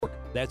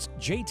That's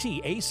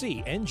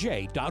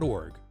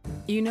jtacnj.org.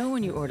 You know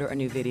when you order a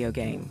new video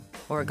game,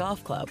 or a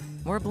golf club,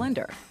 or a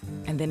blender,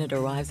 and then it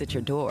arrives at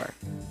your door,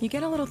 you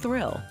get a little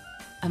thrill.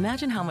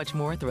 Imagine how much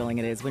more thrilling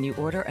it is when you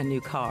order a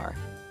new car.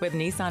 With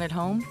Nissan at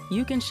home,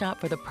 you can shop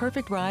for the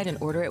perfect ride and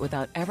order it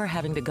without ever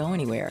having to go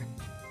anywhere.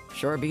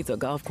 Sure beats a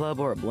golf club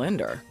or a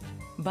blender.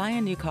 Buy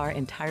a new car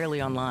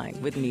entirely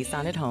online with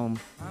Nissan at home.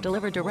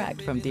 Delivered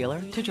direct from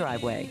dealer to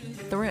driveway.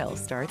 Thrill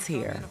starts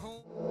here.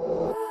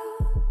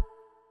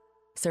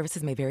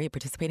 Services may vary at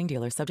participating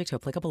dealers, subject to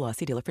applicable law.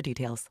 See dealer for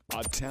details.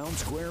 A Town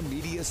Square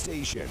media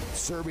station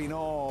serving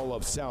all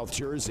of South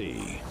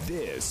Jersey.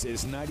 This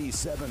is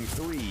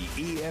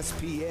 97.3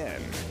 ESPN,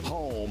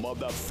 home of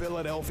the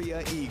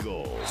Philadelphia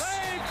Eagles.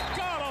 They've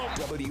got 'em!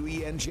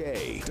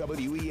 WENJ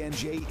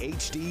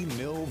HD,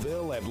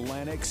 Millville,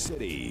 Atlantic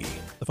City.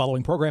 The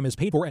following program is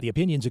paid for, and the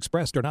opinions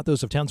expressed are not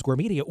those of Town Square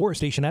Media or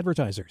station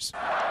advertisers.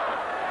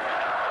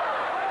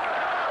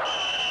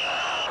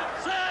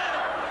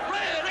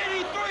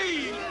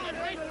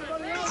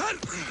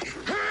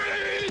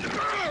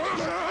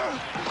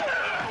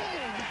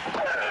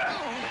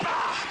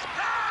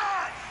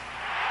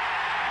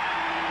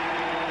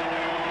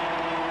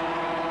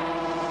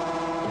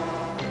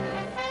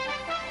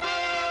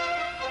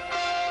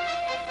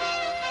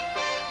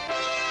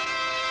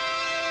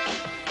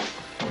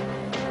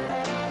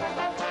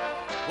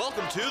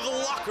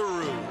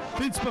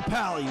 Vince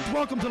Papali,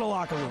 welcome to the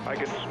locker room. I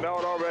can smell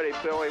it already,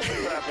 Billy. What's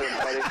happening,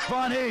 buddy?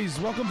 Von Hayes,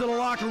 welcome to the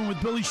locker room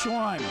with Billy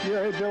Schwein.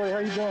 Yeah, hey, Billy, how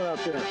you doing out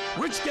there?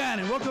 Rich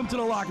Gannon, welcome to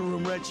the locker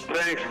room, Rich.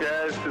 Thanks,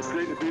 guys. It's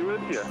great to be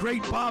with you.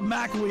 Great Bob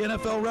McElwee,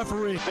 NFL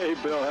referee. Hey,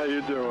 Bill, how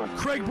you doing?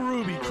 Craig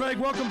Berube. Craig,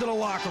 welcome to the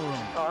locker room.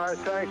 All right,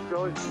 thanks,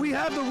 Billy. We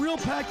have the real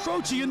Pat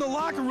Croce in the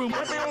locker room.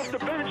 Let me off the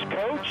bench,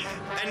 Coach.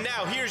 And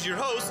now here's your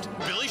host,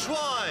 Billy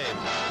Schwein.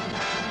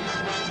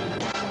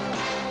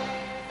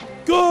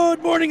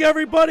 Good morning,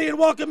 everybody, and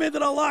welcome into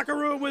the locker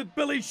room with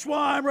Billy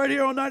Schwein right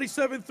here on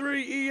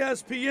 97.3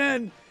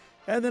 ESPN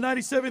and the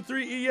 97.3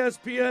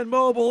 ESPN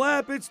mobile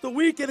app. It's the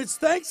weekend. It's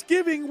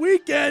Thanksgiving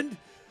weekend.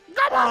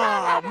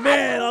 Oh,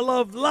 man, I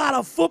love a lot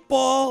of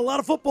football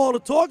to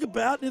talk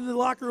about. In the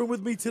locker room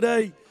with me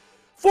today,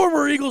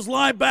 former Eagles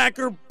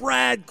linebacker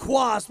Brad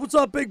Quast. What's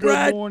up, Big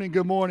Brad?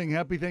 Good morning.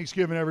 Happy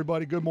Thanksgiving,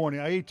 everybody. Good morning.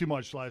 I ate too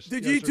much last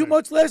night. Did you eat too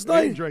much last night?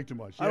 I didn't drink too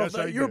much. Yes,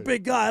 I You're did. a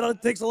big guy.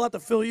 It takes a lot to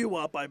fill you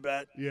up, I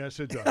bet. Yes,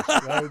 it does.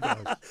 Yeah, it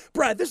does.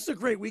 Brad, this is a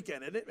great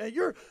weekend, isn't it? Man,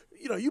 you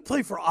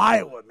play for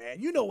Iowa, man.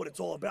 You know what it's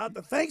all about.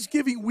 The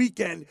Thanksgiving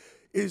weekend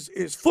is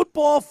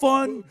football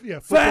fun,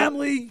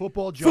 family,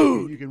 football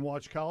food. You can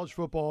watch college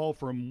football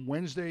from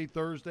Wednesday,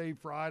 Thursday,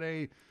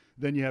 Friday.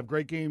 Then you have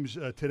great games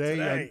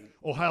today.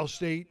 Ohio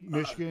State,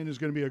 Michigan is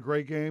going to be a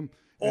great game.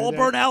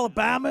 Auburn,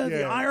 Alabama,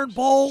 the Iron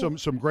Bowl.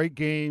 Some great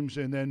games,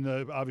 and then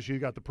obviously you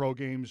got the pro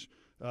games.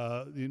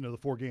 The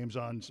 4 games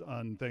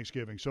on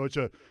Thanksgiving. So it's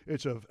a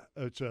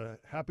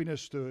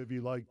happiness to, if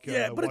you like.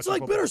 But it's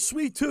like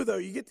bittersweet too, though.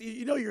 You get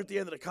you're at the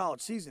end of the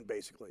college season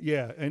basically.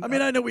 Yeah, and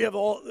I know we have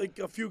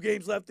a few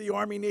games left, the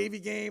Army-Navy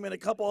game and a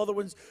couple other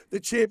ones, the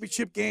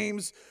championship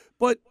games,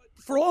 but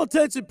for all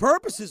intents and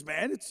purposes,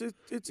 man, it's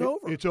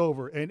over. It's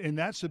over, and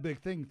that's the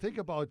big thing. Think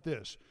about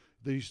this.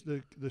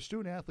 The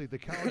student athlete, the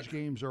college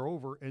games are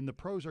over, and the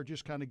pros are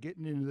just kind of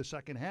getting into the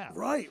second half.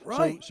 Right.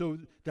 So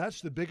that's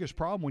the biggest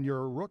problem when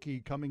you're a rookie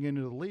coming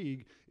into the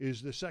league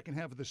is the second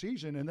half of the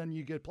season, and then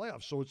you get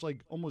playoffs. So it's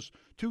like almost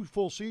 2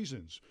 full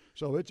seasons.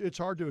 So it's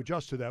hard to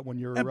adjust to that when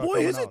you're. And boy,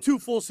 is it 2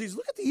 full seasons!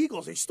 Look at the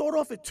Eagles; they start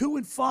off at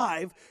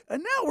 2-5,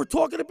 and now we're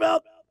talking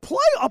about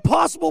a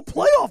possible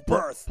playoff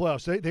berth.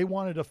 Playoffs. They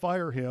wanted to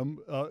fire him,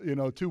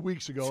 2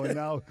 weeks ago, and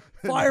now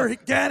fire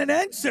Gannon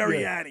and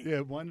Sirianni. Yeah,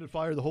 wanted to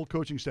fire the whole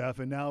coaching staff,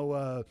 and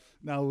now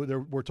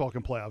we're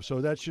talking playoffs. So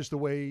that's just the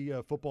way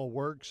football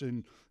works,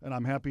 and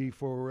I'm happy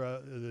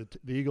for the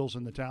Eagles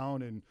and the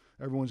town, and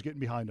everyone's getting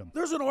behind them.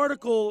 There's an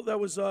article that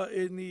was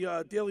in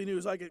the Daily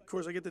News. I get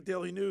the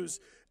Daily News,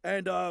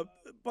 and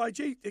by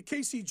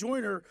Casey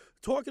Joyner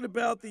talking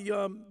about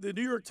the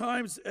New York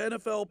Times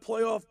NFL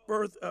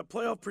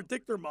playoff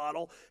predictor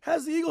model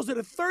has the Eagles at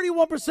a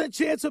 31%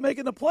 chance of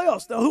making the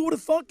playoffs. Now, who would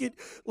have thunk it?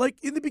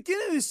 Like in the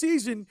beginning of the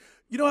season,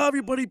 you know how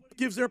everybody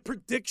gives their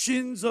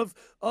predictions of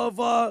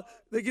what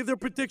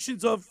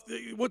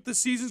the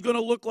season's going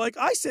to look like.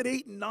 I said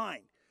 8-9,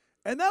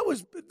 and that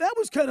was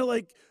kind of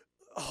like.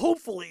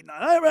 Hopefully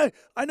not.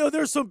 I know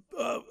there's some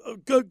a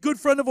good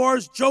friend of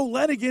ours, Joe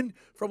Lenigan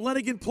from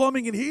Lenigan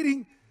Plumbing and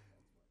Heating.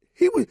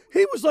 He was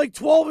like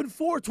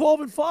 12-4,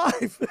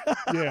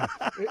 12-5. Yeah,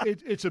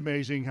 it's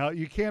amazing how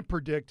you can't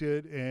predict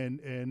it,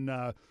 and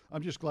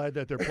I'm just glad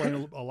that they're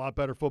playing a lot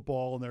better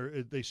football,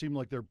 and they seem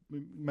like they're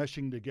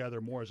meshing together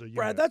more as a unit.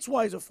 Brad, that's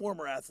why he's a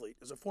former athlete,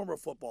 as a former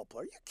football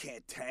player. You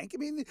can't tank. I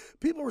mean,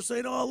 people were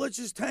saying, "Oh, let's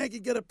just tank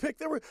and get a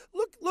pick."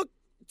 Look.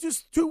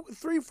 Just 2,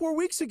 3, 4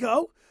 weeks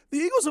ago, The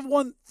Eagles have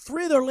won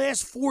 3 of their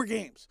last 4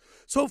 games.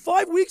 So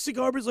 5 weeks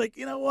ago, everybody's like,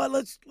 you know what,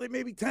 let's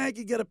maybe tank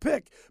and get a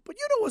pick. But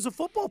as a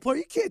football player,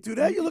 you can't do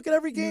that. You look at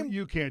every game.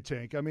 You can't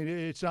tank. I mean,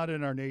 it's not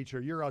in our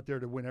nature. You're out there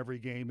to win every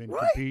game and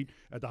compete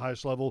at the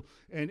highest level.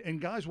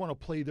 And guys want to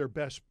play their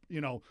best.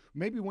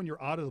 Maybe when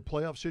you're out of the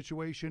playoff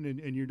situation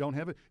and you don't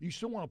have it, you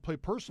still want to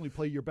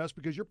play your best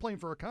because you're playing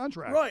for a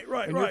contract. Right.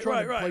 And you're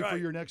trying to play for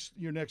your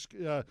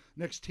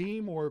next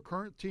team or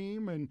current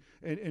team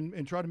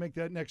and try to make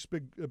that next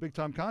big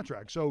time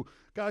contract. So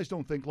guys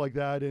don't think like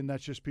that, and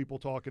that's just people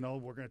talking. Oh,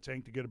 we're going to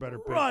tank to get a better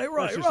pick.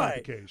 That's just not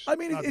the case. I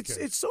mean,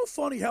 it's so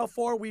funny how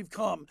far we've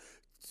come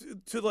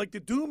to like the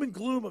doom and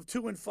gloom of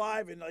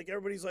 2-5, and like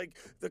everybody's like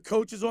the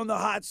coach is on the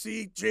hot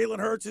seat. Jalen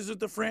Hurts isn't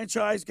the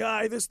franchise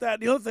guy. This, that,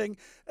 and the other thing.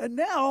 And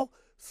now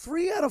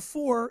 3 out of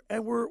 4,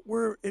 and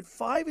we're at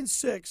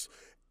 5-6,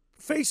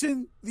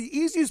 facing the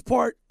easiest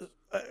part.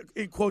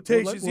 In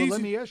quotations, well, easy.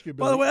 let me ask you,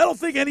 Billy. By the way, I don't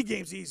think any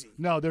game's easy.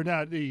 No, they're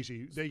not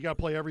easy. They got to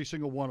play every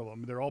single one of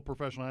them. They're all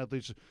professional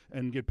athletes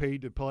and get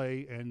paid to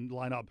play and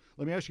line up.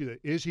 Let me ask you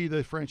that. Is he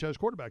the franchise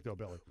quarterback, though,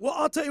 Billy? Well,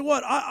 I'll tell you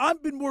what.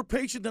 I've been more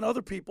patient than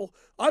other people.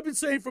 I've been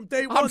saying from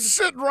day one. I'm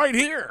sitting right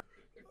here.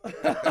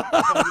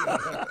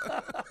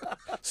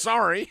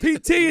 Sorry.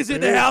 PT is in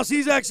the house.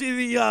 He's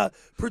actually the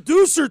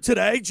producer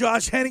today.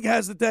 Josh Henning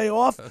has the day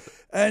off.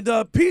 And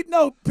Pete,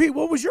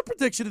 what was your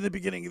prediction at the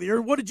beginning of the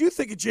year? What did you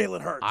think of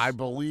Jalen Hurts? I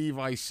believe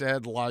I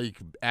said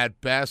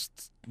at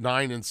best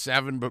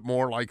 9-7, but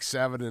more like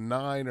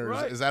 7-9. Or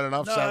right. is that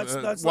enough? No,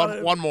 that's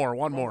one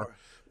more.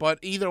 But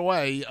either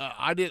way,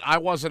 I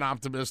wasn't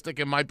optimistic,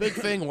 and my big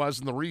thing was,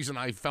 and the reason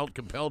I felt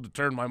compelled to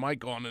turn my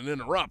mic on and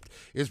interrupt,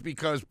 is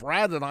because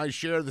Brad and I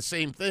share the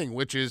same thing,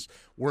 which is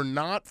we're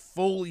not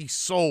fully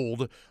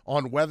sold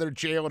on whether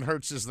Jalen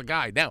Hurts is the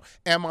guy. Now,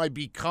 am I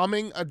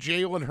becoming a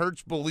Jalen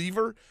Hurts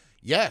believer?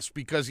 Yes,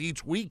 because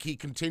each week he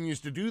continues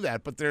to do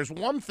that. But there's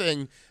one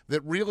thing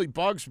that really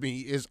bugs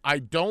me is I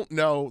don't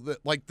know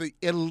that, like, the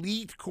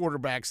elite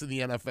quarterbacks in the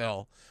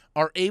NFL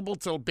are able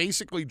to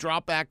basically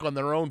drop back on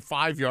their own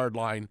 5-yard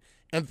line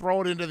and throw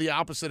it into the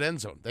opposite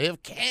end zone. They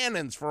have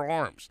cannons for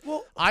arms.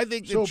 Well, I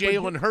think that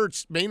Jalen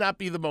Hurts may not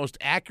be the most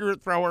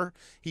accurate thrower.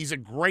 He's a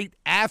great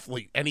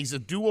athlete, and he's a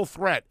dual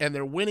threat, and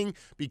they're winning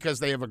because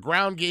they have a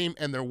ground game,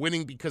 and they're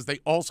winning because they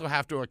also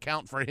have to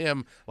account for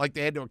him like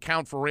they had to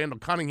account for Randall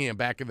Cunningham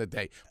back in the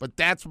day. But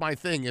that's my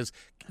thing is,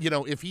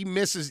 if he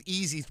misses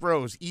easy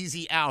throws,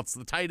 easy outs,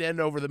 the tight end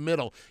over the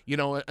middle,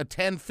 a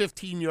 10,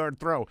 15-yard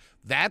throw,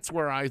 that's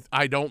where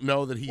I don't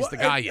know that he's the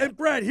guy yet. And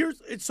Brad,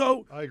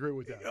 I agree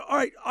with that. All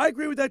right, I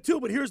agree with that too,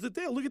 but here's the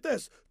deal. Look at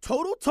this.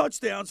 Total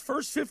touchdowns,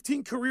 first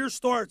 15 career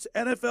starts,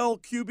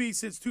 NFL QB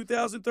since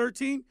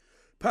 2013.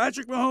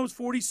 Patrick Mahomes,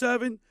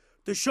 47.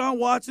 Deshaun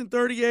Watson,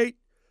 38.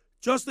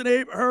 Justin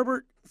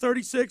Herbert,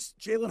 36.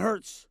 Jalen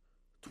Hurts,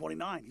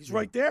 29. He's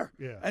right there.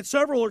 Yeah. And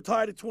several are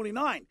tied at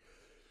 29.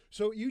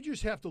 So you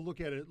just have to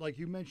look at it, like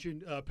you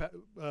mentioned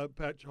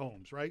Pat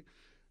Holmes, right?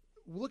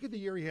 Look at the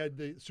year he had,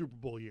 the Super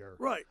Bowl year.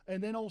 Right.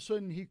 And then all of a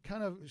sudden he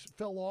kind of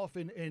fell off,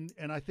 and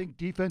I think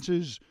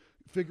defenses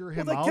figure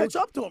him out. They catch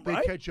up to him,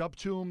 right? They catch up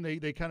to him.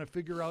 They kind of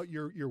figure out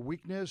your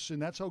weakness,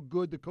 and that's how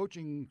good the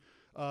coaching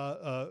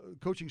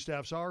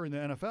staffs are in the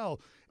NFL.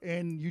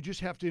 And you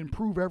just have to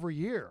improve every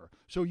year.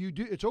 So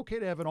it's okay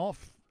to have an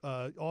off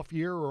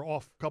year or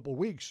off couple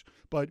weeks,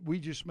 but we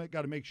just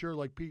got to make sure,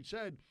 like Pete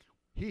said,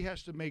 he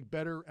has to make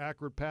better,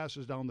 accurate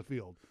passes down the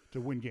field to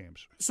win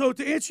games. So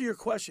to answer your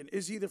question,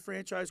 is he the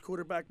franchise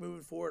quarterback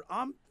moving forward?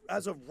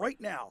 As of right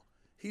now,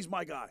 he's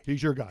my guy.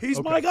 He's your guy.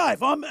 He's my guy.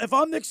 If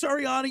I'm Nick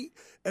Sirianni,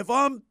 if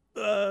I'm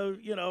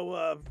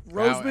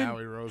Roseman,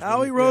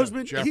 Howie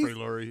Roseman, Jeffrey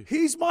Lurie,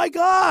 he's my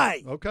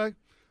guy. Okay.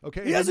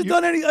 He hasn't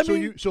done any.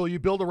 So you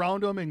build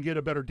around him and get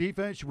a better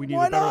defense. We need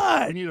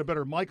We need a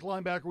better Mike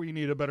linebacker. We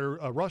need a better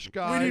rush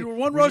guy. We need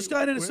one rush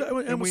guy and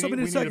somebody in the second.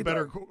 We need a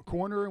better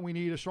corner, and we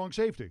need a strong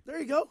safety. There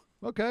you go.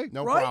 Okay.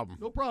 No problem.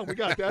 No problem. We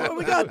got that.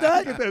 We got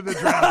that. Get that in the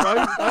draft,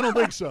 right? I don't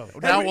think so.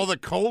 Now, will the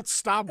Colts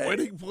stop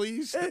winning,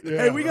 please?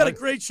 Hey, we got a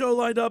great show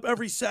lined up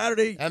every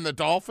Saturday. And the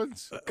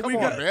Dolphins? Come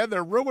on, man.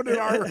 They're ruining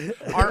our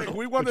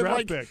we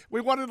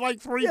wanted like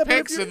 3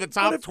 picks in the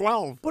top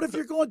 12. But if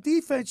you're going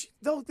defense,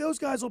 those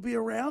guys will be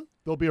around.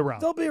 They'll be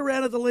around. They'll be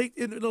around in the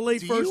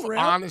late first round. Do you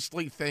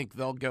honestly think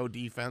they'll go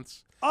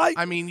defense?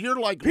 I mean, you're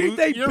like Pete,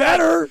 they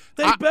better.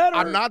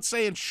 I'm not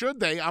saying should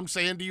they. I'm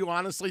saying, do you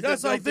honestly think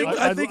they'll do it?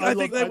 I think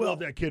they will. I love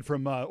that kid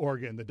from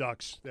Oregon, the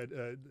Ducks.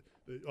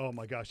 Oh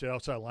my gosh, that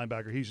outside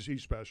linebacker,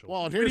 he's special.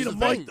 Well, and here's we need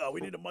the a thing. Mike, though.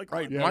 We need a Mike.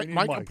 Right, Yeah,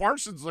 Micah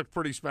Parsons looked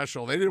pretty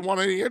special. They didn't want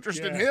any interest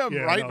in him,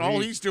 right? No, all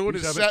he's doing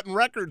is setting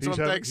records on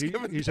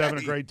Thanksgiving. He's having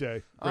a great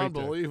day.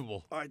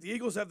 Unbelievable. All right, the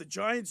Eagles have the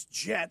Giants,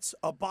 Jets,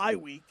 a bye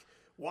week.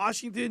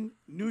 Washington,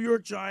 New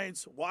York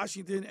Giants,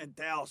 Washington, and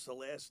Dallas the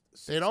last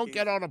 6 They don't games.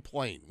 get on a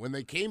plane. When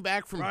they came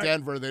back from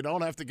Denver, they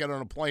don't have to get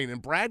on a plane.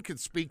 And Brad could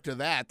speak to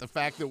that, the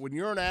fact that when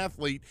you're an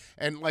athlete,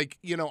 and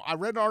I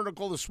read an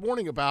article this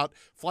morning about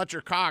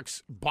Fletcher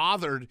Cox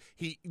bothered.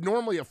 He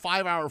normally a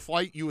 5-hour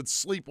flight, you would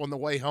sleep on the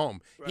way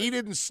home. Right. He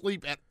didn't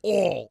sleep at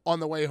all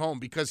on the way home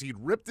because he'd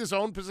ripped his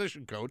own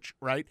position coach,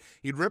 right?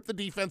 He'd ripped the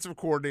defensive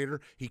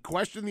coordinator. He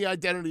questioned the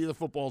identity of the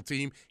football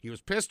team. He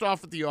was pissed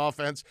off at the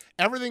offense.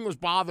 Everything was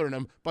bothering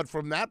him. But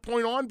from that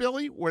point on,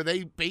 Billy, where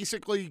they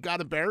basically got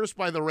embarrassed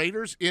by the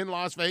Raiders in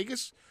Las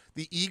Vegas,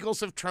 the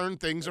Eagles have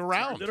turned things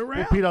around.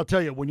 Well, Pete, I'll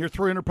tell you, when you're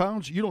 300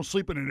 pounds, you don't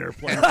sleep in an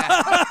airplane.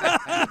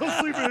 You don't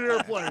sleep in an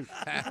airplane.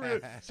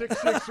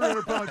 6'6",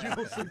 300 pounds, you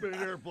don't sleep in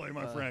an airplane,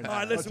 my friend. All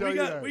right,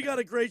 listen, we got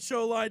a great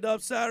show lined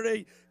up.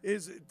 Saturday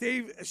is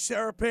Dave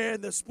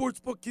Sharapan, the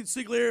Sportsbook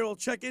Consigliere, will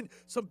check in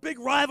some big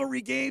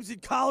rivalry games in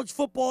college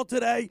football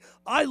today.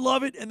 I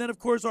love it. And then, of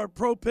course, our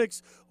pro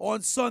picks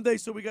on Sunday.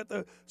 So we got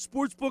the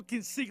Sportsbook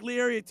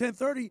Consigliere at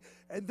 10:30.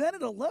 And then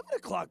at 11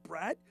 o'clock,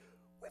 Brad,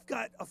 we've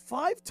got a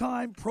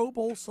 5-time Pro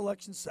Bowl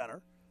selection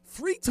center,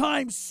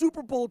 3-time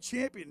Super Bowl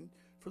champion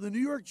for the New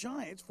York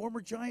Giants, former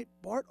Giant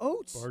Bart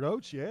Oates. Bart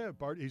Oates, yeah.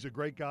 Bart, he's a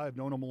great guy. I've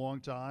known him a long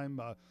time.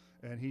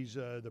 And he's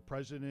the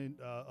president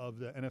of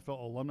the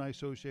NFL Alumni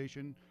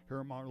Association here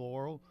at Mount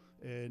Laurel.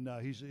 And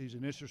he's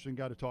an interesting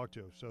guy to talk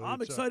to. So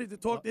I'm excited to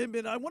talk to him,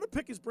 and I want to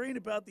pick his brain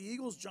about the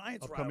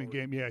Eagles-Giants upcoming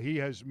rivalry. game. Yeah, he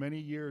has many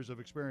years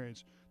of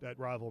experience, that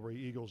rivalry,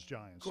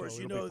 Eagles-Giants. Of course, so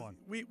you it'll know,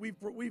 be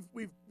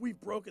fun.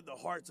 we've broken the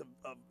hearts of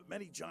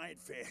many Giant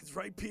fans,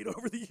 right, Pete,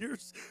 over the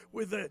years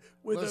with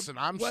Listen,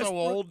 I'm so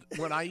old.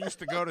 When I used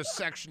to go to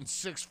section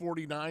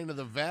 649 of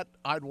the vet,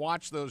 I'd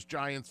watch those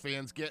Giants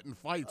fans get in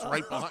fights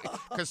right behind.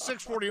 Because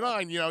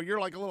 649,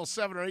 you're like a little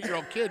 7 or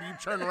 8-year-old kid. You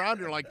turn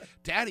around, you're like,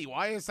 Daddy,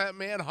 why is that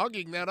man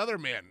hugging that other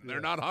man? They're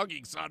not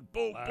hugging, son.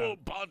 Boom, boom,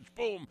 punch,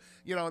 boom.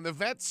 And the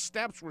vet's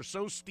steps were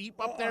so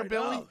steep up there,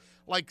 Billy.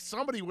 Like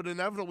somebody would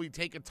inevitably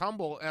take a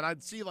tumble, and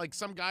I'd see like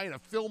some guy in a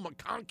Phil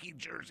McConkey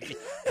jersey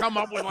come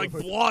up with like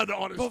blood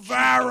on his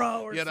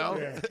Bavaro or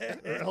something.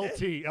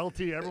 Yeah.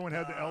 LT. Everyone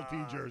had the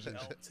LT jerseys.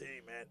 LT,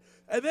 man.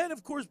 And then,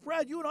 of course,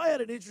 Brad, you and I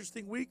had an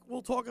interesting week.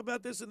 We'll talk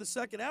about this in the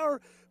second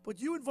hour, but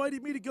you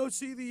invited me to go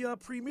see the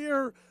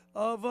premiere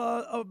of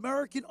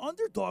American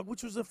Underdog,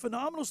 which was a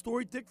phenomenal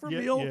story. Dick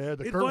Vermeil the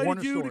invited Kurt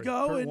Warner you story. to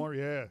go. Kurt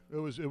Warner, it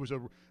was a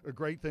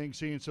great thing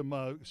seeing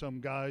some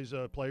guys,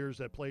 players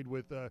that played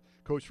with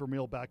Coach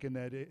Vermeil back in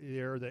that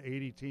era, the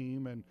 '80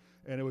 team, and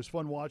it was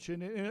fun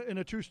watching. And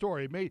a true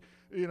story. It made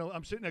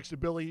I'm sitting next to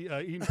Billy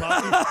eating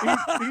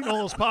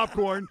all his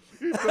popcorn,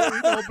 eating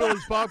all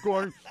Billy's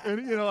popcorn,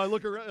 and I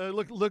look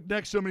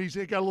next to him, and he's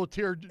got a little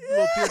tear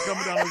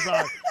coming down his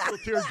eye, a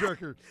little tear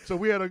jerker. So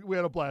we had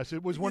a blast.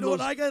 It was one of those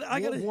I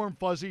got warm,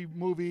 fuzzy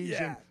movies,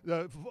 and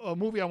a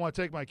movie I want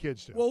to take my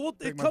kids to. Well,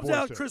 it comes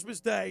out Christmas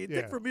Day. And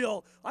Dick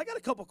Vermeil, I got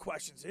a couple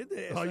questions in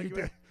there. Oh, you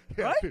did?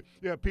 Right?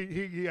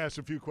 Pete, he asked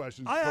a few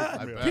questions.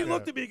 He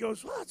looked at me and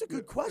goes, well, that's a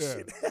good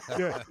question.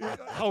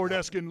 Howard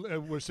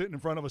Eskin was sitting in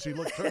front of us. He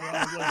looked turned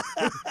around and like,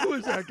 who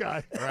is that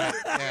guy? Right.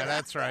 Yeah,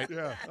 that's right.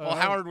 Yeah. Well,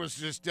 Howard was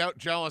just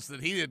jealous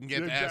that he didn't get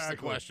to ask the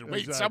question.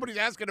 Wait, somebody's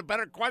asking a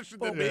better question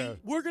than me?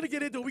 We're going to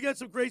get into it. We got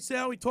some great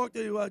sound. We talked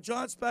to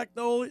John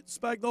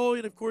Spagnoli,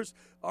 and, of course,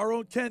 our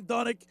own Ken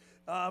Dunnick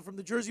from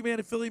the Jersey Man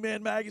and Philly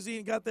Man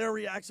magazine. Got their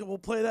reaction. We'll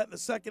play that in the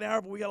second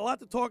hour, but we got a lot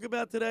to talk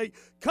about today.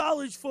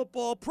 College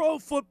football, pro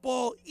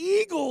football,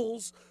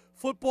 Eagles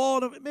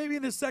football, and maybe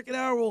in the second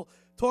hour we'll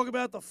talk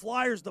about the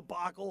Flyers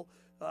debacle.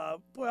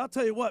 Boy, I'll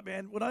tell you what,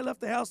 man. When I left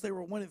the house, they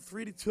were winning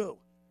 3-2.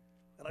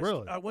 And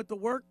really? I went to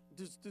work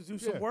to do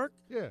some work.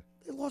 Yeah.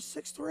 They lost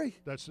 6-3.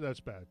 That's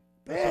bad.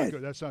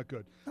 Bad. That's not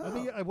good.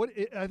 No.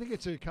 I think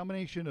it's a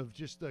combination of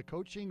just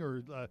coaching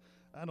or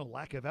I don't know,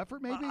 lack of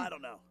effort, maybe. I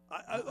don't know.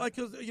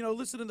 Because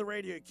listening to the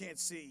radio, you can't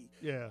see.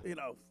 Yeah.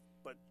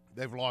 But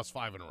they've lost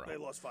 5 in a row. They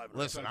lost 5 in a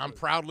row. Listen, I'm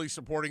proudly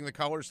supporting the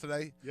colors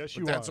today. Yes,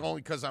 but that's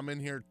only because I'm in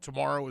here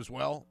tomorrow as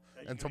well.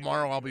 And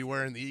tomorrow I'll be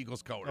wearing the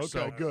Eagles colors.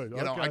 Okay, so, good.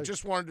 I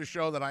just wanted to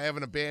show that I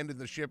haven't abandoned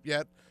the ship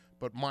yet.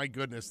 But my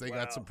goodness, they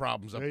got some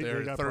problems up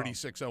there at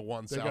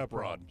 3601 South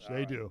Broad.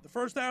 They do. The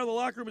first hour of the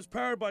locker room is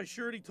powered by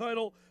Surety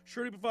Title.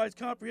 Surety provides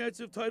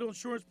comprehensive title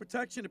insurance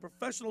protection and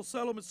professional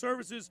settlement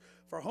services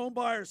for home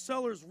buyers,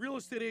 sellers, real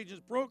estate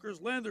agents,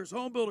 brokers, lenders,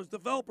 home builders,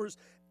 developers,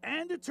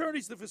 and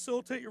attorneys to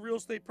facilitate your real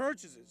estate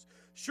purchases.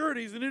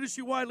 Surety is an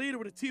industry-wide leader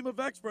with a team of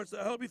experts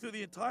that help you through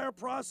the entire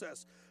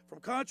process, from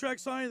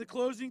contract signing to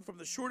closing, from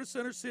the shortest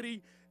center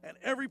city and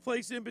every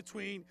place in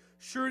between.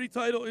 Surety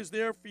Title is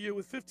there for you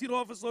with 15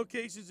 office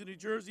locations in New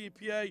Jersey and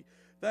PA.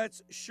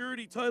 That's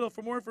Surety Title.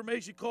 For more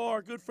information, call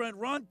our good friend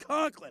Ron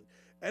Conklin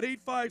at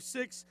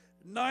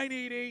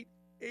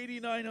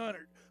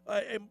 856-988-8900.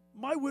 And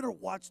My Winter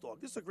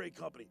Watchdog, this is a great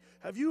company.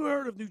 Have you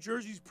heard of New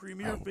Jersey's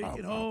premier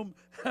vacant home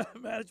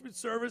management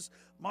service,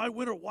 My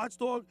Winter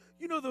Watchdog?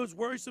 You know those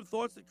worrisome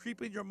thoughts that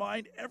creep in your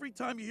mind every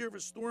time you hear of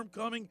a storm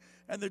coming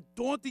and the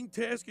daunting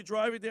task of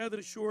driving down to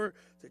the shore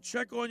to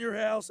check on your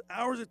hours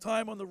of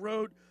time on the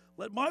road.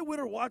 Let My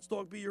Winter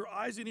Watchdog be your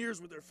eyes and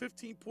ears with their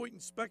 15-point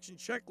inspection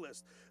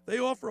checklist. They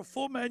offer a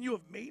full menu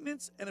of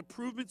maintenance and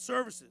improvement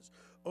services.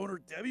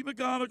 Owner Debbie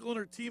McGonigal and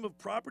her team of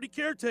property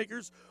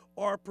caretakers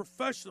are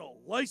professional,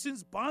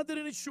 licensed, bonded,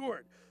 and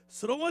insured.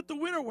 So don't let the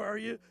winter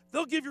worry you.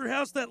 They'll give your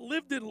house that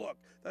lived-in look.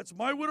 That's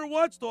My Winter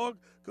Watchdog.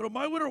 Go to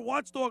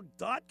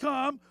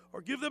mywinterwatchdog.com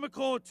or give them a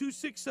call at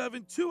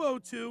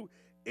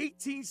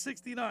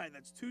 267-202-1869.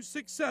 That's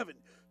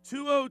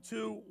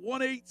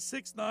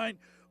 267-202-1869.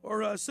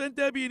 Or send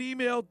Debbie an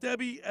email,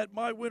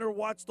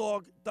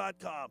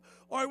 debbie@mywinterwatchdog.com.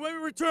 All right, when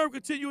we return, we'll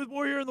continue with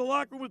more here in the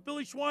locker room with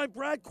Billy Schwein,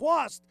 Brad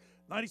Quast,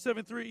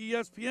 97.3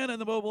 ESPN, and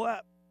the mobile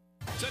app.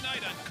 Tonight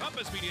on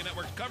Compass Media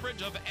Network's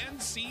coverage of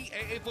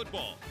NCAA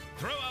football.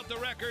 Throw out the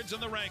records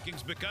and the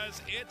rankings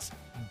because it's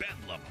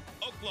Bedlam.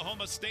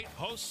 Oklahoma State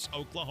hosts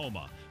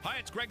Oklahoma. Hi,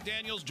 it's Greg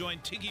Daniels. Join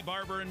Tiki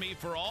Barber and me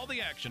for all the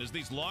action as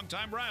these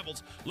longtime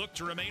rivals look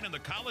to remain in the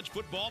college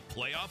football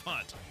playoff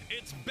hunt.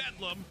 It's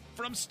Bedlam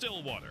from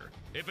Stillwater.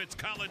 If it's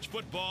college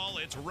football,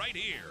 it's right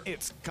here.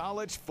 It's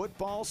College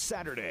Football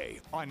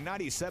Saturday on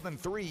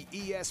 97.3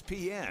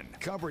 ESPN.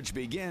 Coverage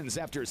begins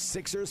after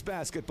Sixers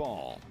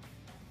basketball.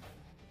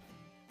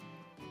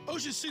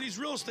 Ocean City's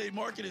real estate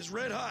market is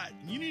red hot,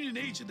 and you need an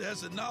agent that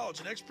has the knowledge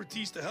and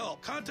expertise to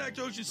help. Contact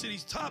Ocean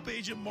City's top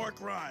agent,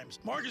 Mark Rhymes.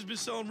 Mark has been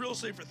selling real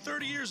estate for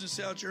 30 years in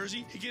South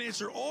Jersey. He can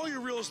answer all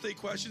your real estate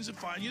questions and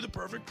find you the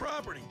perfect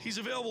property. He's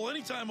available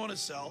anytime on his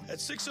cell at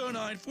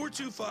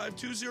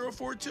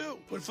 609-425-2042.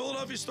 When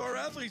Philadelphia star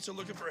athletes are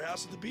looking for a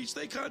house at the beach,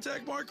 they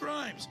contact Mark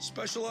Rhymes,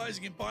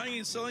 specializing in buying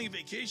and selling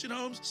vacation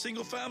homes,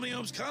 single-family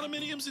homes,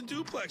 condominiums, and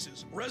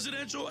duplexes,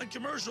 residential and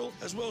commercial,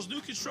 as well as new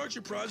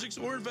construction projects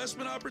or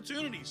investment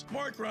opportunities.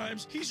 Mark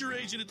Rhymes, he's your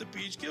agent at the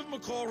beach. Give him a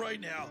call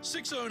right now,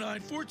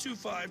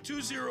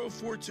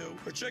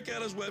 609-425-2042, or check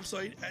out his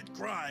website at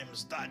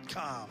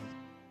grimes.com.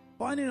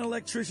 Finding an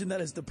electrician that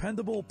is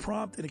dependable,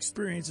 prompt, and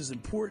experienced is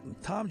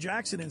important. Tom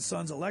Jackson &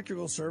 Sons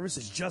Electrical Service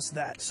is just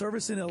that.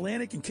 Service in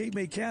Atlantic and Cape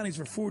May counties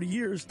for 40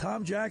 years,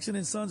 Tom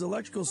Jackson & Sons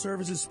Electrical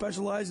Services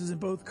specializes in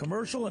both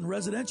commercial and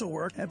residential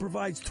work and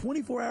provides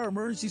 24-hour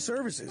emergency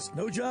services.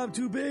 No job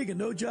too big and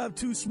no job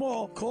too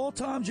small. Call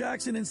Tom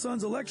Jackson &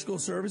 Sons Electrical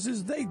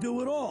Services. They do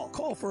it all.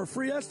 Call for a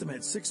free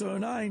estimate,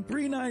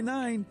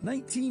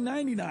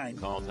 609-399-1999.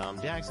 Call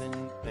Tom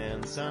Jackson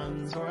 &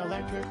 Sons for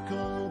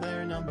electrical.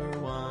 They're number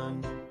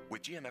one.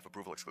 With GMF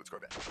approval excludes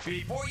Corvette.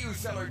 Before you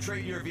sell or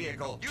trade your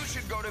vehicle, you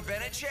should go to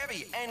Bennett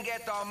Chevy and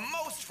get the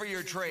most for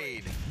your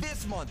trade.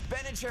 This month,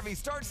 Bennett Chevy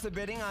starts the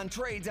bidding on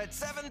trades at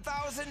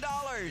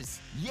 $7,000.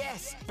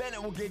 Yes,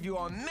 Bennett will give you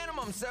a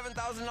minimum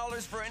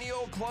 $7,000 for any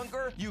old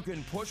clunker you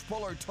can push,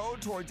 pull, or tow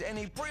towards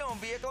any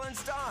pre-owned vehicle in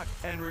stock.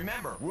 And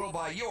remember, we'll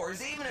buy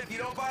yours even if you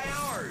don't buy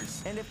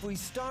ours. And if we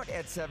start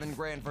at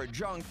 $7,000 for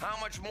junk, how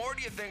much more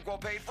do you think we'll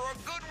pay for a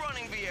good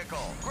running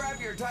vehicle?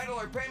 Grab your title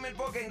or payment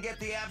book and get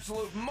the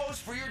absolute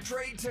most for your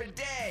trade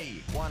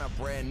today. Want a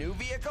brand new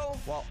vehicle?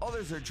 While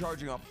others are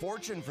charging a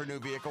fortune for new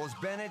vehicles,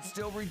 Bennett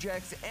still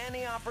rejects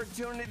any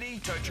opportunity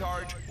to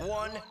charge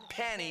 1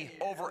 penny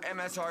over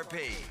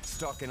MSRP.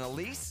 Stuck in a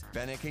lease?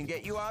 Bennett can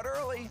get you out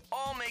early.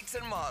 All makes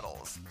and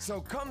models.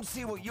 So come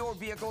see what your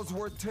vehicle's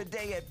worth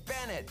today at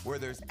Bennett, where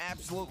there's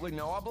absolutely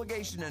no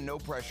obligation and no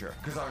pressure,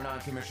 because our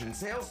non-commissioned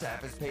sales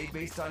staff is paid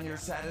based on your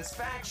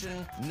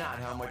satisfaction, not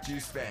how much you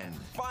spend.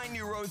 Find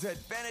new roads at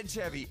Bennett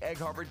Chevy, Egg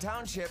Harbor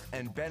Township,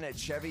 and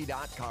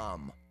BennettChevy.com.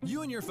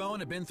 You and your phone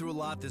have been through a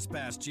lot this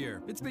past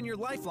year. It's been your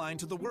lifeline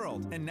to the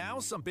world. And now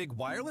some big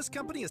wireless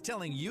company is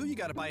telling you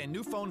got to buy a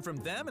new phone from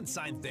them and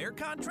sign their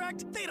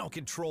contract? They don't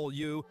control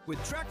you. With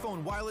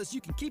TracFone Wireless,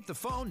 you can keep the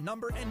phone,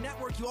 number, and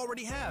network you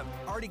already have.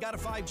 Already got a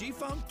 5G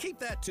phone? Keep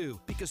that too,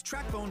 because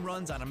TracFone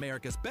runs on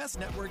America's best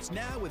networks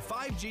now with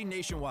 5G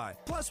nationwide.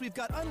 Plus, we've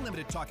got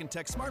unlimited talk and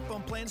text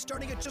smartphone plans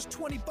starting at just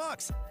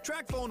 $20.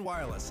 TracFone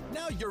Wireless.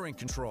 Now you're in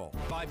control.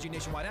 5G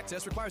nationwide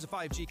access requires a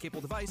 5G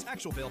capable device.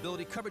 Actual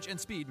availability, coverage, and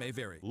speed may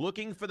vary.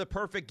 Looking for the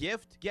perfect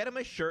gift? Get him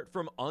a shirt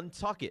from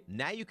Untuck It.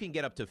 Now you can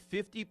get up to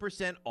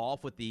 50%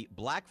 off with the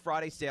Black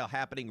Friday sale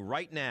happening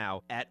right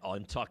now at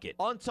Untuck It.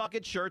 Untuck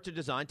It shirts are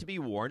designed to be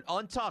worn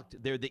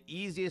untucked. They're the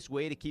easiest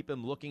way to keep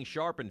them looking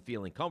sharp and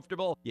feeling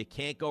comfortable. You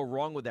can't go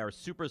wrong with our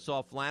super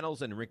soft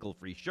flannels and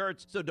wrinkle-free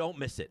shirts, so don't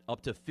miss it.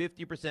 Up to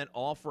 50%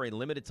 off for a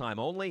limited time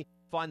only.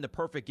 Find the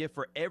perfect gift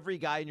for every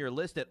guy in your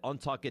list at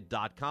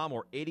untuckit.com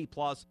or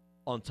 80+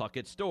 Untuck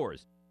It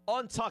stores.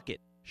 Untuck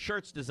It.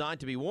 Shirts designed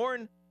to be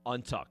worn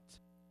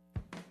untucked.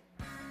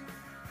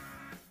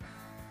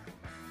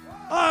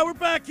 All right, we're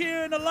back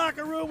here in the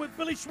locker room with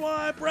Billy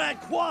Schwein,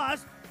 Brad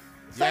Quast.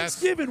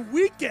 Thanksgiving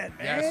weekend,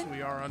 man. Yes,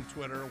 we are on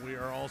Twitter. We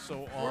are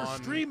also on... We're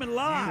streaming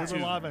live. We're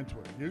live on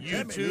Twitter.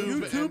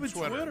 YouTube and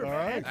Twitter. All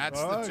right. That's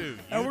the two.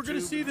 And we're going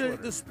to see the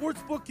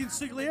Sportsbook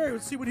Consigliere.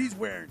 Let's see what he's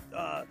wearing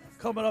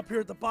coming up here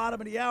at the bottom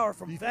of the hour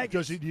from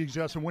Vegas. Do you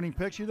got some winning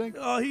picks, you think?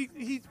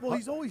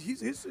 He's always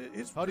his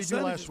How did he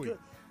do last week?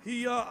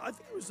 I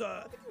think it was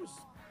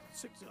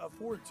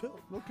 4-2.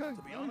 Okay.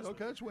 To be honest.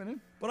 Okay, that's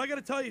winning. But I got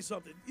to tell you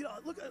something.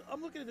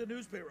 I'm looking at the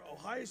newspaper.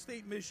 Ohio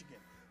State, Michigan,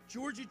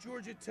 Georgia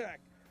Tech,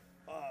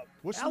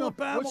 What's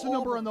Alabama, what's the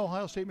number Auburn. on the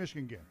Ohio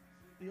State-Michigan game?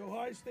 The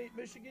Ohio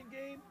State-Michigan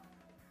game?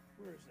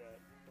 Where is that?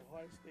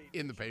 Ohio State.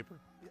 In the paper.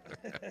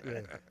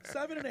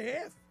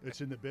 7.5.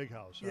 It's in the big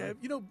house. Yeah, Right?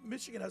 You know,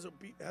 Michigan hasn't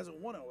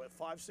won at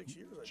 5-6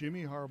 years. I think.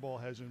 Jimmy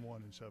Harbaugh hasn't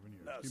won in 7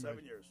 years. No, Can you 7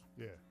 imagine? years.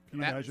 Yeah. Can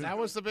you imagine? That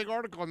was the big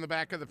article in the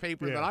back of the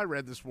paper Yeah. that I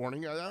read this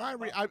morning.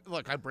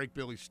 Look, I break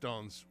Billy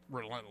Stones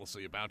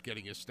relentlessly about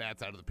getting his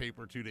stats out of the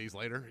paper 2 days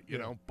later. You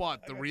know,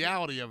 but the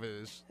reality of it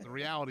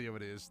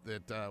is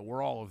that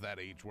we're all of that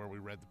age where we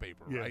read the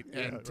paper, right?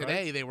 And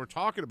today they were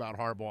talking about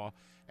Harbaugh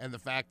and the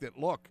fact that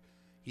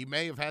he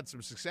may have had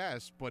some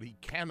success, but he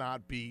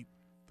cannot beat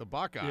the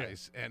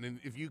Buckeyes, and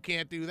if you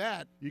can't do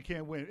that, you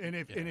can't win. And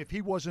if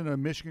he wasn't a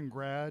Michigan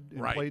grad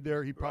and played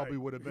there, he probably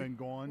would have been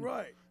gone.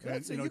 Right.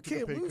 And, You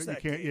can't lose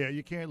that game. Yeah,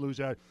 you can't lose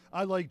that.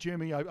 I like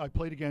Jimmy. I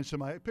played against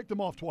him. I picked him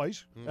off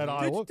twice at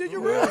Iowa. Did you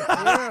really?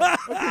 Yeah.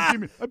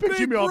 I picked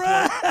Jimmy off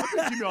twice. I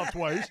picked Jimmy off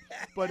twice.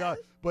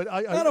 But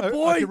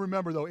I can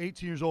remember though,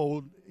 18 years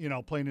old,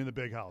 playing in the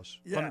big house.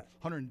 Yeah.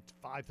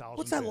 105,000.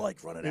 What's that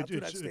like running out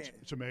through that stand?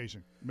 It's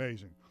amazing.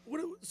 Amazing. What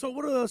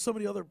are some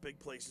of the other big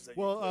places that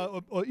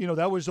you played?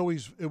 That was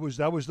always that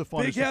was the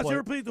funnest. Big house. You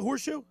ever played the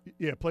Horseshoe?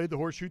 Yeah, played the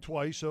Horseshoe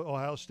twice,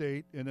 Ohio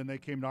State, and then they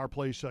came to our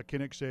place,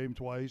 Kinnick Stadium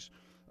twice.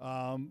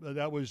 I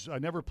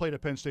never played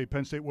at Penn State.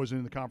 Penn State wasn't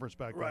in the conference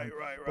back then.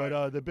 Right.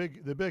 But the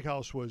big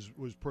house was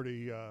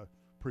pretty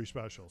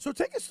special. So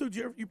take us through.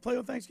 You play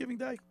on Thanksgiving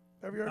Day?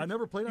 I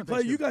never played on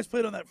Thanksgiving. You guys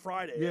played on that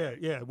Friday.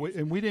 Yeah.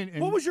 And we didn't.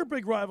 And what was your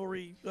big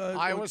rivalry?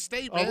 Iowa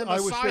State, man. The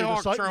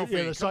Cyhawk Trophy.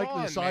 Yeah, the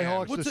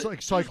Cyhawks,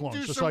 the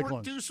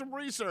Cyclones. Do some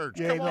research.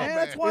 Yeah, Come on, man.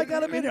 That's why I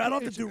got him in here. I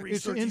don't have to do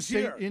research. It's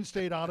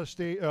in-state,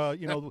 out-of-state.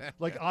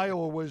 Like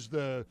Iowa was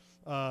the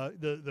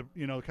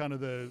kind of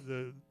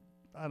the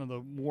I don't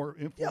know, more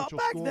influential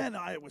back school. then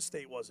Iowa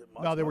State wasn't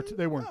much. No, they weren't.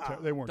 They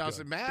weren't.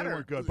 Doesn't good. matter. They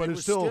weren't good, but it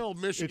it's was still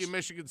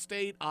Michigan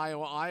State,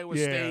 Iowa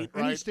State,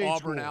 any state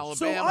Auburn, schools. Alabama.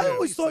 So I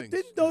always thought,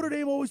 didn't Notre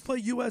Dame always play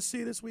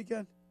USC this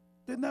weekend?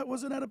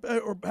 Wasn't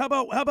that or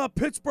how about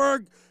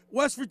Pittsburgh,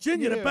 West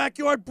Virginia, the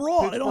backyard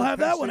brawl? They don't have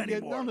that one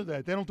anymore. None of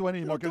that. They don't do any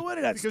anymore. They don't do any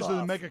of that because stuff. of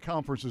the mega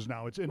conferences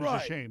now. It's a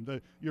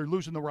shame. You're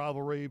losing the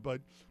rivalry,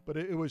 but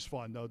it was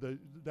fun though.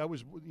 That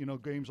was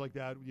games like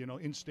that.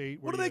 In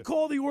state. What do they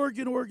call the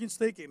Oregon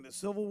State game? The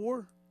Civil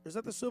War? Is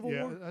that the Civil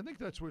War? Yeah, I think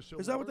that's where Civil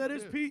War. Is that what that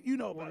is, Pete? You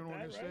know about Oregon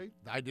that, right? State?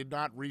 I did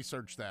not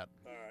research that.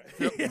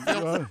 How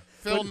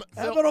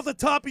about off the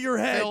top of your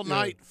head?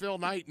 Phil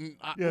Knight, and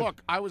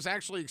look, I was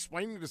actually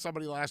explaining to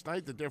somebody last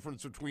night the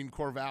difference between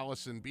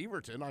Corvallis and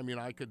Beaverton. I mean,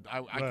 I could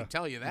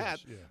tell you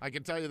that. Yes, yeah. I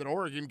can tell you that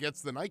Oregon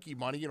gets the Nike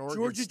money, and Oregon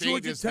Georgia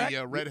State is Tech?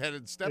 the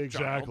redheaded stepchild.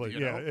 Exactly. You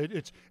know?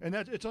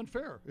 It's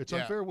unfair. It's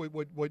unfair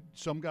what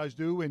some guys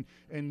do, and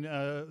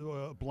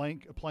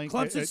blank.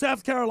 Clemson,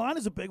 South Carolina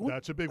is a big one.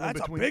 That's a big one.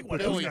 That's between a big one.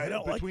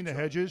 Between the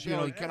hedges.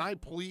 Can I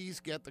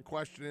please get the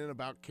question in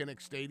about Kinnick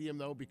Stadium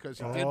though, because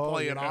he did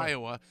play in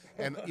Iowa,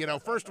 and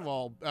first of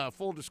all,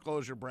 full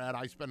disclosure, Brad,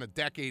 I spent a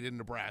decade in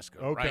Nebraska.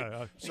 Okay.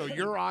 Right? So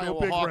your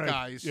Iowa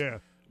Hawkeyes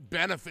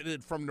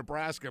benefited from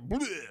Nebraska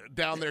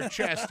down their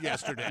chest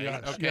yesterday.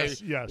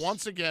 Yes.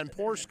 Once again,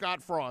 poor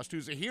Scott Frost,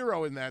 who's a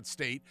hero in that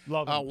state,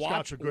 Love him.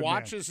 Scott's a good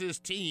watches his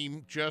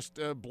team just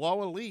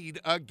blow a lead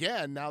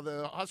again. Now,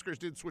 the Huskers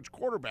did switch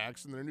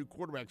quarterbacks, and their new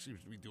quarterback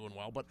seems to be doing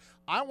well. But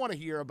I want to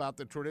hear about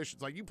the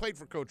traditions. Like, you played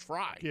for Coach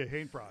Fry. Yeah,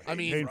 Hayne Fry.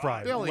 Hayne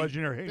Fry.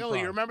 Legendary Hayne Billy,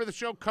 Fry. you remember the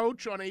show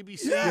Coach on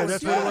ABC? Yeah,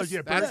 that's what it was.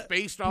 Yeah, that's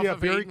based off of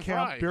Barry Hayden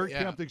Kemp. Fry. Barry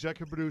Kemp, the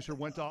executive producer,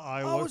 went to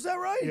Iowa. Oh, is that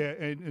right? Yeah,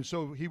 and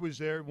so he was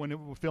there when it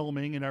was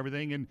filming and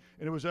everything, and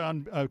it was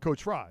on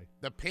Coach Fry.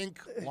 The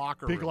pink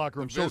locker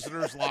room. The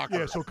visitors' locker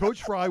room. Yeah, so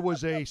Coach Fry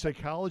was a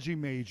psychology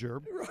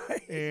major.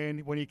 Right.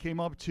 And when he came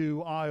up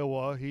to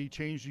Iowa, he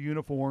changed the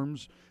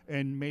uniforms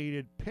and made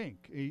it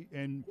pink.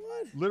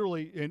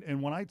 Literally,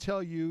 and when I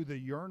tell you the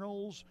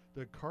urinals,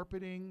 the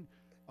carpeting,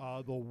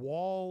 the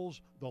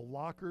walls, the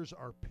lockers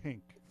are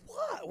pink.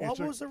 What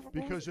was there?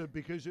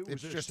 Because it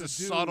was just a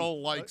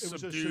subtle,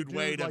 subdued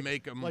way to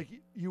make them like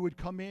you would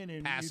come in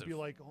and passive. You'd be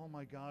like, oh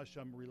my gosh,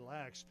 I'm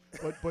relaxed.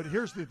 But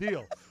here's the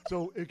deal.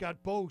 So it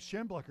got Bo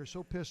Schemblacher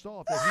so pissed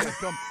off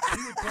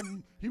that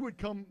he would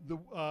come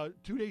the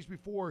 2 days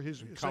before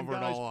his cover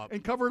it all up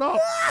and cover it up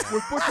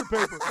with butcher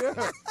paper.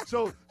 Yeah.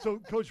 So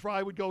Coach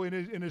Fry would go in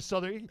his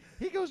southern.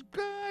 He goes,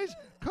 guys,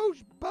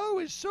 Coach Bo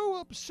is so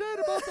upset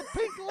about the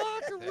pink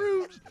locker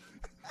rooms.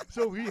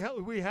 So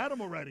we had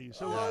them already.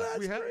 So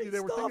they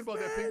were thinking about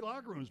that pink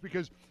locker rooms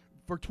because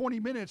for 20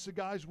 minutes the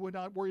guys would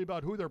not worry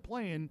about who they're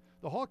playing,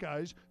 the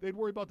Hawkeyes. They'd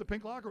worry about the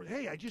pink locker room.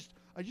 Hey, I just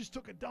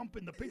took a dump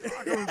in the pink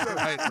locker room.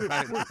 Right.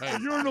 The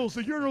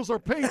urinals are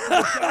pink.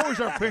 The showers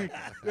are pink.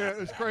 Yeah,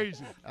 it's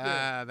crazy.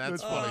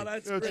 That's funny.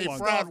 That's hey, fun.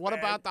 Brad, what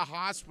about the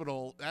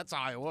hospital? That's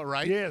Iowa,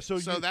 right? Yeah. So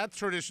that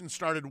tradition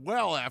started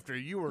well after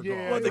you were gone.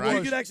 Well, right?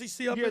 you could actually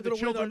see up into the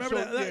window.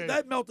 Remember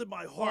that melted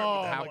my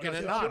heart. How can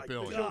it not,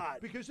 Billy?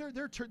 Because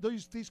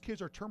these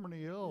kids are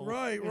terminally ill.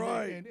 Right.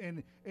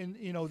 And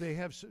they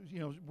have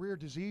rare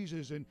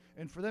diseases, and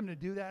for them to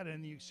do that,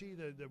 and you see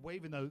the way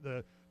waving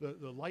the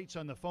lights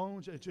on the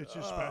phones. It's just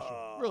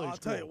special. Really, I'll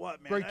it's tell cool. you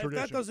what, man. Great If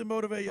tradition. that doesn't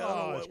motivate you, I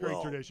don't know it's what great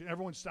will. tradition.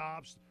 Everyone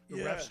stops. The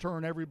Yeah. refs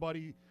turn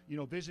everybody.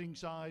 Visiting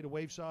side,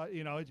 away side.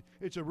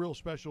 It's a real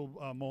special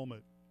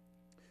moment.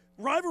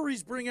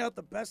 Rivalries bring out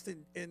the best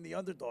in the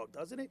underdog,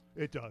 doesn't it?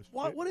 It does.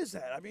 What is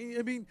that?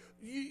 You're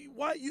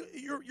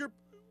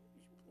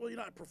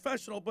not a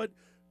professional, but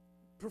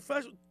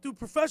do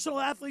professional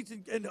athletes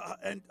and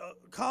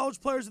college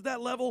players at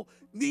that level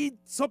need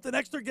something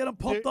extra to get them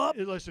pumped up?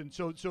 Listen,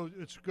 so it's a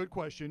good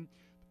question.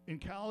 In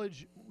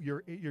college,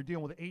 you're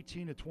dealing with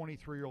 18 to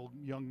 23-year-old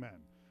young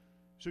men.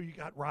 So you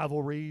got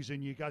rivalries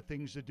and you got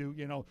things to do.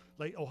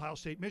 Like Ohio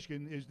State,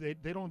 Michigan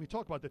they don't even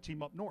talk about the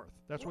team up north.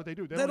 That's what they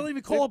do. They don't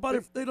even call about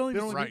it. They don't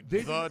even. Right,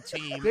 the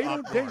team. They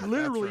up don't. They north.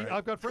 literally. That's right.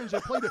 I've got friends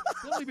that played it.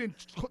 They don't even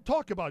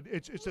talk about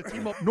it. It's a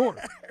team up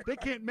north. They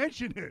can't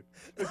mention it.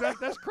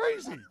 That's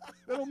crazy.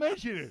 They don't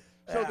mention it.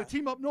 So the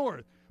team up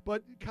north.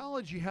 But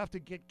college, you have to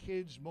get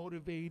kids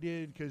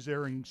motivated because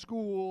they're in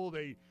school.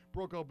 They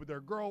broke up with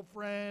their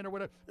girlfriend or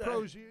whatever.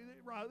 Pros,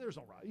 there's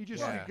no right. You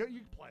just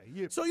you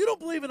play. So you don't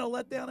believe in a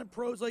letdown in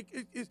pros? Like,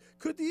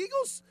 could the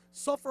Eagles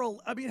suffer?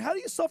 How do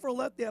you suffer a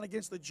letdown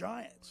against the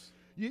Giants?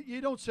 You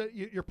don't set.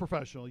 You're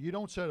professional. You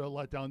don't set a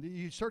letdown.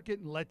 You start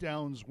getting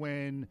letdowns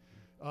when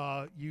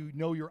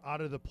you're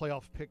out of the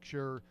playoff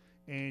picture.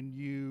 And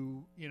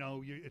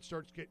it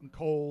starts getting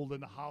cold,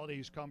 and the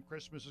holidays come,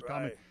 Christmas is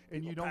coming,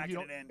 and you're packing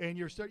it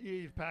in.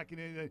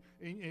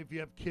 And if you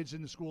have kids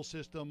in the school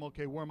system,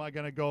 okay, where am I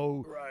going to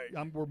go? Right.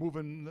 We're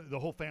moving the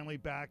whole family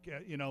back.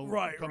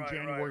 Come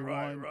January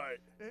 1. Right.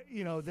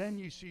 Then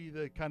you see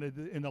the kind of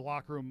in the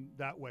locker room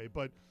that way,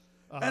 but.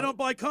 And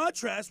by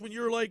contrast, when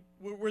you're like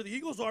where the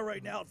Eagles are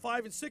right now at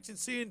 5-6 and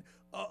seeing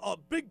a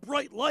big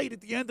bright light at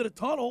the end of the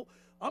tunnel,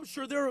 I'm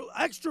sure they're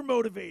extra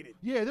motivated.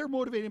 Yeah, they're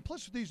motivated. And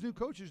plus, with these new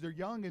coaches, they're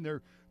young and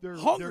they're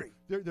hungry.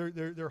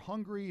 They're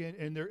hungry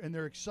and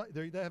they're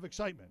excited. They have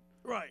excitement.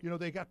 Right.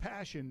 They got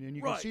passion, and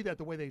you can see that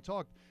the way they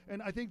talk.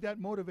 And I think that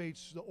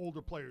motivates the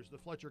older players, the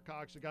Fletcher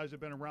Cox, the guys that have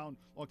been around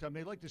a long time.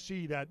 They like to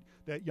see that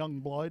young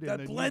blood, that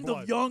and blend new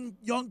of young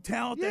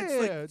talent.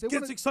 Yeah, that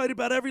gets excited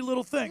about every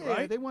little thing. Yeah,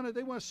 right. They want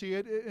to see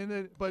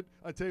it. But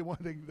I tell you one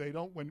thing, they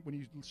don't when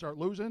you start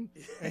losing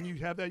and you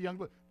have that young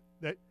blood.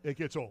 That it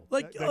gets old.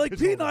 Like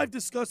Pete and I have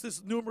discussed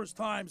this numerous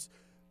times.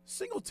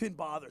 Singleton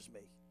bothers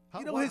me.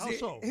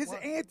 His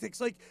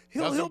antics. Like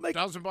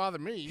doesn't bother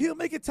me. He'll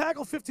make a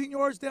tackle 15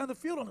 yards down the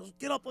field and he'll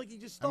get up like he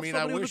just stuffed somebody in the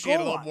goal line. I wish he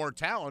had a little more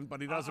talent, but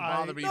he doesn't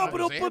bother me. No,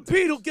 but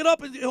Pete will get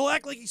up and he'll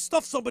act like he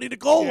stuffed somebody in the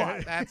goal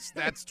line. That's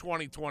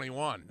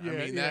 2021.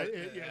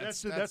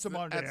 That's a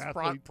modern day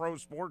athlete. Pro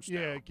sports.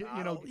 Now.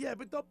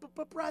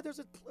 But Brad, there's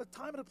a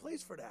time and a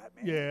place for that,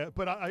 man. Yeah,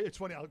 but it's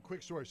funny. A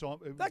quick story. So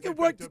that can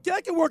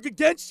work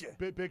against you.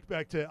 Big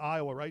back to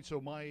Iowa, right? So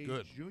my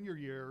junior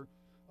year.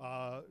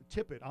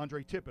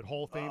 Andre Tippett,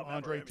 Hall of Fame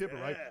Andre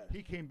Tippett, right?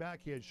 He came back.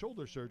 He had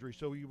shoulder surgery,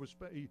 so he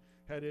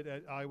had it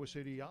at Iowa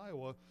City,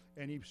 Iowa,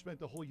 and he spent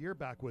the whole year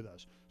back with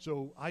us.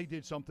 So I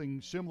did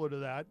something similar to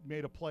that,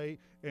 made a play,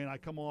 and I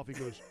come off.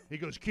 He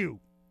goes, Q,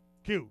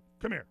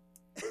 come here.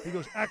 He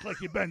goes, act like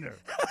you've been there.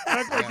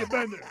 Act like you've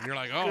been there. You're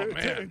like, oh,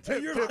 man.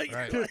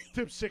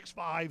 Tip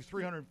 6'5",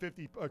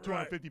 350,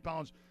 250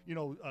 pounds,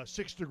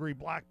 6-degree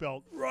black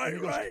belt.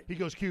 Right, He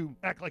goes, Q,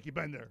 act like you've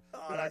been there.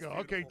 And I go,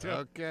 okay, Tip.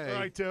 Okay. All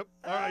right, Tip.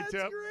 All right,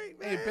 Tip. Great,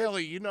 man. Hey,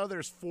 Billy,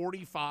 there's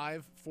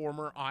 45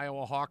 former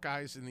Iowa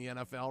Hawkeyes in the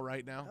NFL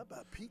right now? How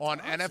about Pete on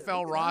Thompson?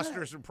 NFL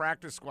rosters and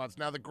practice squads.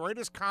 Now, the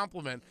greatest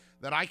compliment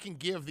that I can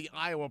give the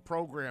Iowa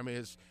program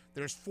is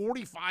there's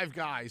 45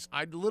 guys.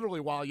 I literally,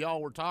 while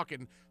y'all were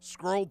talking,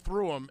 scrolled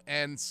through them,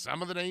 and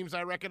some of the names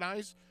I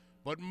recognize,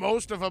 but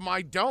most of them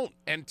I don't.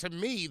 And to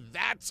me,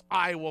 that's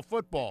Iowa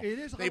football. It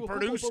is. They Iowa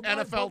produce football,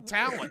 NFL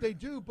talent. They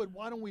do, but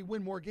why don't we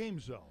win more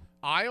games, though?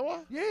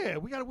 Iowa? Yeah,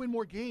 we got to win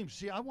more games.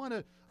 See, I want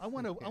to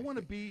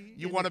be.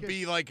 You want to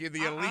be like in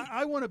the elite.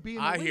 I want to be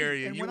in the elite. I hear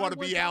you. And you want to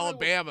be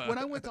Alabama. When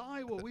I went to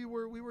Iowa, we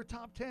were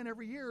top 10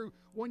 every year.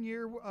 One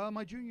year,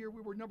 my junior year,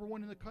 we were number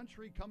 1 in the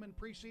country, coming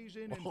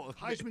preseason and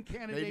Heisman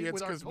candidate. Maybe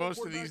it's because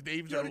most of these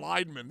names are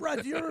linemen.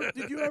 Brad,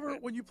 did you ever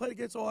when you played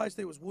against Ohio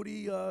State, was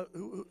Woody? No,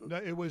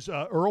 it was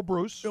Earl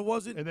Bruce. It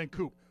wasn't, and then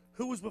Coop.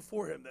 Who was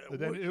before him?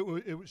 Then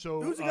it was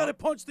so. Who's the guy that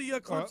punched the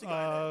Clemson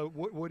guy?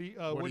 Woody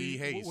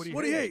Hayes.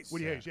 Woody Hayes.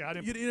 Yeah, I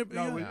didn't.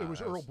 It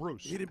was Earl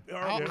Bruce.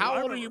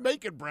 How old are you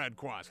making Brad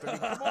Quast? I mean,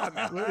 come on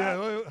now.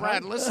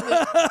 Brad, listen.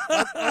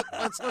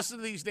 Let's listen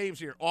to these names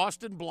here: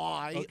 Austin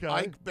Bly,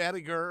 Ike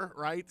Bettiger,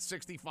 right,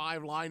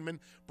 65 lineman;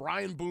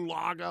 Brian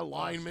Bulaga,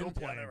 lineman;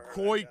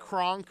 Coy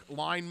Cronk,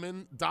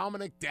 lineman;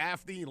 Dominic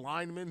Daphne,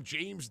 lineman;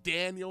 James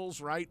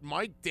Daniels, right;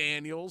 Mike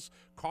Daniels;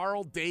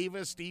 Carl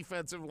Davis,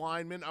 defensive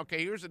lineman.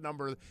 Okay, here's a number.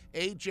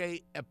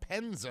 A.J.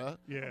 Epenza.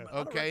 Yeah.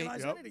 I Okay. don't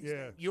recognize any of these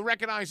names. You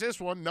recognize this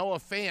one, Noah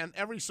Fan.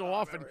 Every so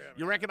often,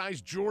 you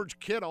recognize George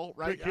Kittle,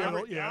 right?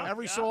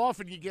 Every so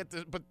often you get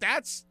this. But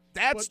that's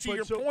to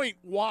your point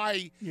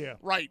why. Yeah.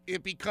 Right.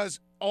 Because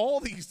all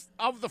these,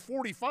 of the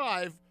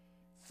 45,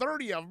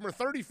 30 of them or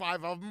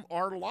 35 of them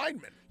are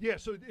linemen. Yeah,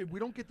 so we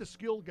don't get the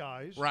skilled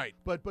guys. Right.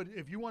 But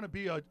if you want to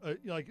be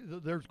like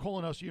they're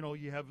calling us,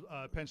 you have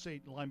Penn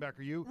State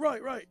linebacker U.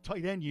 Right.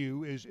 Tight end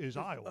U is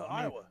Iowa.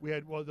 Iowa. We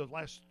had the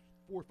last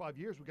 4 or 5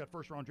 years we got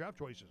first-round draft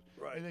choices.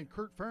 Right. And then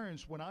Kurt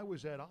Ferentz, when I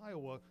was at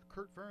Iowa,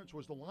 Kurt Ferentz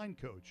was the line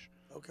coach.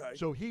 Okay.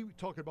 So he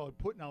talked about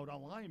putting out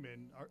on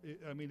linemen.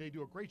 I mean, they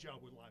do a great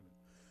job with linemen.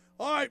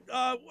 All right,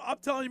 I'm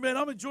telling you, man,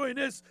 I'm enjoying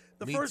this.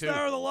 The Me first too.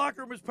 hour of the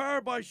locker room is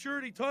powered by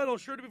Surety Title.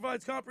 Surety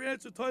provides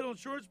comprehensive title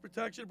insurance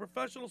protection and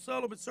professional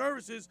settlement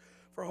services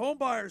for home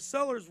buyers,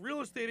 sellers, real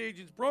estate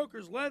agents,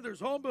 brokers, lenders,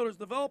 home builders,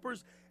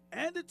 developers,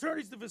 and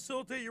attorneys to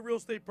facilitate your real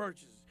estate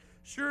purchases.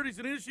 Surety is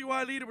an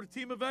industry-wide leader with a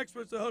team of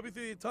experts to help you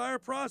through the entire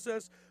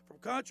process, from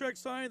contract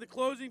signing to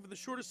closing, from the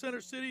shortest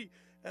center city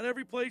and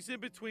every place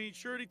in between.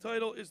 Surety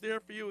Title is there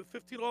for you with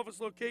 15 office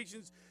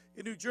locations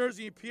in New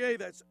Jersey and PA.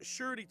 That's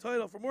Surety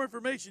Title. For more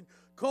information,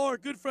 call our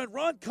good friend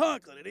Ron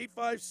Conklin at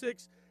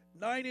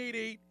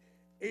 856-988-8900.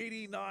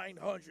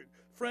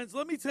 Friends,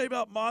 let me tell you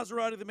about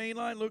Maserati, the main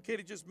line,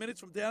 located just minutes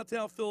from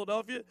downtown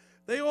Philadelphia.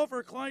 They offer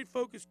a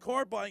client-focused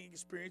car buying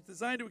experience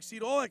designed to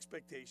exceed all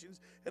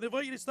expectations and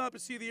invite you to stop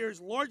and see the area's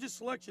largest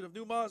selection of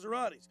new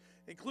Maseratis,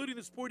 including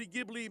the sporty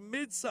Ghibli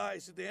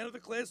mid-size sedan of the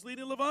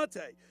class-leading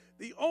Levante,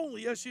 the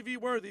only SUV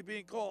worthy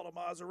being called a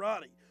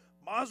Maserati.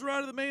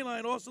 Maserati, the main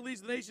line, also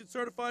leads the nation's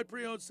certified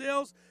pre-owned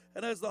sales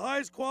and has the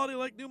highest quality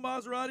like new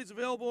Maseratis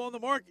available on the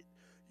market.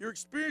 Your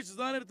experience is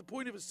not at the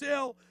point of a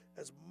sale,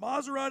 as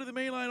Maserati, the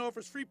main line,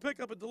 offers free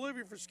pickup and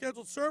delivery for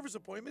scheduled service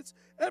appointments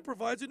and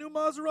provides a new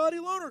Maserati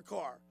loaner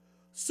car.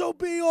 So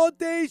be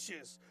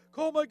audacious.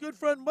 Call my good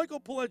friend Michael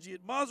Pileggi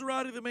at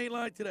Maserati, the main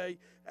line, today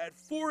at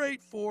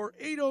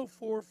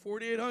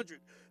 484-804-4800.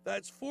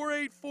 That's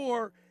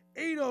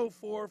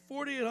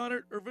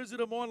 484-804-4800, or visit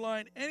them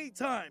online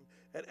anytime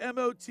at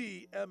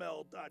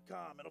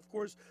motml.com. And, of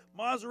course,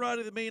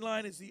 Maserati, the main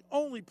line, is the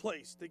only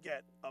place to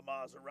get a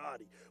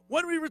Maserati.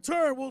 When we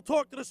return, we'll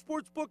talk to the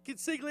Sportsbook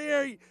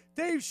Consigliere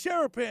Dave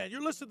Sharapan.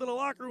 You're listening to The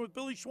Locker Room with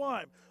Billy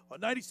Schweim on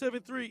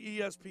 97.3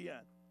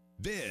 ESPN.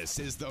 This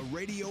is the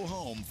radio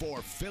home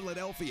for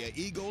Philadelphia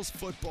Eagles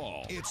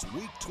football. It's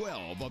week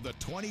 12 of the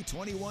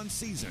 2021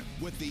 season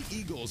with the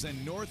Eagles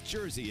in North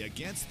Jersey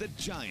against the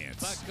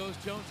Giants. Back goes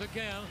Jones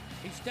again.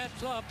 He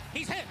steps up.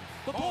 He's hit.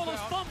 The ball is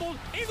fumbled.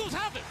 Eagles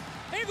have it.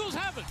 Eagles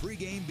have it.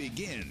 Pregame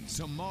begins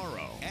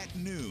tomorrow at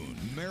noon.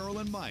 Merrill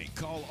and Mike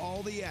call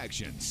all the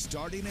action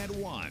starting at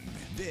 1.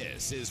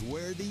 This is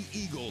where the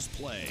Eagles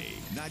play.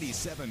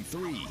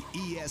 97.3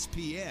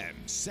 ESPN,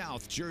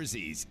 South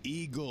Jersey's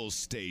Eagles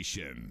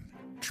station.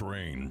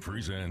 Train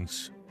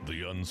presents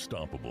The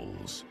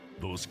Unstoppables.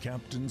 Those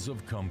captains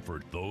of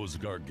comfort, those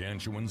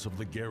gargantuans of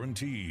the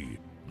guarantee,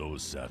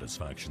 those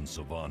satisfaction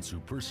savants who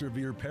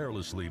persevere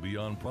perilously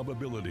beyond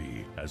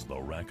probability as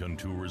the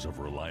raconteurs of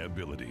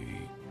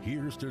reliability.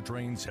 Here's to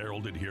Train's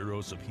heralded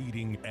heroes of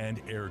heating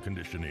and air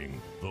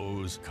conditioning,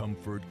 those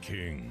comfort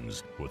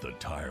kings with a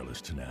tireless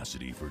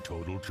tenacity for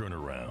total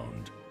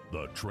turnaround.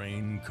 The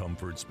Train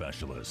Comfort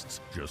Specialists.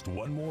 Just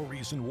one more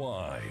reason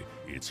why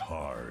it's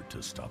hard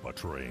to stop a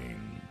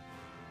train.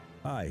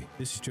 Hi,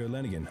 this is Joe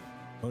Lenigan,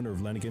 owner of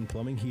Lenigan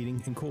Plumbing,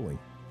 Heating, and Cooling.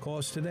 Call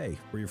us today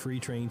for your free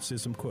Train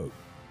system quote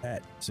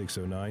at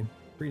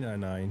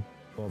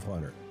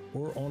 609-399-1200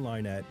 or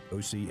online at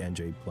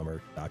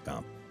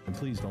ocnjplumber.com. And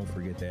please don't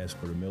forget to ask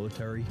for the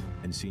military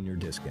and senior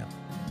discount.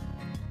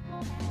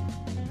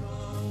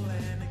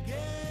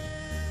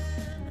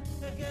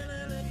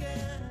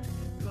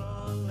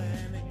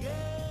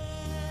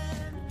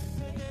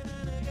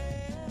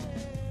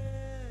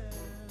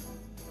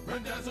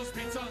 Rendezvous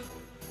Pizza,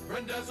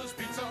 Rendezvous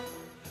Pizza,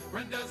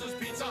 Rendezvous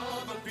Pizza,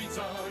 the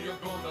pizza you're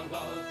gonna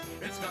love.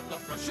 It's got the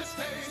freshest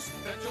taste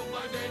that you'll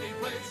find any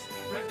place.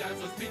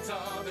 Rendezvous Pizza,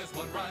 there's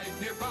one right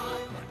nearby.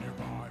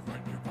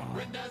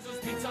 Rendezvous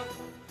Pizza,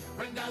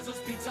 Rendezvous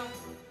Pizza.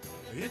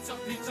 It's a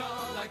pizza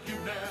like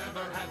you've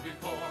never had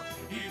before.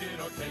 Eat it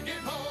or take it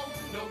home,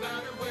 no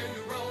matter where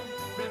you roam.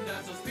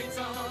 Rendezvous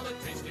Pizza, the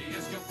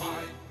tastiest you'll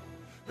find.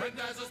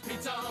 Rendezvous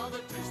Pizza,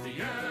 the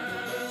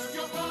tastiest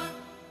you'll find.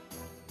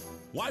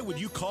 Why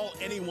would you call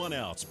anyone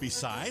else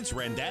besides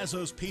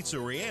Randazzo's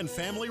Pizzeria and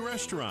Family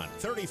Restaurant,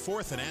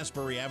 34th and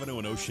Asbury Avenue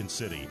in Ocean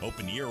City.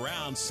 Open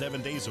year-round,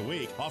 7 days a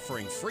week,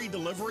 offering free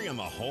delivery on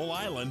the whole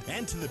island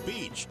and to the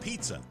beach.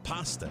 Pizza,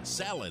 pasta,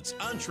 salads,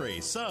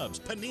 entrees, subs,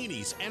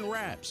 paninis, and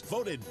wraps.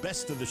 Voted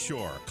best of the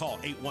shore. Call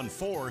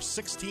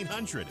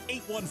 814-1600.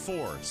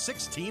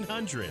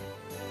 814-1600.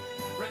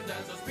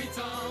 Rendezvous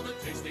Pizza, the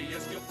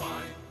tastiest you'll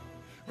find.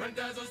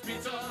 Rendezvous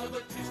Pizza, the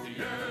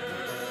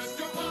tastiest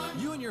you'll find.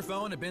 You and your your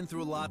phone and been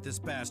through a lot this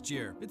past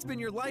year. It's been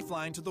your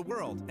lifeline to the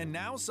world. And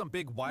now some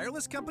big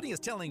wireless company is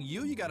telling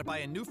you got to buy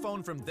a new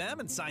phone from them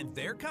and sign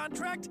their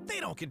contract?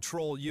 They don't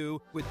control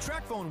you. With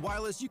TracFone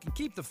Wireless, you can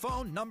keep the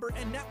phone, number,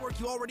 and network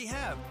you already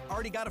have.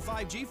 Already got a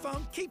 5G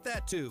phone? Keep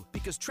that too.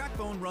 Because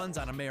TracFone runs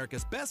on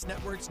America's best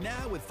networks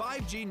now with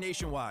 5G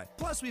nationwide.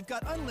 Plus, we've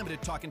got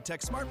unlimited talk and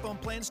text smartphone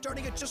plans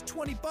starting at just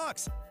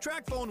 $20.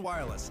 TracFone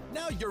Wireless.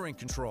 Now you're in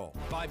control.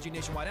 5G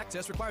nationwide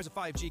access requires a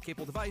 5G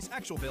capable device.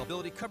 Actual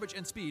availability, coverage,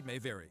 and speed may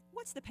vary.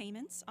 What's the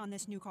payments on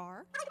this new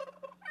car?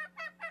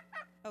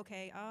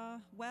 Okay,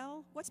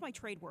 well, what's my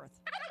trade worth?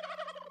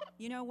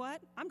 You know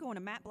what? I'm going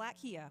to Matt Black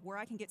Kia, where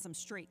I can get some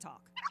straight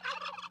talk.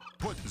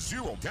 Put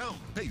zero down.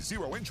 Pay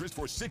zero interest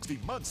for 60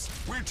 months.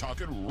 We're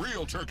talking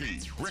real turkey.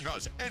 Bring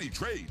us any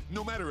trade,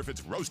 no matter if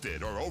it's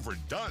roasted or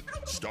overdone.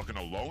 Stuck in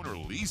a loan or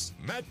lease?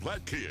 Matt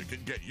Blatt Kia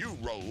can get you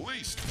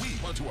released. We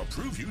want to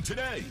approve you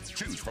today.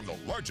 Choose from the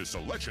largest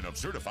selection of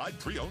certified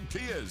pre-owned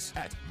Kias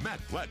at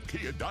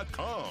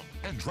mattblattkia.com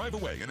and drive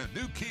away in a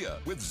new Kia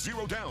with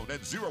zero down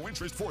and zero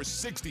interest for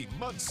 60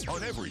 months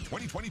on every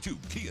 2022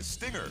 Kia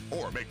Stinger,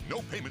 or make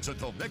no payments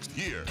until next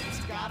year.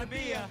 It's gotta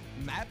be a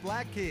Matt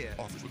Blatt Kia.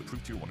 Offers with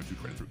approved Tier 1 and 2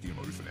 credit through Kia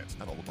Motors Finance.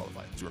 Not all will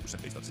qualify. 0%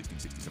 based on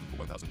 1667 for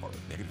 1,000 borrowed.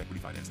 Negative equity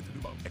finance into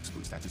new loan.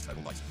 Excludes taxes,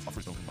 title, license.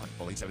 Offers don't combine.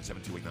 Call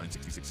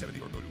 877-289-6670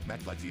 or go to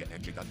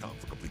mattblattkia.nj.com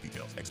for complete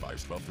details.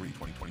 Expires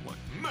 12/3/2021.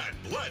 Matt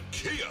Blatt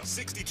Kia,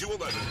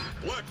 6211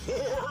 Black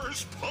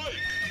Horse Pike,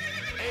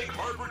 Egg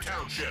Harbor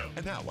Township.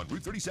 And now on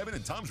Route 37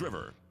 in Toms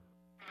River.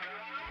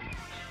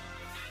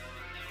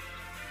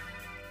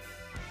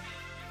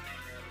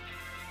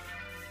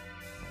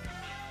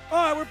 All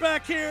right, we're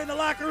back here in the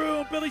locker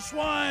room. Billy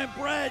Schwein,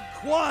 Brad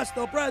Quast.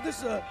 Now, Brad,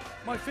 this is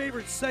my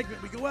favorite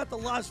segment. We go out to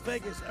Las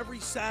Vegas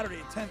every Saturday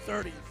at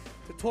 10:30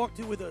 to talk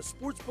with a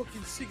Sportsbook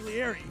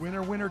Consigliere.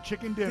 Winner,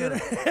 chicken dinner.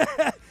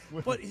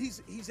 But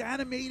he's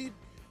animated,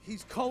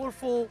 he's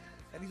colorful,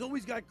 and he's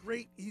always got a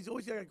great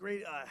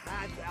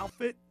hat,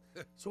 outfit.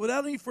 So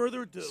without any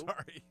further ado,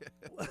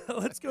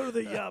 let's go to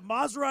the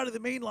Maserati, the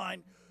main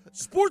line,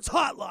 Sports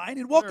Hotline,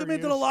 and welcome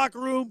into the locker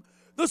room,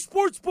 the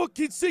Sportsbook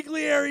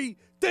Consigliere,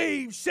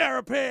 Dave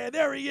Sharapan.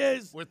 There he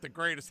is. With the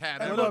greatest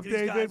hat ever. ever. What up,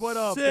 David? What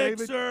up, David?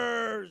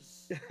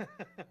 Sixers.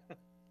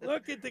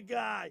 Look at the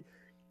guy.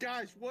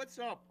 Guys, what's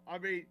up? I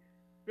mean,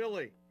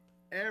 Billy,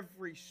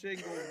 every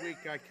single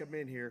week I come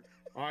in here,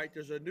 all right,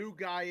 there's a new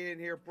guy in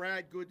here.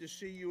 Brad, good to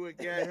see you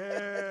again.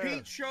 Yeah.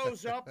 Pete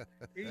shows up.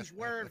 He's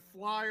wearing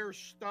Flyers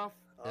stuff.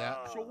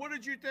 Yeah. So what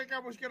did you think I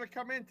was going to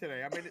come in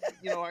today? I mean,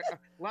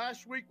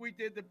 last week we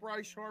did the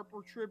Bryce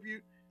Harper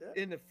tribute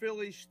in the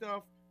Phillies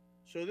stuff.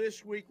 So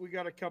this week we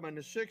got to come in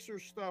the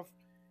Sixers stuff.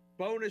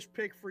 Bonus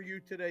pick for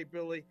you today,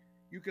 Billy.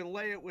 You can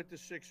lay it with the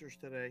Sixers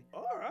today.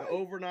 All right. The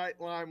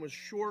overnight line was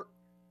short,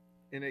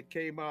 and it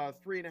came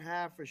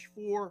 3.5-ish,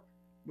 4.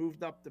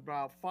 Moved up to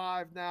about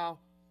 5 now.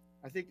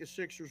 I think the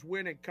Sixers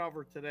win and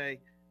cover today.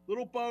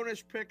 Little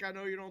bonus pick. I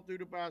know you don't do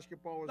the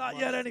basketball as Not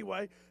much. yet,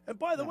 anyway. And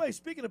by the way,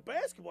 speaking of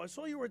basketball, I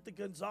saw you were at the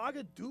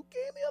Gonzaga-Duke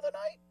game the other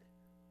night.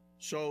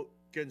 So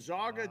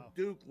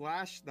Gonzaga-Duke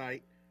last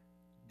night,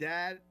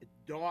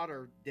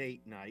 dad-daughter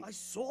date night. I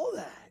saw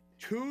that.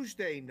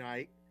 Tuesday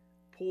night,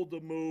 pulled the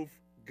move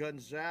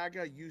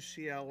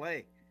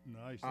Gonzaga-UCLA.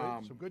 Nice.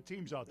 Some good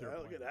teams out there. Yeah,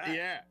 look at that.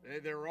 Yeah,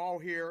 they're all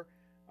here.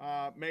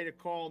 Made a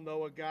call,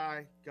 know a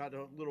guy, got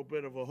a little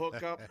bit of a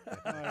hookup.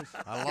 Nice.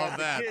 I love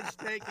that. The kids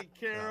taken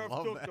care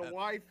of, took the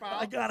wife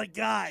out. I got a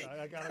guy.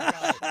 I got a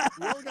guy.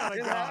 We all got a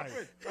It guy.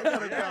 happened. I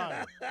got a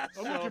guy.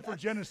 I'm looking for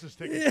Genesis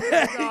tickets.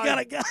 Yeah, you got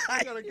a guy.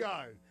 I got a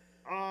guy.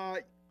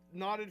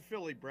 Not in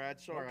Philly,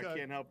 Brad. Sorry, Okay. I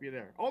can't help you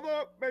there.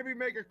 Although, maybe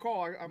make a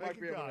call. I might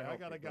be able to help. I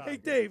got a guy. Hey,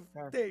 Dave,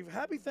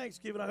 happy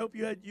Thanksgiving. I hope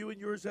you and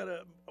yours had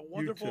a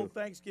wonderful too.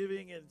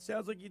 Thanksgiving, and it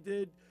sounds like you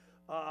did.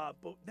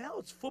 But now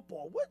it's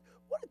football.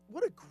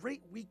 What a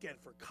great weekend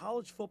for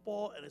college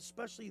football, and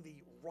especially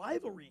the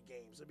rivalry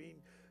games. I mean,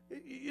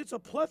 it's a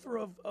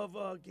plethora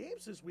of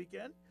games this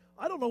weekend.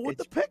 I don't know what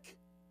to pick.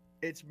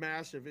 It's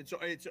massive.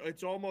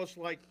 It's almost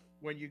like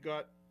when you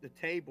got the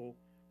table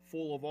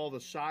full of all the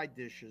side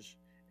dishes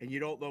and you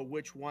don't know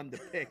which one to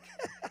pick.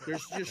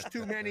 There's just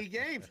too many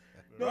games.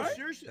 No, Right?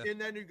 seriously. And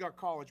then you got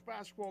college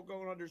basketball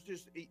going on.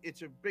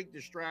 It's a big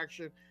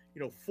distraction.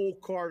 Full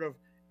card of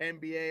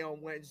NBA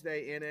on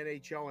Wednesday and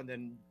NHL, and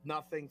then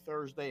nothing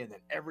Thursday, and then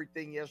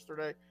everything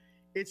yesterday.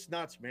 It's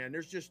nuts, man.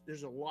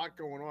 There's a lot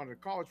going on in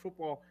college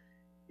football.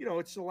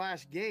 It's the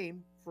last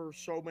game for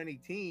so many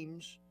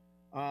teams.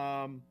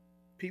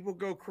 People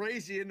go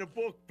crazy in the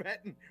book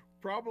betting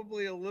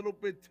probably a little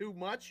bit too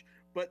much,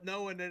 but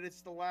knowing that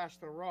it's the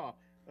last hurrah,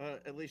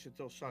 at least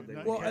until Sunday.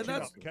 Well,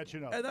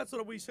 catching up. And that's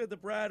what we said to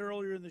Brad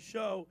earlier in the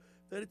show,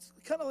 that it's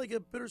kind of like a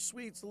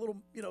bittersweet. It's a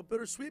little,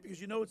 bittersweet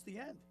because it's the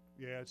end.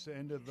 Yeah, it's the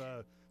end of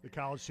the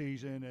college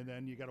season, and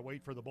then you got to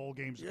wait for the bowl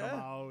games to come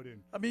out.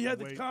 And I mean, you had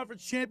the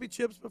conference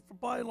championships, but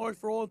by and large,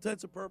 for all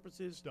intents and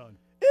purposes, it's done.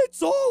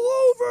 It's all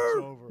over.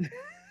 It's over.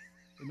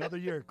 Another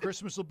year.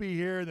 Christmas will be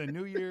here, then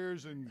New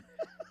Year's, and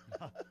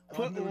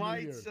putting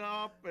lights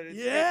up and it's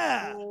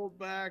Yeah. cold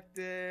back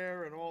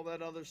there and all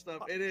that other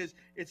stuff.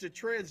 It's a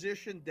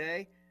transition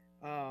day.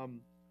 But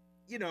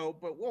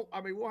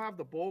we'll have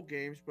the bowl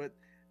games, but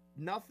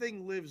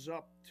nothing lives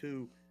up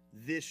to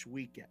this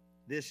weekend.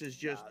 This is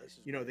just,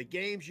 the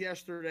games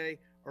yesterday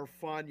are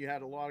fun. You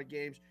had a lot of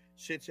games.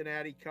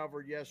 Cincinnati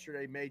covered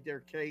yesterday, made their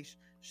case,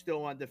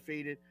 still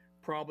undefeated,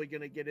 probably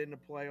going to get in the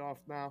playoff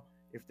now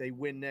if they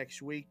win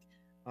next week.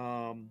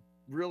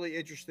 Really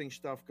interesting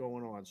stuff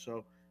going on.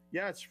 So,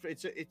 yeah,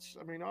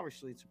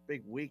 obviously it's a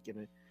big week,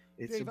 and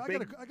it's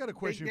Dave, I got a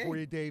question for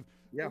you, Dave.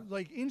 Yeah.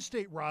 Like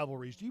in-state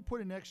rivalries, do you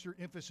put an extra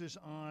emphasis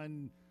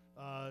on,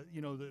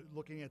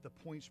 looking at the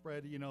point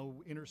spread,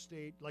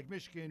 interstate, like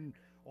Michigan,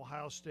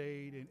 Ohio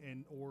State,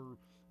 or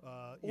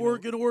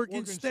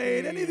Oregon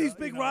State, any of these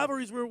big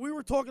rivalries where we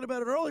were talking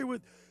about it earlier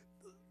with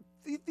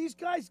these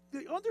guys,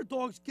 the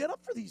underdogs get up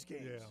for these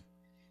games. Yeah.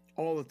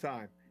 All the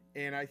time.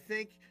 And I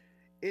think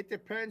it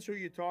depends who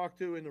you talk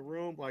to in the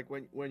room. Like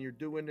when you're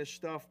doing this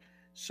stuff,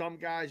 some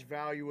guys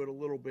value it a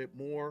little bit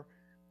more,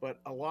 but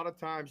a lot of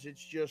times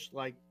it's just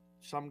like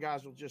some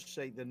guys will just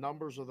say the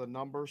numbers are the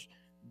numbers.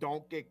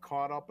 Don't get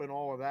caught up in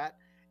all of that.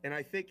 And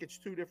I think it's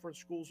two different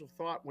schools of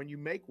thought when you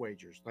make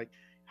wagers, like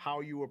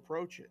how you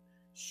approach it.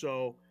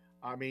 So,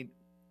 I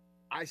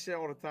say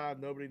all the time,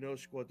 nobody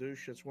knows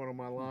Squadouche. It's one of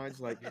my lines.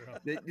 Like,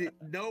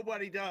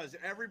 nobody does.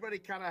 Everybody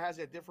kind of has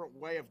a different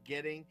way of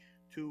getting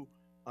to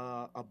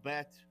a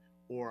bet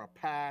or a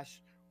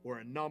pass or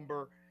a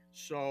number.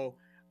 So,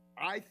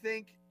 I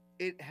think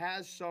it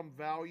has some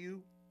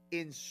value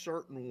in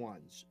certain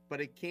ones, but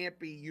it can't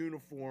be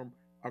uniform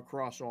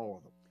across all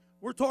of them.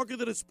 We're talking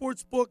to the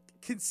Sportsbook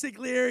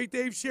Consigliere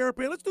Dave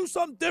Sharapan. Let's do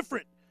something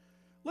different.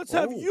 Let's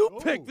have you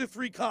pick the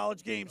 3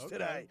 college games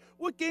today.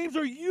 What games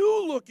are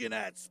you looking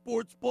at,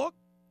 Sportsbook?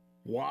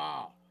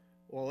 Wow.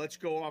 Well, let's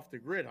go off the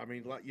grid.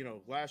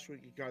 Last week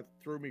he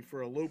threw me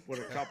for a loop with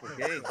a couple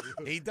games.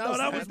 He does.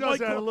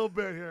 That a little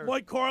bit here.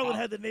 Mike Carlin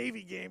had the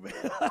Navy game. He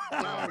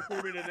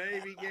threw me the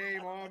Navy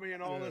game, Army,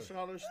 and all this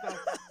other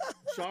stuff.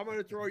 So I'm going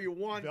to throw you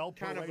one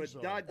kind of a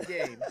dud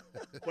game,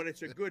 but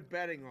it's a good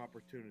betting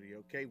opportunity,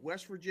 okay?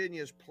 West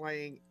Virginia is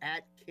playing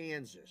at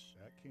Kansas.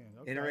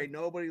 And there ain't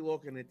nobody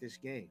looking at this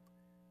game.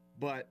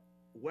 But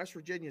West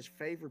Virginia is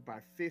favored by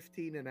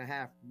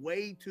 15.5.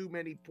 Way too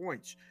many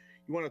points.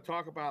 You want to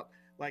talk about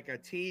like a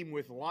team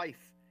with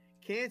life.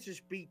 Kansas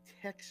beat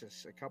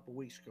Texas a couple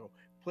weeks ago.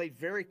 Played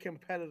very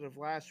competitive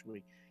last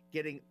week,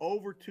 getting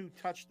over 2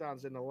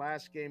 touchdowns in the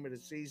last game of the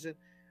season.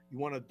 You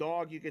want a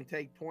dog you can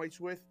take points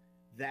with?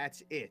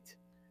 That's it.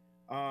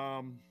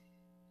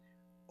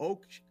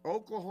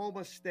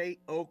 Oklahoma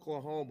State,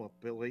 Oklahoma,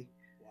 Billy.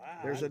 Wow.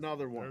 There's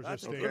another one.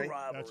 That's a okay?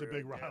 rivalry. That's a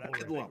big rivalry.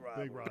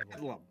 Big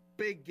rivalry.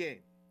 Big game.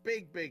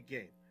 Big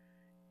game.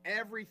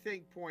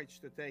 Everything points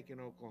to taking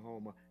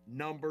Oklahoma,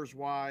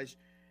 numbers-wise,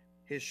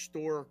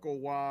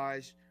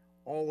 historical-wise,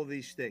 all of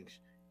these things.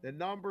 The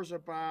numbers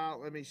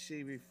about, let me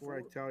see before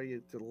I tell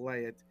you to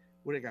lay it.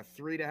 What, they got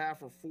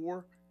 3.5 or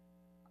 4?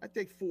 I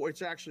think 4.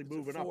 It's actually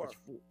moving up. It's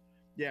 4.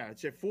 Yeah,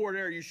 it's at 4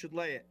 there. You should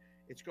lay it.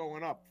 It's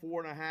going up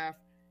 4.5.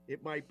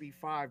 It might be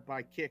 5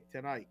 by kick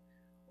tonight.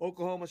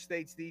 Oklahoma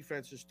State's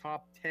defense is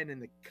top 10 in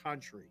the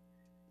country,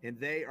 and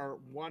they are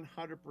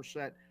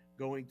 100%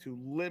 going to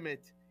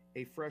limit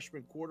a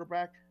freshman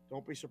quarterback.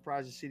 Don't be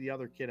surprised to see the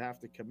other kid have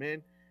to come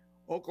in.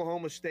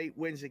 Oklahoma State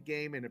wins a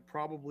game, and it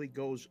probably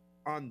goes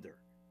under,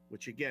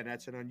 which, again,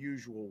 that's an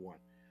unusual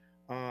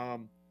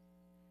one.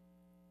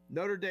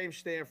 Notre Dame,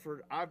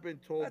 Stanford, I've been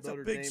told That's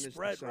Notre a big Dame is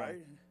spread, the side.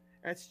 right?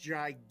 That's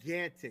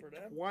gigantic.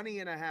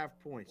 20.5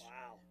 points. Wow.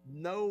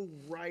 No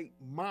right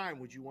mind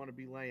would you want to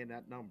be laying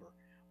that number.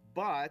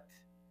 But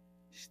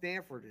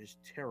Stanford is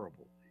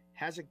terrible.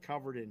 Hasn't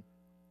covered in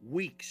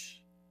weeks.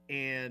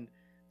 And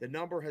the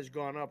number has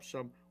gone up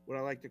some, what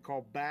I like to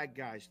call bag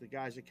guys, the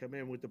guys that come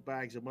in with the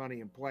bags of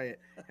money and play it,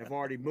 have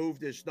already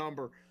moved this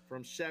number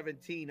from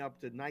 17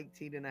 up to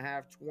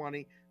 19.5,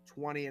 20,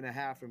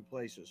 20.5 in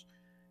places.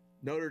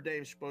 Notre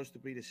Dame's supposed to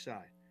be the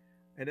side.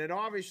 And then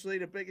obviously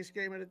the biggest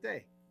game of the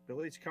day.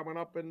 Billy, it's coming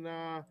up in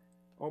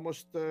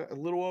almost a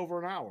little over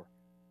an hour.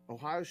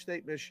 Ohio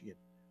State, Michigan.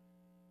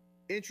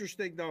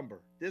 Interesting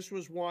number. This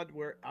was one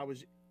where I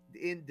was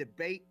in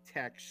debate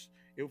text.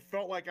 It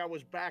felt like I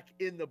was back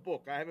in the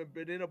book. I haven't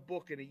been in a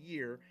book in a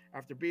year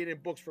after being in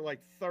books for like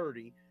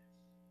 30.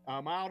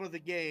 I'm out of the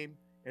game,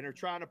 and they're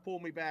trying to pull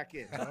me back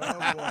in. The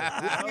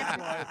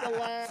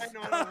line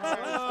on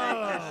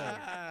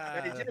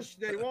Ohio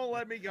State. They won't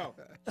let me go.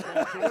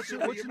 So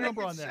what's the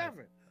number on that?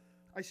 7.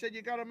 I said,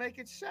 you got to make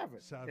it 7.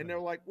 And they're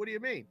like, what do you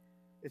mean?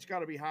 It's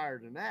got to be higher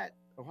than that.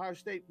 Ohio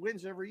State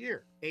wins every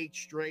year. 8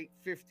 straight,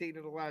 15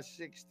 of the last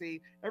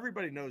 16.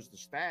 Everybody knows the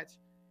stats.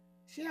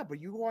 Yeah,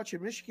 but you watch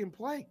Michigan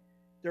play.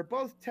 They're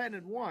both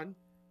 10-1.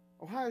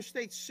 Ohio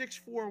State's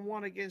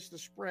 6-4-1 against the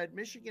spread.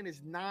 Michigan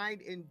is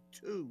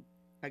 9-2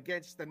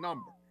 against the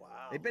number. Wow.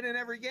 They've been in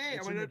every game.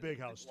 It's in the big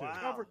house, too.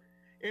 Covered,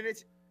 and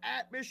it's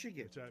at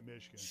Michigan. It's at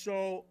Michigan.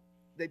 So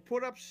they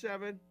put up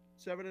 7,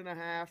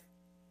 7.5.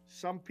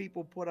 Some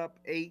people put up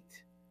 8.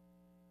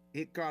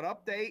 It got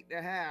up to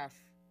 8.5.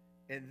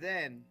 And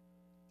then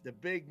the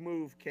big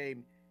move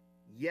came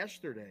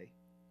yesterday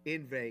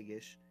in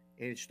Vegas,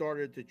 and it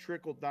started to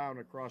trickle down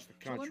across the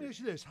country. So let me ask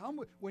you this: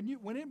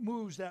 when it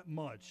moves that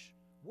much,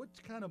 what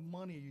kind of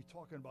money are you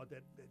talking about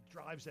that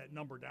drives that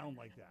number down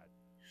like that?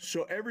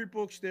 So every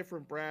book's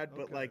different, Brad.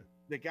 But Okay. like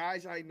the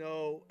guys I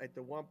know at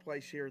the one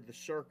place here, the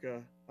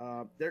Circa,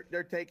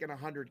 they're taking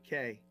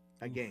 $100K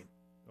a game.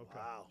 Okay.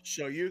 Wow.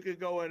 So you could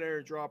go in there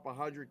and drop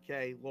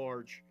 $100K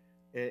large,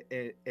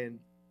 and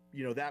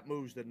that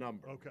moves the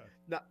number. Okay.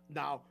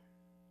 Now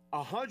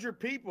 100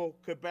 people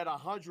could bet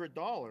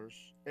 $100,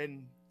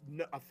 and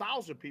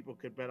 1,000 people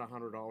could bet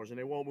 $100, and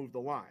they won't move the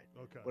line.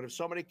 Okay. But if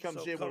somebody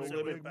comes in with a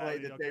limit play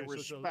that they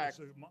respect,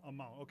 so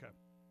amount. Okay.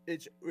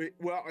 it's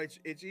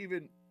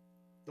even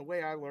the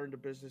way I learned the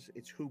business.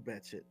 It's who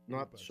bets it,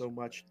 not so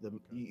much the.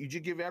 You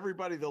just give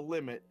everybody the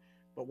limit,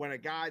 but when a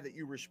guy that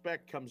you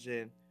respect comes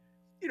in.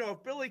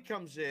 If Billy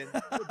comes in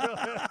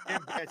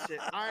and bets it,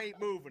 I ain't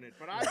moving it.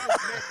 But I just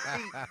met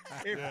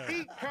Pete. If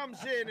Pete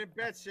comes in and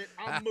bets it,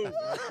 I'm moving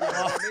it. You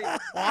know what I mean?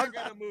 I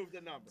got to move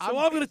the number. So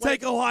I'm going to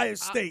take Ohio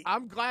State.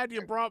 I'm glad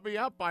you brought me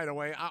up, by the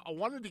way. I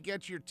wanted to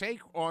get your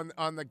take on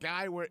the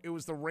guy where it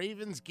was the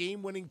Ravens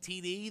game-winning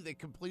TD that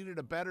completed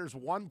a bettor's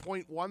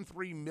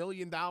 $1.13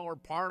 million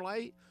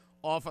parlay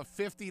off a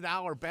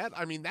 $50 bet.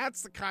 I mean,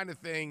 that's the kind of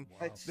thing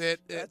that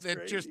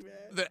crazy, just man.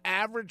 the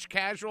average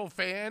casual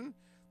fan,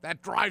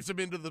 that drives them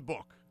into the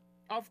book.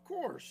 Of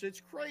course.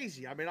 It's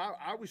crazy. I mean,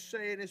 I was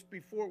saying this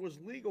before it was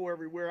legal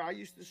everywhere. I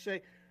used to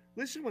say,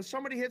 listen, when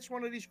somebody hits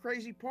one of these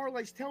crazy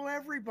parlays, tell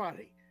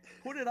everybody.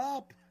 Put it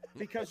up.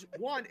 Because,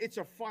 one, it's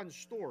a fun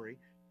story.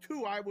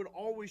 Two, I would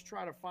always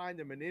try to find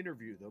them and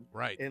interview them.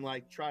 Right. And,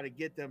 try to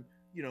get them,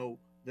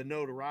 the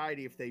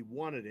notoriety if they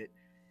wanted it.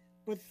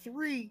 But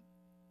three,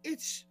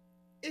 it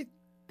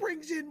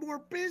brings in more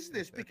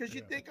business because you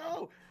think,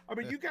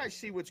 you guys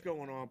see what's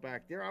going on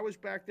back there. I was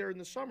back there in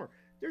the summer.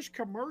 There's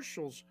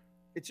commercials.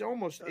 It's way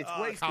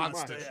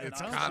constant. too much.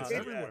 It's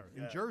constant. Everywhere.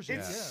 In Jersey,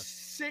 It's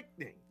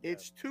sickening.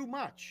 It's too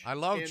much. I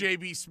love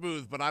JB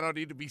Smooth, but I don't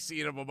need to be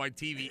seeing him on my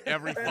TV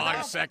every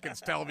 5 seconds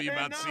telling me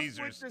about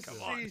Caesars. With the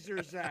Come on.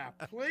 Caesars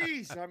app,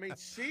 please. I mean,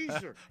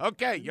 Caesar.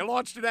 Okay, you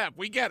launched an app.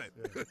 We get it.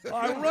 All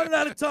right, we're running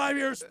out of time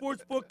here.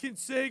 Sportsbook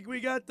Consig.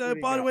 We got,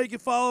 by the way, you can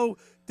follow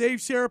Dave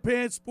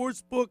Sharapan,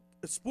 Sports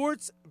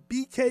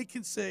BK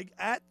Consig,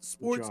 at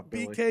Sports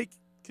BK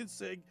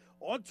Consig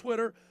on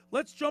Twitter.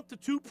 Let's jump to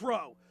 2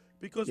 Pro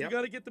because we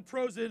got to get the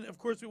pros in. Of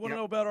course, we want to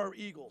know about our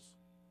Eagles.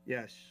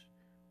 Yes.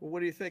 Well, what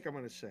do you think I'm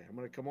going to say? I'm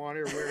going to come on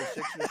here wearing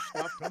Sixers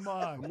stuff. Come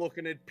on. I'm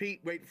looking at Pete,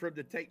 waiting for him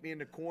to take me in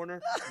the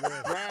corner.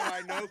 Brad,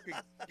 I know, could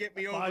get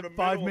me over the middle.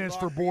 5 minutes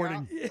for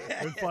boarding.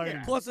 and fighting.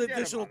 Plus an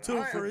additional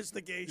 2 for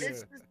instigation.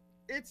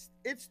 It's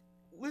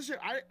listen,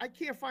 I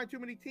can't find too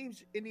many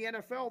teams in the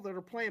NFL that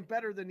are playing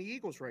better than the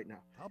Eagles right now.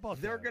 How about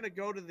They're going to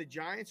go to the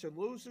Giants and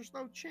lose? There's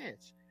no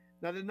chance.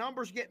 Now, the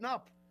number's getting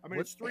up. I mean,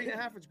 it's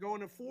 3.5. It's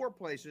going to 4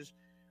 places.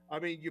 I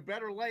mean, you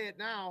better lay it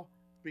now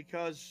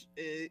because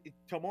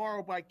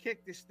tomorrow by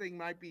kick, this thing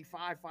might be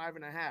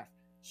 5.5.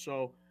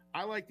 So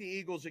I like the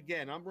Eagles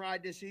again. I'm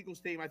riding this Eagles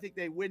team. I think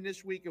they win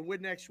this week and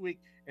win next week,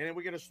 and then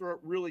we're going to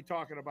start really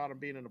talking about them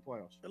being in the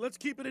playoffs. And let's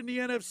keep it in the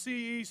NFC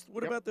East.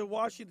 What about the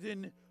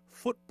Washington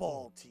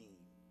football team?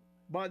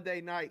 Monday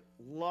night,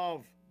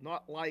 love,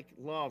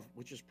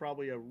 which is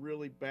probably a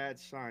really bad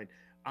sign.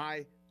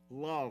 I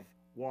love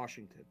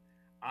Washington.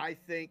 I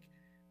think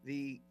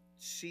the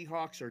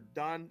Seahawks are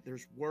done.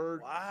 There's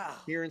word,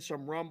 hearing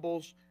some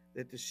rumbles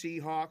that the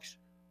Seahawks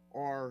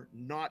are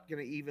not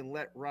going to even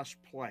let Russ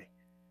play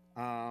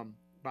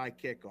by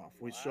kickoff.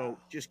 So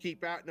just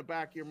keep that in the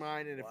back of your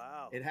mind, and if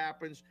it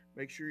happens,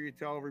 make sure you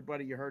tell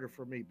everybody you heard it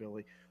from me,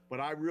 Billy. But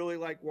I really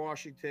like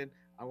Washington.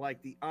 I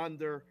like the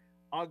under.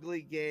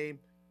 Ugly game.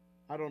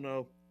 I don't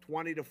know,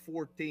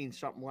 20-14,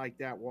 something like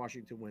that.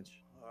 Washington wins.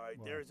 All right,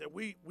 there's it.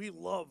 We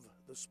love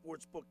the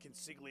Sportsbook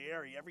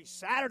Consigliere every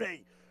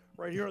Saturday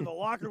right here in the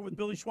locker with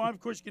Billy Schwein.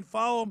 Of course, you can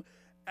follow him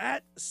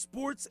at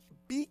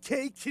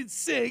SportsBK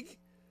Consig.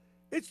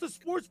 It's the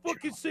Sportsbook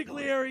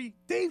Consigliere,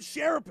 Dave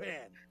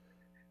Sharapan.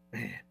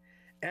 Man,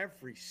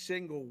 every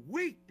single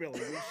week, Billy,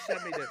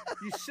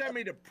 you send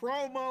me the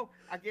promo.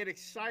 I get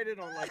excited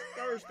on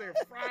Thursday or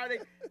Friday.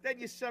 Then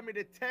you send me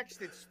the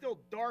text. It's still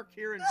dark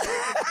here in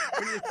Vegas.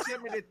 When you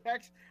send me the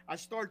text, I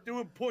start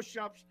doing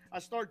push-ups. I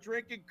start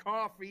drinking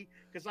coffee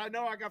because I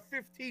know I got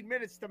 15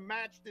 minutes to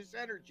match this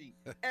energy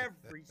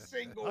every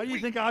single How week. do you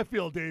think I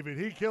feel, David?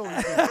 He kills me.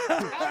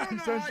 He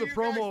sends the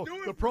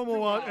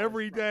promo out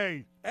every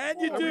day.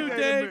 And you do,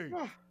 Dave.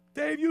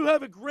 Dave, you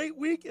have a great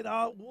week, and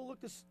we'll look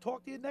to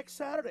talk to you next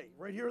Saturday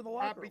right here in the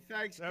locker room. Happy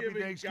Thanksgiving,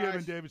 Happy Thanksgiving,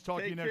 guys. David. Talk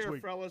to you next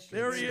week. Fellas.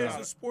 There he is,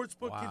 the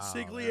Sportsbook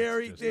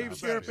Consigliere, Dave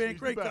Sharapan.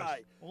 Great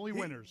guy. Only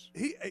winners.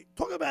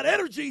 Talking about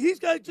energy, he's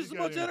got just as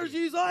much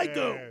energy as I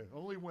do.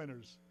 Only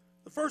winners.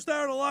 The first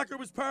hour of the locker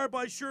was powered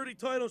by Surety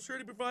Title.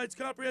 Surety provides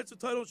comprehensive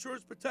title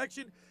insurance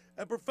protection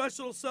and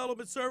professional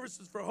settlement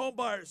services for home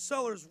buyers,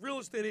 sellers, real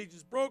estate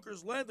agents,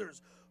 brokers,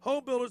 lenders,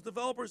 home builders,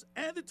 developers,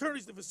 and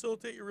attorneys to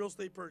facilitate your real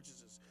estate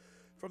purchases.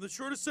 From the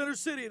shortest center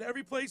city and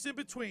every place in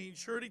between,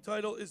 Surety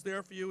Title is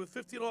there for you with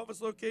 15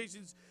 office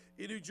locations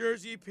in New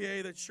Jersey,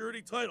 PA. That's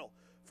Surety Title.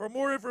 For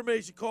more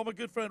information, call my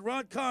good friend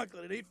Ron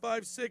Conklin at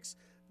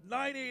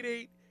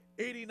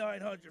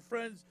 856-988-8900.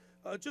 Friends,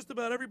 just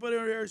about everybody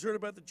on here has heard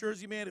about the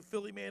Jersey Man and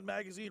Philly Man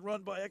magazine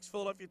run by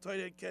ex-Philadelphia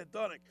tight end Ken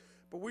Dunnick.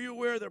 But were you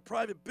aware of their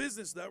private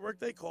business network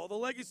they call the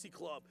Legacy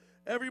Club?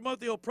 Every month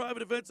they hold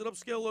private events at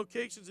upscale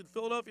locations in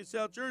Philadelphia,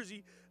 South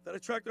Jersey that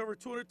attract over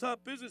 200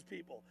 top business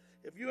people.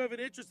 If you have an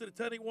interest in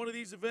attending one of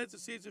these events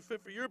and see it's a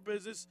fit for your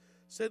business,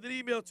 send an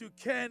email to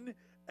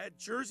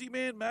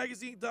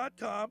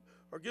ken@jerseymanmagazine.com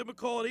or give him a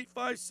call at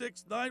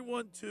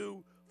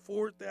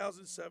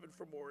 856-912-4007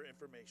 for more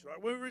information. All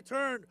right, when we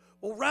return,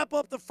 we'll wrap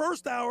up the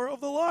first hour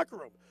of The Locker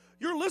Room.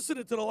 You're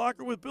listening to The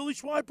Locker Room with Billy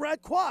Schwein,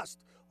 Brad Quast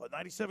on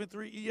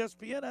 97.3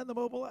 ESPN and the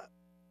mobile app.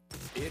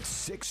 It's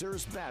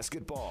Sixers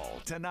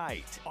basketball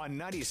tonight on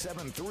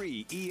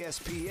 97.3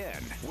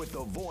 ESPN with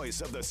the voice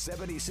of the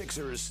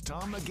 76ers,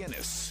 Tom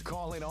McGinnis,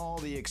 calling all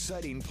the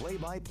exciting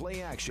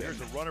play-by-play action.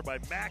 There's a runner by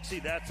Maxey.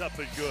 That's up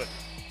and good.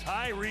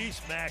 Tyrese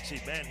Maxey,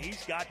 man,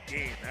 he's got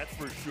game, that's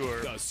for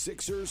sure. The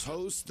Sixers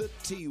host the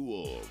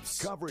T-Wolves.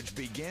 Coverage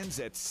begins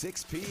at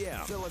 6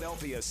 p.m.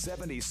 Philadelphia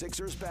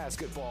 76ers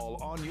basketball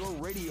on your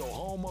radio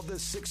home of the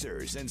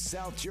Sixers in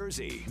South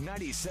Jersey,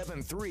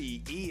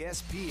 97.3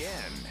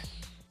 ESPN.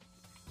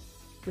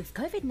 With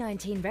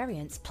COVID-19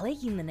 variants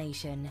plaguing the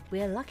nation,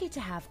 we are lucky to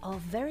have our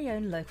very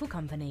own local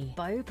company,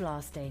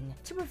 Bioblasting,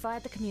 to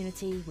provide the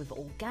community with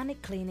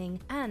organic cleaning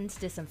and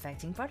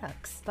disinfecting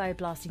products.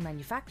 Bioblasting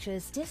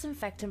manufactures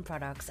disinfectant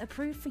products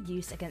approved for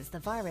use against the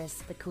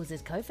virus that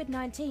causes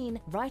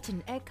COVID-19 right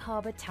in Egg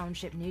Harbor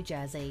Township, New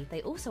Jersey.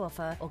 They also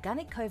offer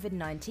organic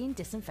COVID-19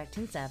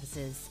 disinfecting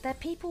services. Their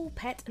people,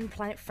 pet, and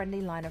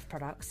planet-friendly line of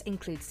products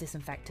includes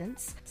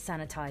disinfectants,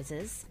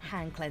 sanitizers,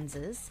 hand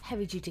cleansers,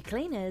 heavy-duty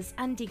cleaners,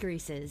 and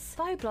degreasers.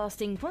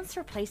 Bioblasting wants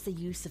to replace the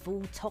use of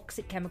all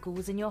toxic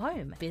chemicals in your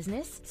home,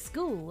 business,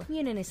 school,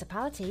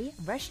 municipality,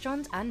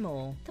 restaurant, and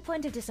more. The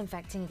point of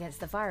disinfecting against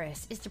the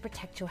virus is to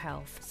protect your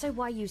health, so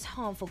why use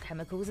harmful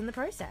chemicals in the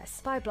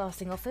process?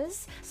 Bioblasting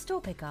offers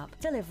store pickup,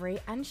 delivery,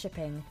 and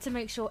shipping to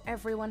make sure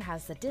everyone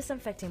has the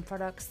disinfecting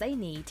products they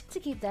need to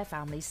keep their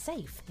families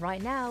safe.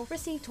 Right now,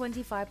 receive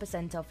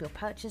 25% off your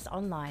purchase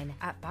online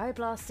at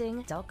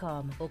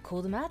bioblasting.com or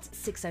call them at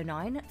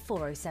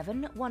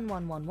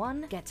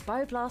 609-407-1111. Get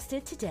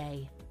Bioblasted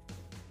today.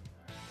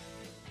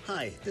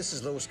 Hi, this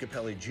is Louis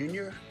Capelli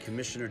Jr.,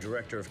 Commissioner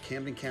Director of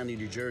Camden County,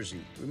 New Jersey,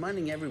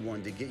 reminding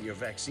everyone to get your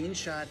vaccine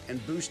shot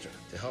and booster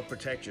to help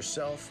protect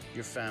yourself,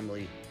 your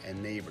family,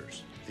 and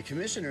neighbors. The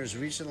Commissioners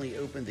recently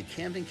opened the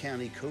Camden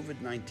County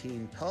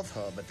COVID-19 Health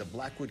Hub at the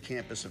Blackwood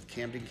campus of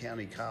Camden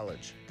County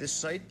College. This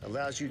site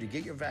allows you to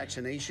get your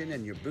vaccination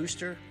and your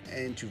booster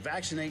and to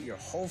vaccinate your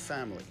whole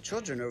family.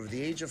 Children over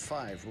the age of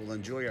 5 will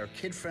enjoy our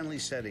kid-friendly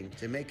setting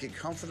to make it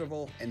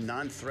comfortable and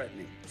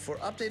non-threatening. For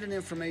updated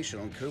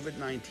information on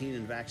COVID-19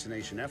 and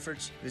vaccination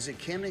efforts, visit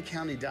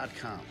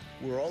CamdenCounty.com.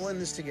 We're all in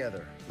this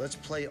together. Let's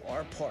play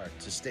our part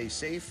to stay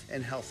safe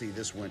and healthy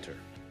this winter.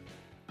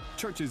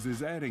 Church's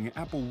is adding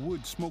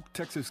Applewood smoked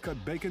Texas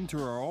cut bacon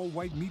to our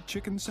all-white meat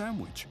chicken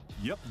sandwich.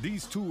 Yep,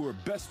 these two are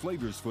best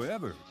flavors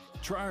forever.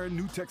 Try our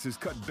new Texas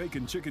cut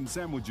bacon chicken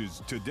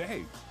sandwiches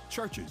today.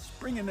 Church's,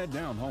 bringing that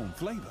down home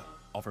flavor.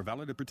 Offer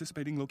valid at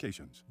participating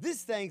locations.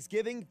 This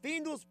Thanksgiving,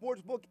 FanDuel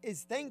Sportsbook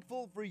is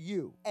thankful for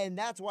you. And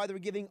that's why they're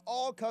giving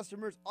all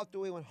customers up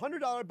to a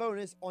 $100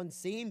 bonus on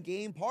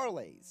same-game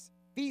parlays.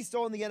 Feast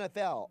on the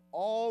NFL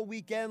all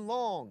weekend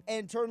long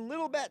and turn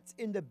little bets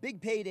into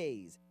big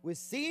paydays with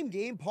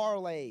same-game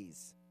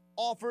parlays.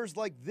 Offers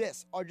like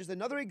this are just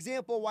another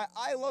example why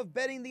I love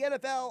betting the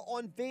NFL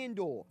on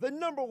FanDuel, the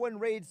 #1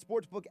 rated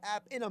sportsbook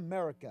app in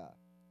America.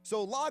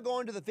 So log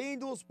on to the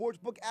FanDuel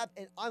Sportsbook app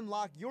and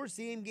unlock your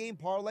same-game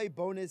parlay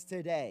bonus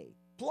today.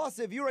 Plus,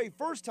 if you're a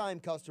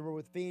first-time customer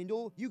with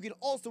FanDuel, you can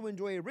also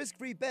enjoy a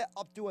risk-free bet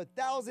up to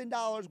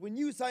 $1,000 when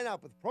you sign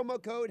up with promo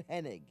code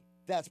HENNIG.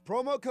 That's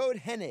promo code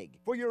HENNIG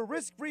for your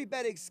risk-free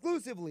bet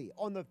exclusively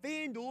on the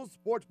FanDuel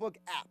Sportsbook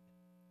app.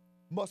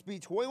 Must be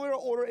 21 or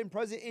older and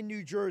present in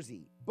New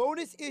Jersey.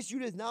 Bonus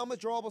issued as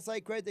non-withdrawable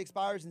site credit that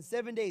expires in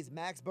 7 days.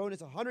 Max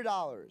bonus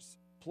 $100.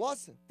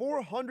 Plus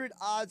 400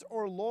 odds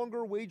or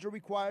longer wager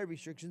required.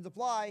 Restrictions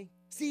apply.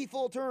 See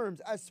full terms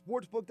at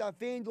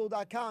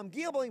sportsbook.fanduel.com.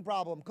 Gambling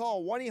problem?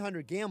 Call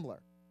 1-800-GAMBLER.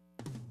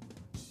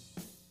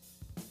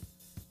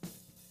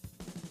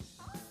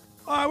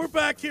 All right, we're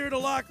back here in the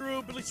locker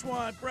room. Billy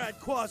Schwein, Brad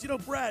Quast. You know,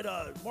 Brad,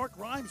 Mark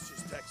Rhymes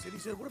just texted. He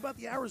said, what about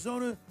the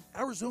Arizona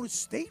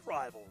State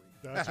rivalry?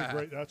 That's a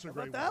great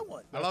one. That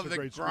one. I love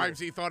that Grimes,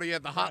 he thought he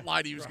had the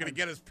hotline. He was going to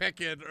get his pick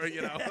in, or,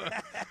 you know.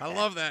 I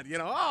love that. You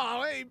know,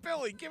 oh, hey,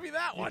 Billy, give me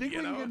that one. You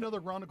think we can get another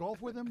round of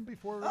golf with him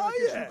before it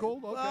gets too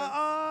cold? Okay.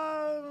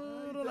 I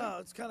don't know.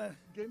 It's kind of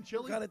getting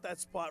chilly. Kind of at that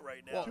spot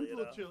right now.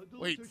 Well,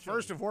 wait,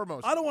 first and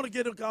foremost. I don't want to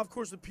get a golf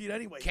course with Pete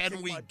anyway.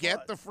 Can we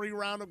get the free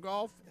round of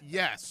golf?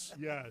 Yes.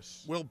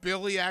 Yes. Will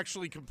Billy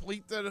actually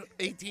complete the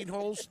 18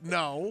 holes?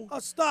 No. Oh,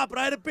 stop it.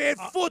 I had a bad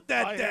foot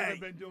that day. I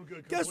haven't been doing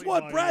good. Guess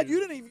what, Brad?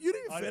 You didn't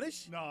finish.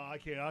 finish? No, I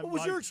can't. What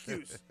was your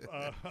excuse?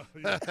 8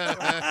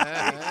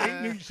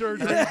 knee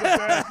surgery, a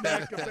bad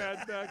neck, a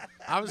bad back.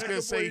 I was going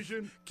to say,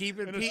 keep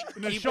it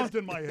and a shunt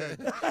in my head.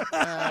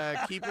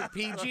 Keep it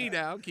PG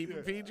now. Keep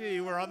it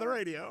PG. We're on the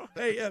radio.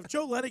 Hey, if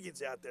Joe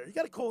Lenigan's out there, you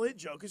got to call in,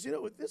 Joe, because,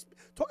 with this,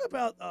 talk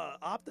about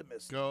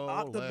optimism.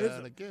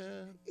 Optimism.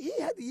 Again. He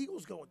had the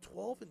Eagles going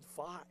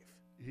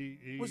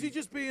 12-5. Was he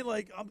just being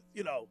like, I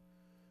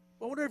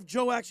wonder if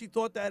Joe actually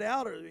thought that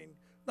out, or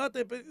not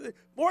that. But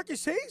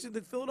Marcus Hayes in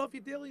the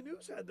Philadelphia Daily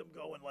News had them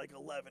going like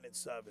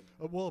 11-7.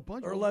 Well, a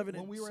bunch. Or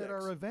when we were 11-6. at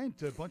our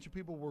event, a bunch of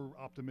people were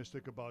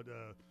optimistic about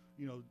the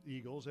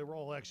Eagles. They were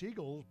all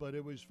ex-Eagles, but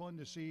it was fun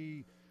to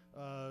see.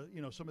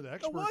 Some of the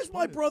experts. Now, why is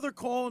my brother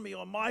calling me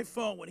on my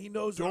phone when he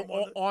knows I'm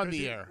on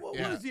the air? What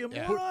is he, a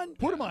moron?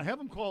 Put him on.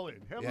 Have him call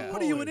in.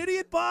 What are you, an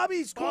idiot, Bobby?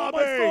 He's calling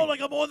my phone like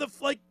I'm on the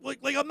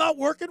like I'm not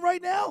working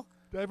right now.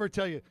 Did I ever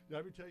tell you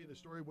the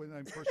story when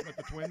I first met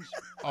the twins?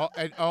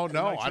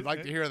 No, I'd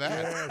like to hear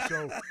that.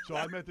 Yeah, so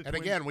I met the twins. And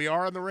again, we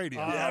are on the radio.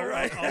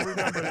 Right. I'll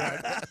remember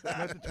that. I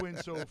met the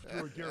twins through a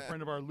dear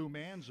friend of our, Lou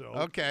Manzo.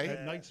 Okay.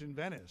 At Nights in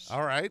Venice.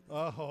 All right.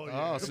 Oh,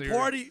 yeah. The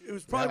party, it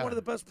was probably one of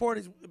the best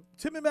parties.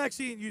 Tim and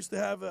Maxine used to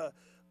have a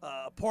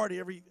party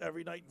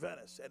every night in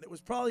Venice, and it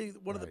was probably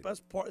one of the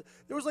best parties.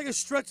 There was like a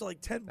stretch of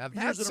like 10 Now, years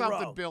that's in a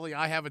something, row. Billy,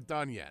 I haven't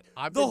done yet.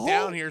 I've The been whole-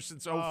 down here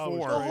since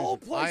 '04. The whole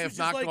place I have was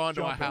not just gone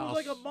to a like, house. It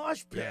was like a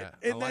mosh pit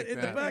Yeah, in I like the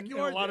that.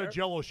 backyard. And a lot there. of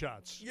Jello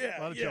shots. Yeah,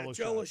 a lot of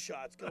Jello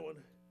shots going.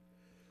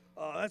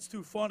 That's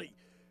too funny.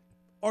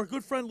 Our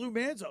good friend Lou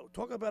Manzo,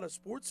 talk about a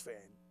sports fan.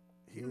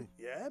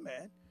 Yeah,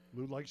 man.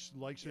 Lou likes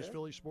his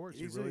Philly sports.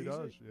 He really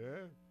does.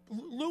 Yeah.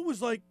 Lou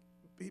was like,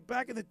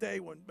 back in the day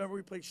remember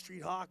we played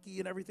street hockey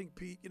and everything,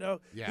 Pete, he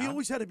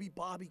always had to be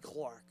Bobby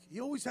Clark. He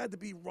always had to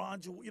be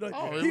Ron he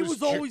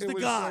was always the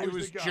guy. It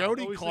was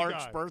Jody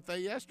Clark's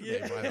birthday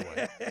yesterday, by the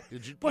way.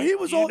 Did you? But he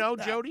was you know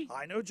Jody?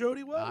 I know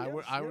Jody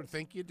well. I would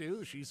think you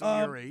do. She's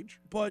your age.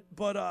 But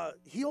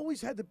he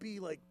always had to be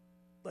like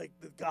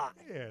the guy.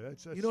 Yeah,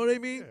 that's you know what I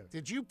mean? Yeah.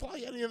 Did you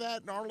play any of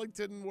that in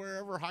Arlington,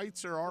 wherever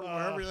Heights or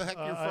wherever the heck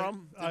you're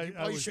from? Did you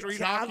play street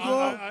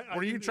hockey?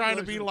 Were you trying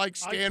to be like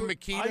Stan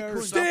Mikita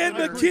or Stan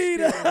something?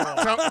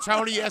 Mikita!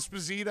 Tony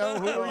Esposito?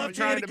 Who were you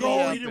trying to be?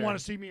 He didn't want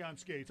to see me on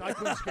skates. I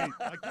couldn't skate.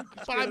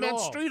 But I meant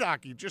street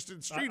hockey, just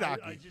in street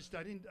hockey. I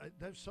didn't.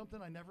 That's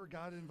something I never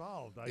got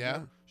involved.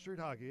 Street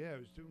hockey. Yeah, I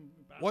was doing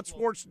basketball. What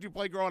sports did you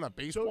play growing up?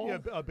 Baseball?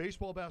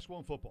 Baseball, basketball,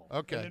 and football.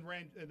 Okay. And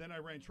then I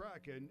ran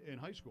track in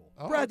high school.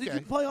 Brad, did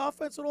you play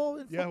offense at all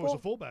in football? Yeah, I was a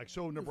fullback.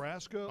 So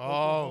Nebraska.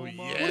 Oh, Oklahoma.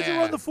 yeah. What did you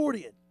run the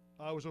 40 in?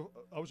 I was a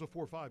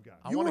 4.5 guy.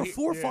 You were a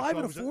 4.5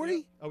 and a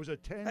 40? I was a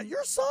 10. At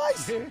your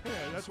size? Yeah,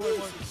 that's what I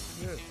was.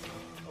 Yeah.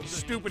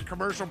 Stupid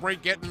commercial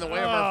break getting in the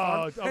way of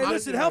our fun. Hey,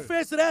 listen, how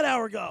fast did that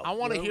hour go? I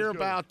want to hear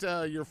about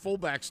your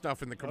fullback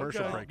stuff in the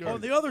commercial break. On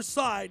the other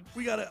side,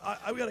 we got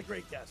a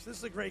great guest. This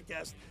is a great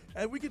guest.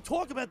 And we can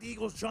talk about the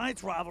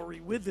Eagles-Giants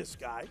rivalry with this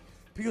guy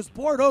because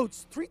Bart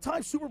Oates,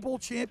 3-time Super Bowl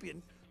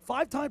champion,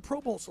 5-time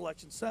Pro Bowl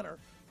selection center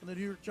for the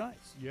New York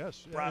Giants.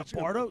 Yes.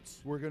 Bart Oates.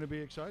 We're going to be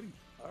exciting.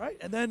 All right.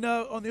 And then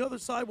on the other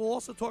side, we'll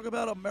also talk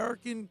about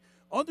American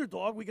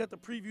Underdog. We got to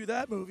preview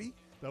that movie.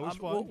 That was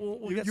fun.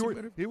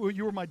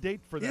 You were my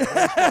date for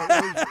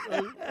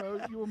that.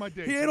 You were my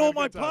date. He ate all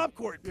my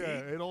popcorn, Pete.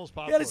 Yeah, ate all his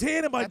popcorn. He had his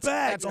hand in my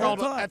bag the whole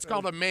time. That's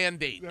called a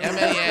mandate.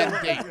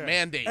 M-A-N-date.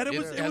 Mandate. And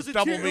it was a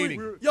double tear,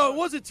 meaning. It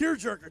was a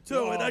tearjerker, too.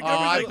 Oh, and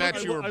I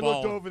bet you were I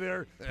looked over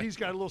there. He's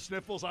got little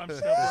sniffles. I'm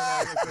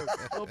sniffling.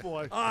 Oh,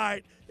 boy. All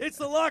right. It's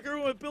the Locker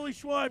Room with Billy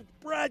Schwein,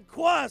 Brad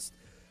Quast,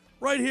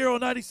 right here on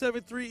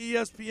 97.3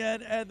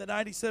 ESPN and the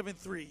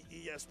 97.3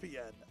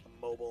 ESPN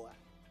mobile app.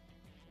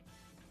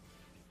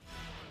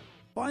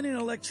 Finding an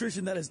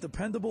electrician that is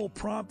dependable,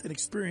 prompt, and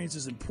experienced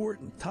is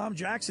important. Tom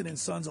Jackson &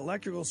 Sons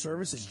Electrical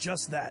Service is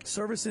just that.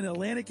 Service in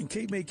Atlantic and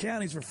Cape May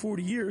counties for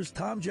 40 years,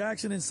 Tom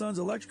Jackson & Sons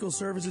Electrical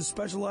Services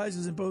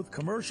specializes in both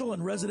commercial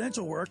and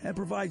residential work and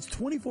provides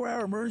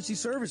 24-hour emergency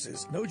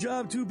services. No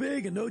job too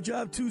big and no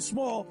job too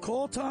small.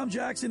 Call Tom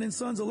Jackson &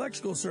 Sons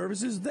Electrical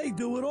Services. They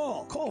do it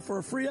all. Call for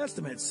a free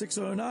estimate,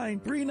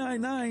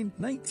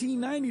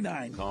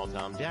 609-399-1999. Call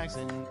Tom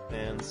Jackson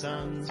 &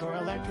 Sons for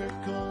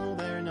electrical.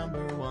 They're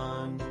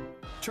 #1.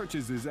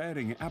 Churches is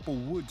adding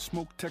Applewood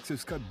smoked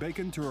Texas cut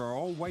bacon to our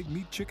all-white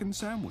meat chicken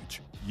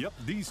sandwich. Yep,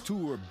 these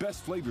two are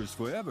best flavors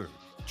forever.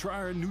 Try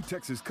our new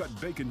Texas cut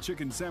bacon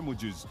chicken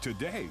sandwiches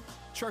today.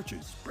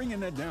 Churches, bringing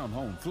that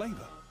down-home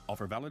flavor.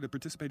 Offer valid at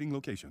participating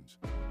locations.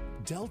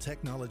 Dell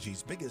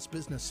Technologies' biggest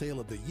business sale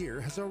of the year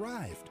has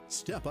arrived.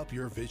 Step up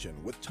your vision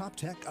with top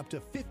tech up to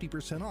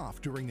 50% off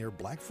during their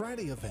Black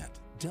Friday event.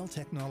 Dell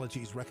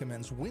Technologies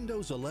recommends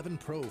Windows 11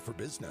 Pro for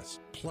business.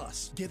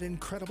 Plus, get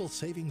incredible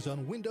savings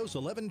on Windows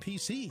 11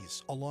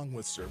 PCs, along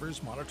with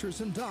servers,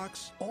 monitors, and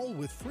docks, all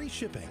with free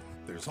shipping.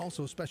 There's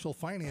also special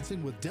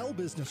financing with Dell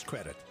Business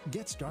Credit.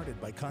 Get started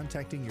by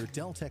contacting your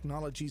Dell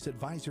Technologies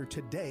advisor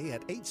today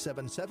at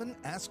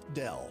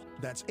 877-ASK-DELL.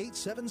 That's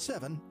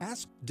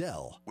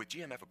 877-ASK-DELL. With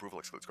GMF approval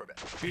excludes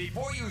Corvette.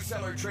 Before you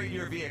sell or trade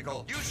your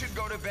vehicle, you should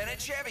go to Bennett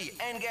Chevy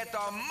and get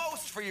the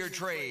most for your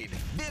trade.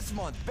 This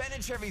month,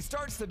 Bennett Chevy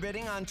starts the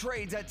bidding on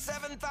trades at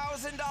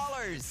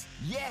 $7,000.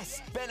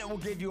 Yes, Bennett will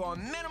give you a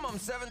minimum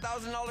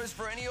 $7,000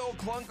 for any old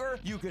clunker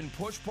you can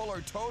push, pull,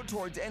 or tow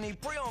towards any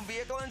pre-owned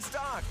vehicle in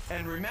stock.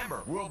 And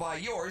remember, we'll buy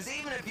yours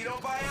even if you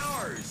don't buy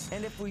ours.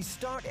 And if we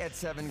start at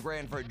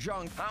 $7,000 for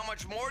junk, how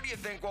much more do you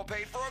think we'll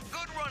pay for a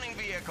good running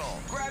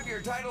vehicle? Grab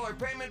your title or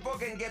payment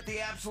book and get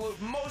the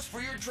absolute most for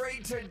your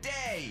trade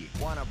today.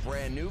 Want a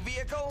brand new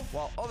vehicle?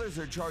 While others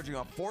are charging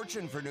a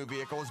fortune for new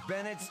vehicles,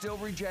 Bennett still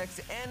rejects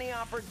any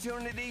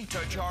opportunity to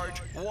charge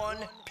 1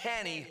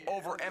 penny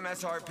over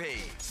MSRP.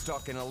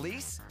 Stuck in a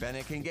lease?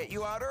 Bennett can get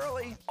you out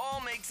early.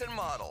 All makes and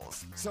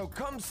models. So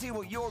come see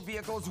what your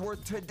vehicle's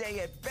worth today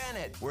at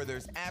Bennett, where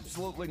there's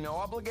absolutely no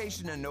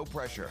obligation and no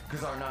pressure,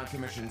 because our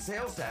non-commissioned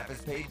sales staff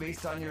is paid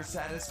based on your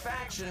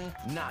satisfaction,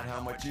 not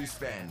how much you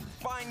spend.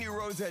 Find new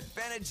roads at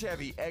Bennett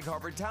Chevy, Egg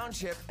Harbor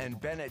Township, and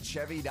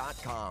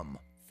BennettChevy.com.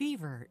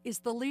 Fever is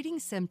the leading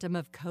symptom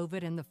of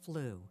COVID and the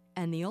flu,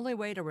 and the only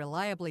way to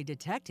reliably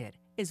detect it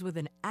is with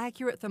an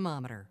accurate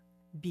thermometer.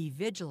 Be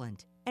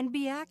vigilant and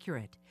be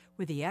accurate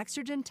with the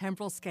Exergen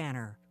Temporal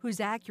Scanner, whose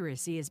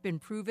accuracy has been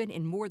proven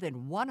in more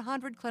than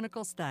 100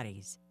 clinical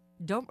studies.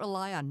 Don't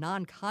rely on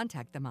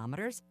non-contact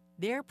thermometers.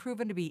 They're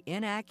proven to be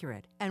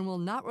inaccurate and will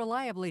not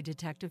reliably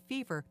detect a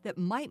fever that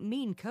might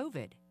mean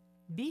COVID.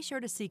 Be sure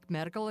to seek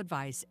medical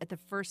advice at the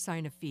first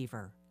sign of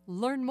fever.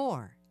 Learn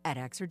more at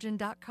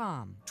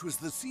Exergen.com. 'Twas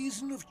the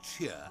season of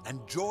cheer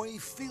and joy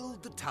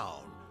filled the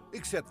town,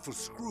 except for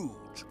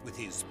Scrooge with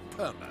his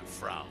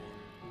perma-frown.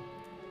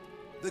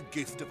 The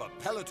gift of a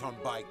Peloton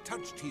bike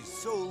touched his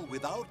soul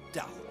without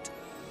doubt.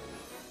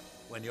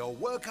 When your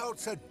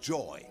workout's a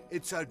joy,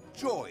 it's a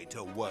joy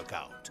to work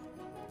out.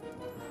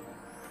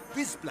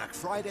 This Black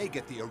Friday,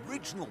 get the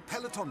original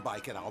Peloton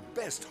bike at our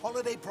best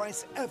holiday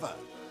price ever,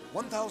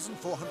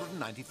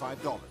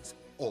 $1,495.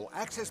 All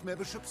access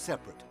membership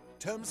separate.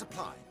 Terms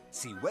apply.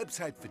 See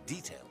website for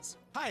details.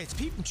 Hi, it's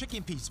Pete from Chicky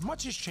and Pete's.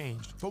 Much has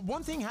changed, but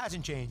one thing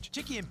hasn't changed.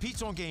 Chicky and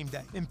Pete's on game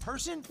day, in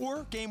person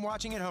or game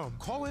watching at home.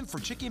 Call in for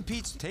Chicky and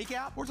Pete's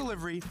takeout or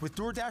delivery with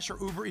DoorDash or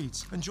Uber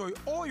Eats. Enjoy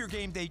all your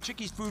game day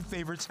Chickies food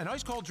favorites and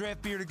ice cold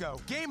draft beer to go.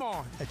 Game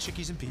on at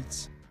Chickies and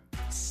Pete's.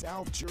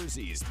 South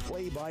Jersey's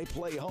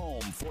play-by-play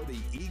home for the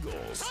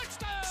Eagles,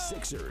 Touchdown!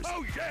 Sixers,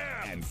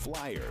 and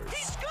Flyers.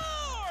 He scored!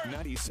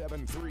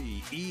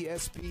 97.3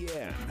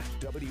 ESPN,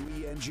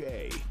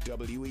 WENJ,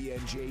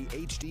 WENJ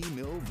HD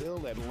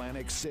Millville,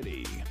 Atlantic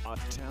City, a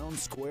Town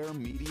Square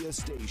media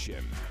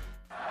station.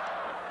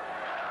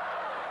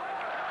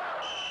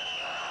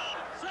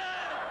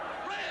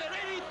 Red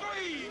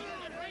 83!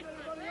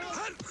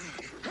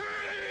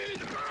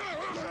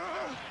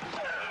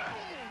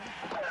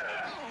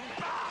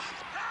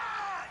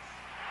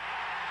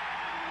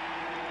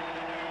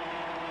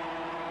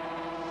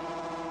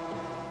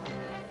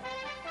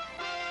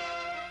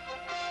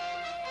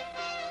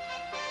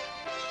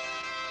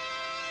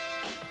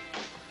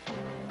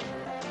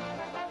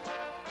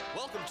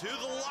 Welcome to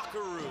the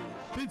locker room.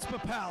 Vince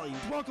Papali,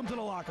 welcome to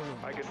the locker room.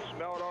 I can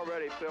smell it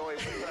already, Billy.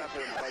 What's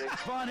happening, buddy?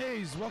 Von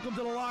Hayes, welcome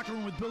to the locker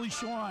room with Billy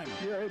Schwein.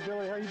 Yeah, hey,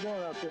 Billy, how you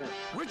doing out there?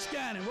 Rich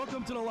Gannon,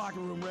 welcome to the locker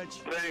room,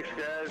 Rich. Thanks,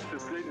 guys.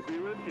 It's great to be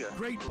with you.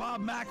 Great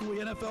Bob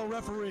McElwee, NFL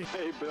referee.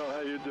 Hey, Bill,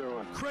 how you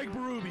doing? Craig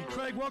Berube.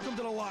 Craig, welcome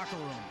to the locker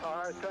room.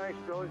 All right, thanks,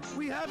 Billy.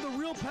 We have the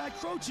real Pat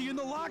Croce in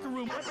the locker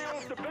room. Let me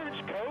off the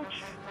bench,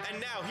 Coach. And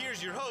now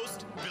here's your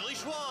host, Billy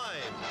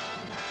Schwein.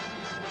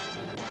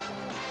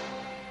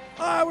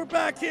 All right, we're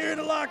back here in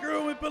the locker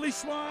room with Billy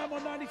Schwein on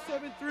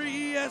 97.3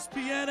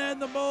 ESPN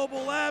and the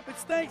mobile app.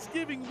 It's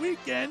Thanksgiving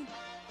weekend.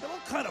 Got all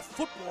kind of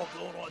football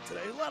going on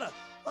today. A lot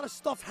of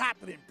stuff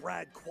happening,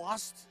 Brad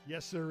Quast.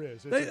 Yes, there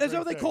is. Is that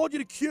what they called you,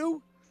 the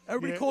Q?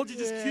 Everybody called you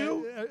just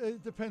Q?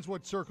 It depends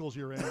what circles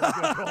you're in.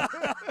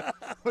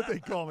 What they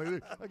call me.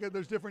 Again,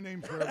 there's different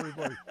names for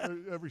everybody,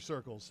 every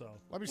circle. So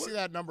let me see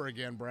that number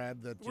again,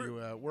 Brad. That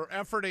we're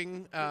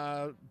efforting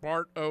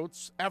Bart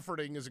Oates.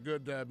 Efforting is a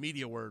good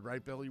media word,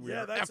 right, Billy? We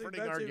are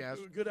efforting our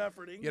guest. Good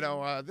efforting. You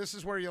know, this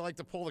is where you like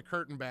to pull the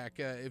curtain back.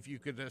 If you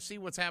could see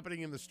what's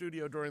happening in the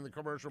studio during the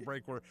commercial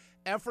break, we're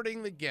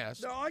efforting the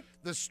guest.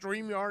 The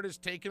StreamYard is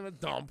taking a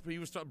dump.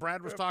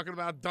 Brad was talking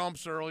about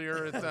dumps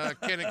earlier at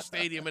Kinnick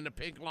Stadium in the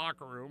pink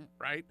locker room,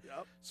 right?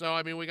 Yep. So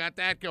I mean, we got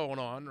that going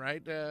on,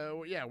 right?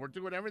 Yeah, we're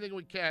doing everything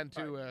we can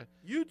to.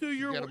 You do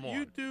your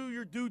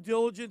due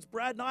diligence.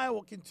 Brad and I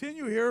will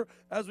continue here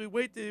as we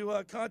wait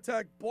to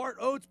contact Bart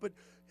Oates. But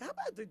how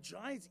about the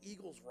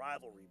Giants-Eagles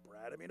rivalry,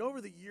 Brad? I mean, over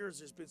the years,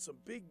 there's been some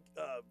big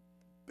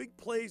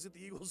plays that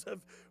the Eagles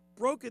have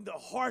broken the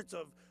hearts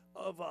of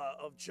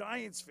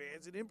Giants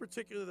fans, and in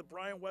particular the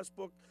Brian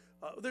Westbrook.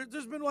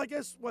 There's been, I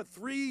guess,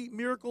 3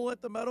 Miracle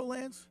at the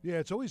Meadowlands? Yeah,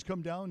 it's always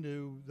come down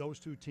to those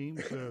two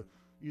teams to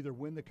either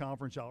win the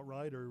conference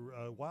outright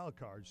or wild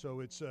card.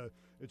 So it's a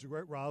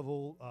great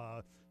rival.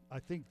 I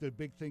think the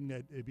big thing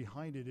that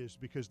behind it is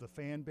because the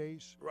fan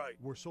base. Right.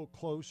 We're so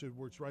close.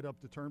 It's right up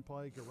the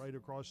turnpike or right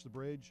across the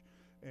bridge,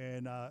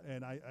 and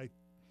I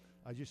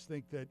I just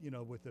think that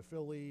with the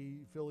Philly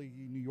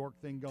New York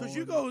thing going, Because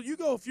you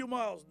go a few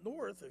miles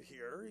north of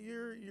here,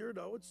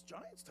 it's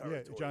Giants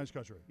territory. Yeah, Giants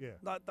country. Yeah,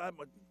 not that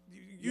much.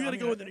 You got to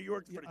go into New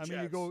York for the Jets. I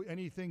mean, you go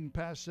anything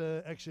past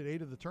exit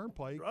 8 of the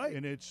Turnpike, right?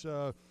 And it's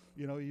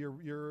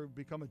you're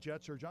become a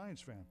Jets or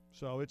Giants fan.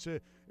 So it's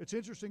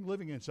interesting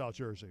living in South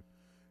Jersey.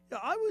 Yeah,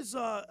 I was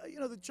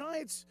the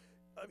Giants.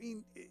 I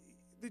mean,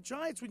 the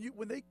Giants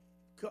when they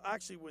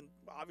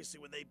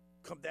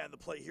come down to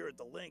play here at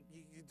the Link,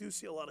 you do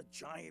see a lot of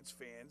Giants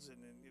fans, and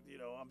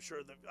I'm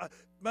sure that.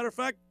 Matter of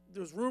fact,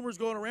 there's rumors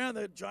going around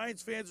that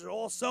Giants fans are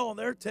all selling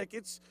their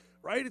tickets.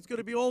 Right, it's going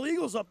to be all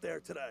Eagles up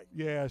there today.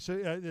 Yeah, so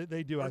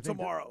they do. Or I think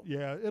tomorrow.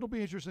 It'll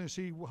be interesting to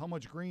see how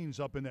much green's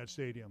up in that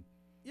stadium.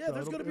 Yeah,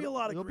 there's going to be a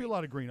lot of. There'll be a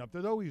lot of green up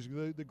there. Always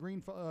the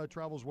green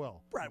travels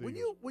well. Right. When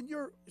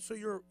you're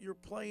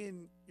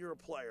playing, you're a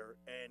player,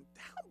 and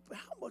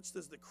how much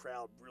does the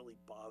crowd really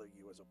bother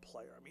you as a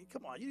player? I mean,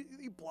 come on,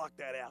 you block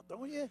that out,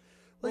 don't you?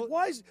 Like,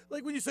 why is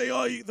when you say,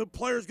 the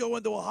players go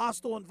into a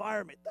hostile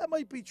environment? That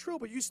might be true,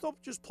 but you still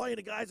just playing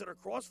the guys that are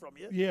across from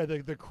you. Yeah,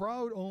 the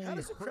crowd only. How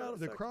does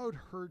the crowd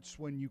hurts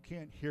when you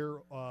can't hear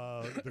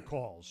the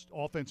calls.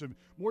 Offensive,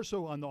 more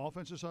so on the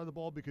offensive side of the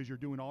ball because you're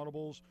doing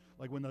audibles.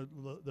 Like when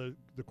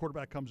the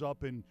quarterback comes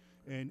up and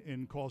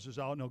calls us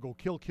out, and he'll go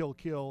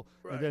kill,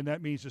 right. And then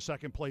that means the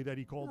second play that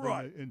he called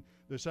right. in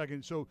the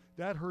second. So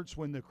that hurts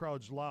when the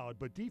crowd's loud.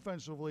 But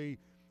defensively.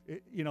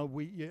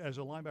 We as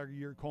a linebacker,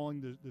 you're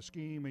calling the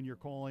scheme and you're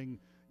calling,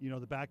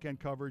 the back end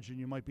coverage, and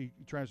you might be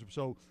transfer.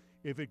 So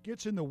if it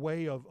gets in the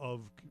way of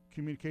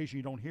communication,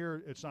 you don't hear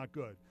it, it's not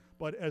good.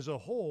 But as a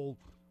whole,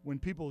 when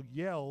people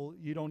yell,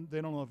 they don't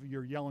know if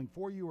you're yelling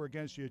for you or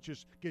against you. It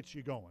just gets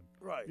you going.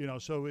 Right.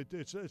 So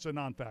it's a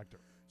non-factor.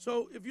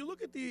 So if you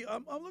look at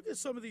I'm looking at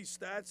some of these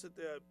stats that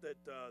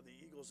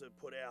the Eagles have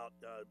put out.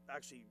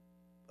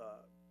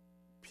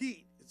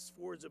 Pete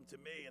forwards them to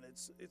me, and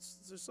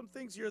there's some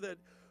things here that.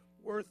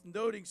 Worth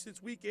noting, since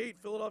Week 8,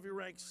 Philadelphia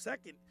ranks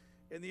second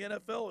in the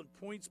NFL in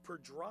points per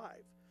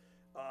drive.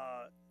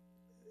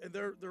 And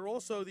they're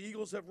also, the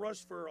Eagles have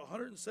rushed for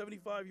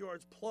 175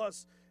 yards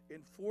plus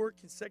in 4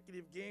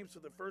 consecutive games for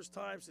the first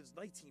time since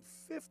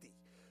 1950.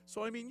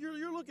 So, I mean,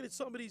 you're looking at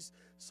some of these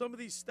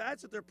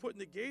stats that they're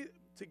putting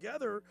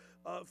together.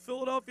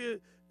 Philadelphia,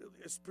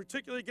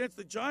 particularly against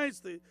the Giants,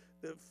 the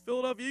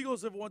Philadelphia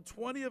Eagles have won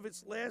 20 of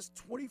its last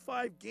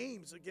 25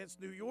 games against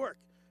New York,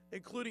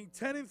 including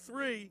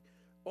 10-3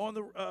 on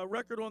the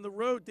record on the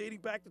road dating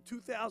back to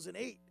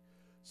 2008.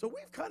 So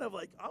we've kind of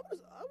I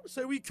would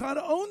say we kind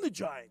of own the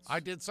Giants. I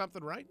did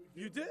something right.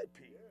 You did,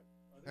 Pete.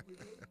 I think you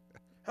did.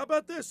 How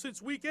about this?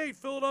 Since Week 8,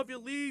 Philadelphia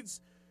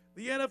leads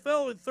the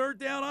NFL in third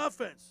down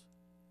offense.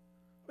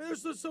 I mean,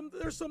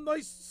 there's some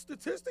nice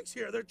statistics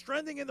here. They're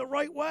trending in the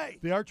right way.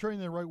 They are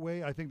trending the right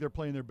way. I think they're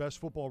playing their best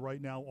football right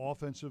now,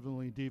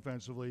 offensively,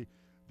 defensively.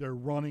 They're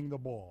running the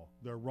ball.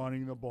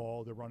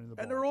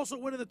 And they're also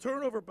winning the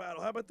turnover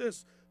battle. How about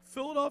this?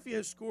 Philadelphia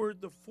has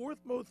scored the 4th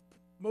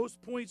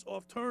most points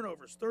off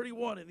turnovers,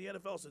 31 in the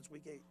NFL since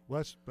Week 8.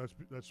 Well,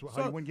 that's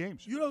how you win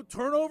games.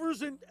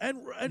 Turnovers and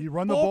you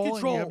run the ball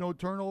control. And you have no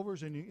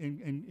turnovers, and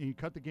you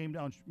cut the game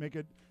down, make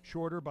it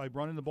shorter by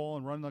running the ball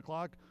and running the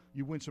clock.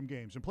 You win some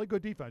games and play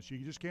good defense. You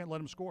just can't let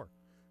them score.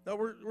 Now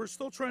we're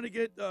still trying to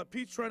get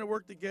Pete's trying to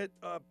work to get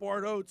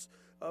Bart Oates.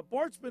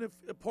 Bart's been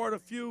a part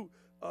of few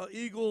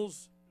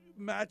Eagles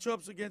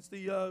matchups against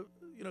the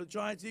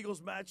Giants Eagles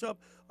matchup.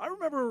 I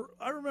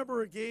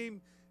remember a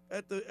game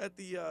at the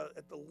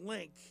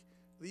Link.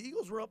 The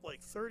Eagles were up like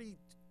 30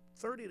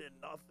 to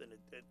nothing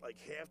at like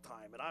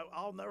halftime, and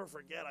I'll never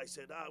forget. I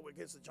said,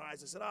 against the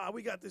Giants, I said,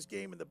 we got this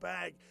game in the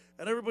bag,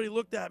 and everybody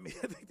looked at me.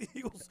 I think the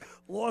Eagles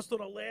lost on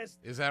a last.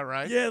 Is that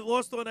right? Yeah,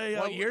 lost on a.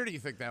 What year do you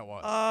think that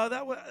was?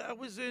 That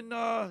was in.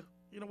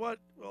 You know what?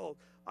 Well,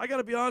 I got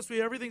to be honest with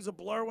you. Everything's a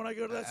blur when I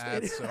go to that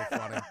stadium. That's so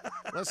funny.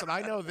 Listen, I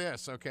know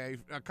this, okay?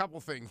 A couple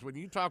things. When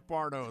you talk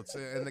Bart Oates,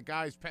 and the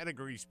guy's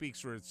pedigree speaks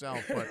for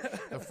itself,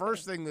 but the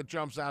first thing that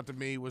jumps out to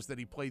me was that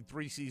he played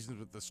 3 seasons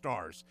with the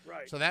Stars.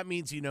 Right. So that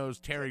means he knows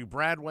Terry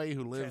Bradway,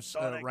 who lives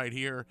right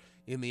here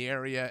in the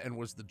area and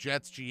was the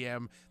Jets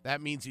GM.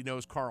 That means he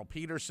knows Carl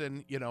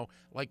Peterson,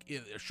 like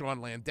Sean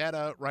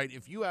Landetta, right?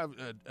 If you have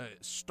a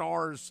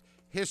Stars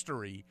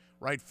history,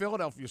 right?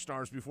 Philadelphia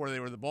Stars before they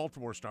were the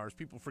Baltimore Stars.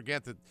 People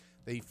forget that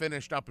they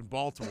finished up in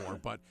Baltimore,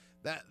 but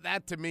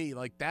that to me,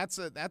 like that's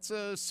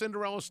a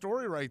Cinderella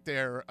story right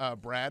there,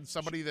 Brad.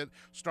 Somebody that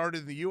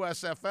started in the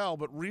USFL,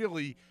 but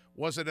really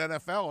was an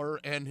NFLer,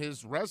 and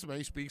his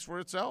resume speaks for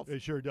itself.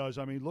 It sure does.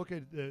 I mean, look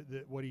at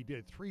what he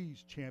did. 3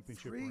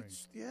 championship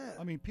rings. Yeah.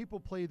 I mean, people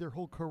play their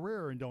whole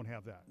career and don't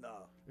have that.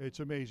 No.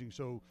 It's amazing.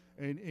 So,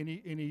 and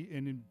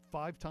he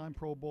 5-time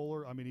Pro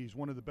Bowler. I mean, he's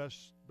one of the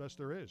best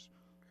there is.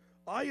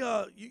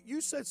 You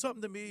said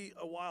something to me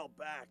a while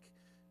back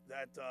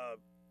that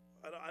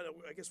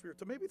I guess we were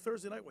maybe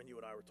Thursday night when you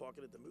and I were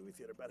talking at the movie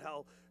theater about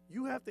how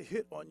you have to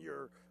hit on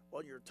your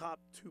top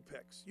 2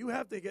 picks. You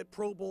have to get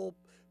Pro Bowl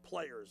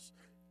players.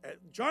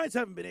 Giants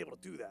haven't been able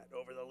to do that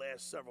over the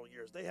last several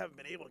years. They haven't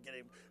been able to get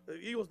him. The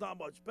Eagles not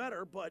much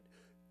better, but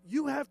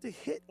you have to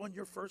hit on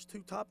your first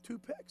top two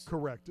picks.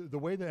 Correct. The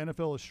way the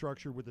NFL is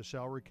structured with the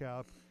salary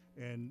cap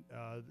and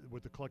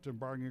with the collective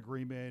bargaining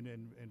agreement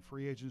and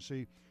free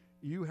agency,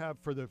 you have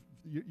for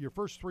your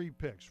first 3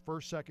 picks,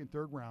 first, second,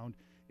 third round,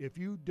 if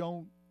you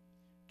don't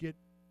get,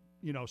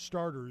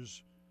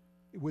 starters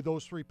with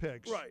those 3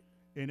 picks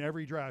in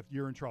every draft,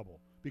 you're in trouble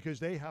because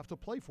they have to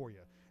play for you.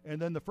 And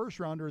then the first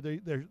rounder,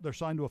 they're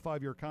signed to a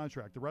 5-year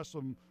contract. The rest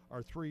of them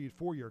are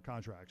 3-4-year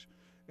contracts.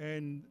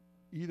 And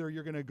either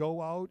you're going to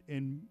go out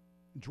and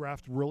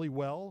draft really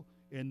well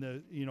in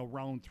the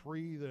round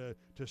 3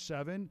 to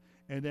 7,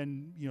 and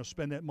then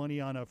spend that money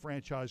on a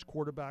franchise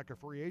quarterback, a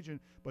free agent.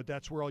 But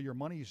that's where all your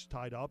money's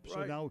tied up.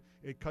 So now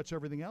it cuts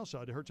everything else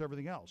out. It hurts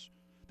everything else.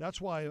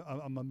 That's why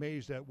I'm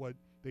amazed at what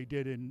they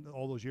did in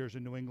all those years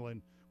in New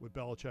England with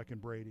Belichick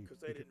and Brady. Because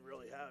they didn't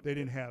really have. They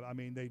didn't have. I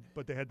mean,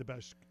 but they had the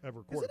best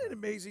ever quarterback. Isn't it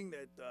amazing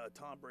that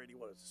Tom Brady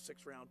was a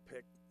 6th-round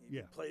pick?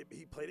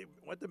 He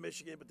went to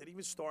Michigan, but didn't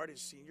even start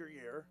his senior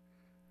year,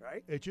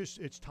 right?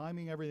 It's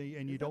timing everything,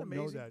 and you don't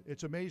know that.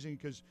 It's amazing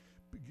because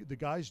the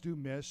guys do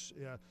miss.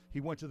 He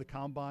went to the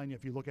combine.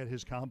 If you look at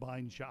his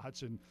combine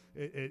shots, and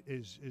it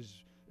is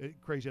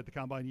crazy at the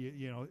combine.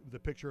 The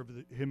picture of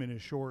him in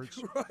his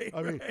shorts. Right.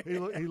 I mean,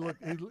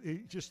 he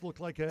just looked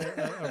like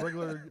a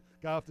regular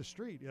guy off the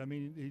street. I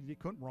mean, he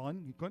couldn't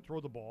run. He couldn't throw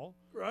the ball.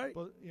 Right.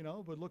 But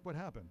but look what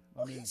happened.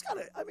 Well, he's got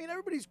it. I mean,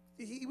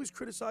 he was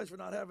criticized for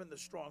not having the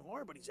strong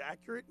arm, but he's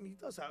accurate and he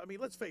does have. I mean,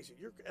 let's face it.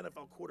 You're an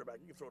NFL quarterback.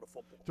 You can throw the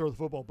football. Throw the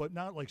football, but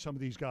not like some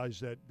of these guys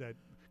that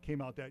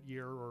came out that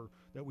year or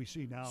that we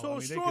see now. So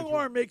a strong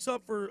arm makes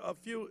up for a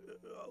few.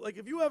 Like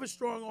if you have a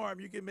strong arm,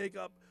 you can make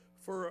up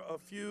for a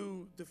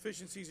few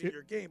deficiencies in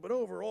your game. But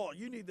overall,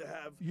 you need to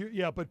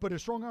have. But a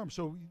strong arm.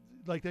 So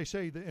like they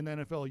say in the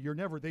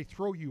NFL, they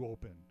throw you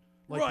open.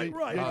 Like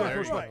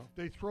right.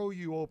 They throw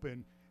you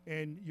open,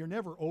 and you're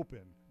never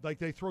open. Like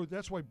they throw.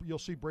 That's why you'll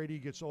see Brady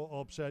gets all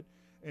upset.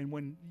 And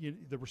when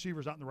the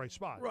receiver's not in the right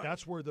spot,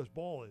 that's where the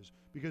ball is,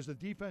 because the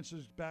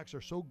defense's backs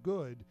are so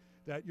good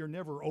that you're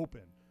never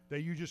open.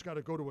 That you just got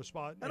to go to a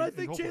spot. And I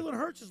think Jalen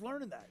Hurts is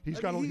learning that.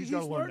 He's got to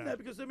learn that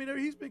because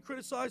he's been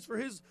criticized for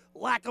his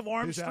lack of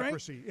arm strength.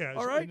 Accuracy, yeah,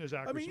 all right, his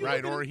accuracy.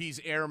 Or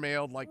he's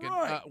airmailed like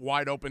a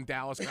wide open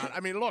Dallas guy. I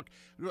mean, look,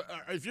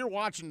 if you're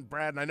watching,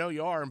 Brad, and I know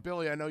you are, and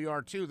Billy, I know you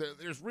are too.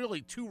 There's really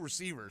 2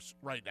 receivers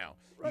right now.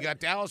 You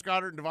got Dallas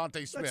Goedert and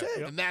Devontae Smith,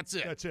 and that's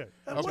it. That's it.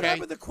 And what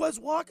happened to Quez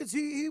Watkins?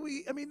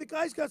 I mean, the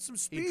guy's got some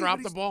speed. He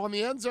dropped the ball in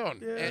the end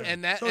zone,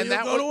 and that. So and you'll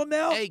that go to him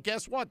now. Hey,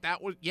 guess what?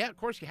 That was of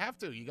course you have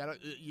to. You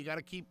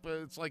gotta keep.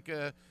 It's like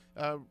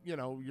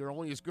you're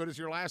only as good as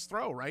your last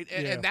throw, right?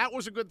 And that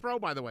was a good throw,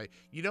 by the way.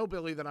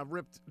 Billy, that I've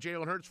ripped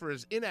Jalen Hurts for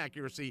his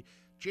inaccuracy.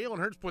 Jalen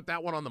Hurts put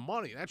that one on the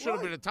money. That should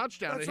have been a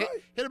touchdown. That's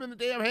it hit him in the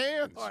damn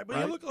hands. All right,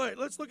 but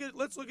let's look at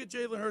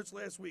Jalen Hurts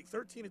last week,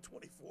 13 and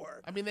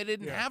 24. I mean, they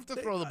didn't have to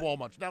throw the ball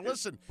much. Now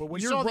listen, but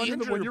when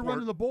you're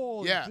running the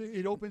ball,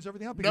 it opens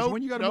everything up. Because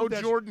when you got to move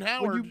Jordan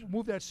Howard. When you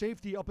move that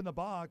safety up in the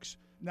box,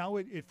 now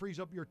it frees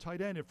up your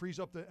tight end. It frees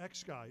up the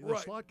X guy, the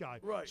slot guy.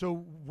 Right.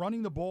 So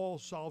running the ball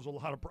solves a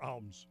lot of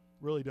problems.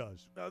 Really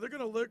does. Now they're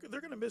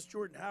gonna miss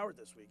Jordan Howard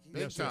this week.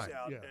 He's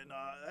out, and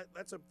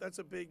that's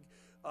a big.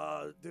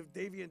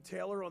 Davian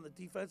Taylor on the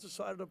defensive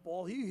side of the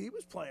ball, he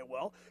was playing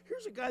well.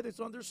 Here's a guy that's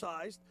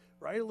undersized,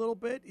 right, a little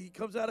bit. He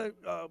comes out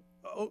of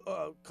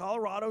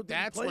Colorado.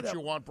 That's what you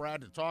want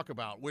Brad to talk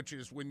about, which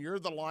is when you're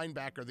the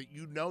linebacker that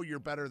you're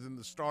better than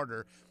the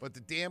starter, but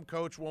the damn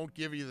coach won't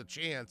give you the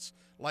chance.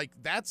 Like,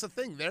 that's the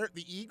thing. The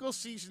Eagles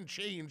season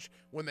changed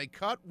when they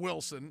cut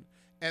Wilson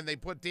and they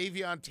put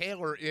Davion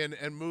Taylor in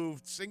and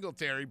moved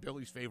Singletary,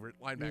 Billy's favorite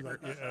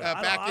linebacker,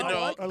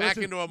 back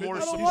into a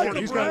more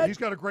supporting. He's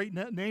got a great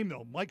name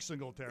though, Mike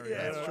Singletary.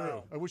 Yeah, that's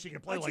true. I wish he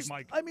could play like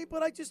Mike. I mean,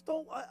 but I just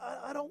don't.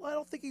 I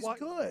don't think he's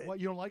good. What,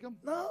 you don't like him?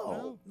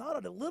 No,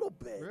 not a little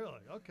bit.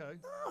 Really? Okay.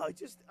 No, I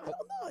don't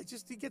know.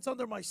 He gets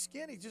under my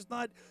skin. He's just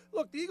not.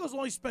 Look, the Eagles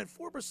only spent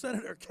 4%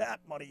 of their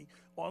cap money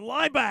on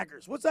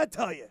linebackers. What's that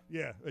tell you?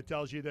 Yeah, it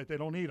tells you that they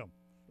don't need him.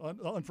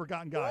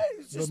 Unforgotten guy. Right,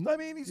 he's just.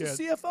 He's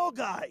a CFL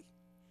guy.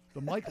 The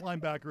Mike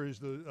linebacker is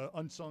the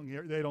unsung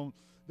here. They don't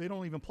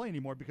even play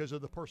anymore because of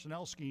the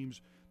personnel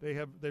schemes.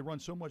 They run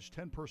so much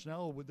 10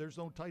 personnel. There's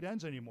no tight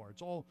ends anymore.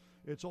 It's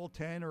all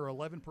 10 or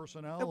 11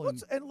 personnel.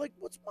 And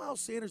what's Miles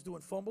Sanders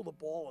doing? Fumble the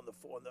ball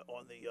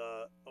on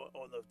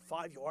the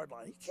 5-yard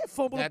line. He can't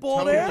fumble the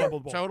ball there.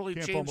 Totally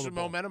changed the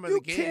momentum of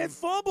the game. You can't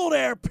fumble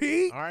there,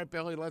 Pete. All right,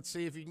 Billy. Let's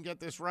see if you can get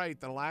this right.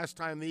 The last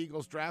time the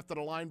Eagles drafted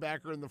a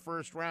linebacker in the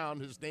first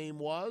round, his name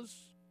was.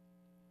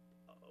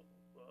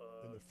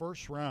 In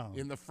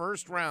the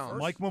first round.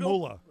 Mike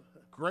Mamula.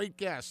 Great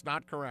guess.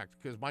 Not correct,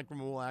 because Mike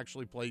Mamula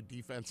actually played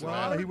defensive end.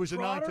 Well, he was a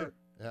non-tip.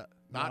 Yeah,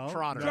 not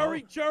Trotter.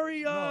 Jerry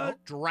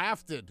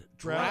drafted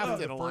a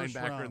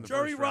linebacker in the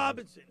Jerry first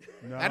Robinson.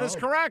 No. That is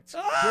correct.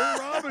 Jerry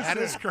Robinson. That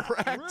is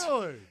correct.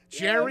 Really?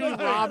 Jerry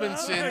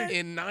Robinson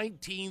in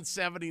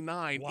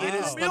 1979. Wow. It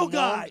is the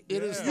guy.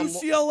 It is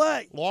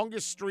UCLA. the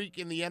longest streak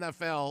in the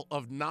NFL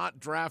of not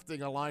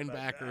drafting a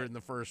linebacker in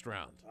the first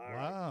round.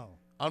 Wow.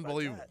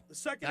 Unbelievable. The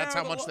second That's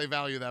hour how of the much they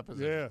value that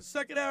position. Yeah. The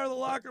second hour of the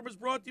Locker Room is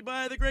brought to you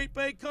by the Great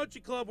Bay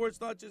Country Club, where it's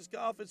not just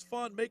golf, it's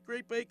fun. Make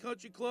Great Bay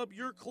Country Club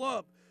your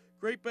club.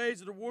 Great Bay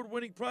is an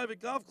award-winning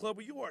private golf club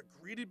where you are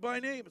greeted by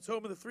name. It's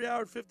home of the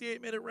 3-hour and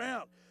 58-minute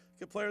round.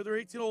 You can play with their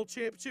 18-hole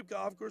championship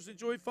golf course,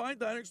 enjoy fine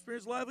dining,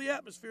 experience lively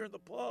atmosphere in the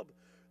pub.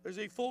 There's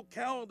a full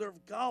calendar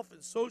of golf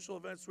and social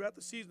events throughout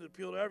the season to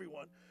appeal to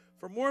everyone.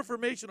 For more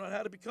information on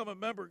how to become a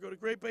member, go to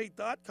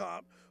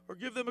greatbay.com or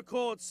give them a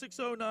call at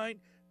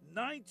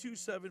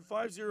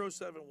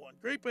 609-927-5071.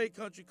 Great Bay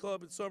Country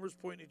Club in Somers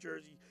Point, New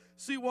Jersey.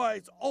 See why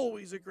it's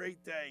always a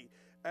great day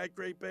at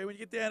Great Bay. When you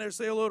get down there,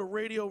 say hello to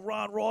Radio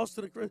Ron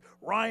Ralston,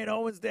 Ryan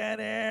Owens down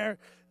there,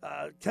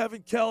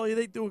 Kevin Kelly.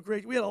 They do a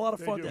great. We had a lot of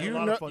fun.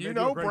 You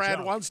know,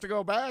 Brad wants to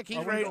go back.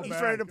 He's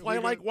ready to play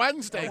like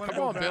Wednesday. Come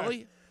on,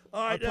 Billy.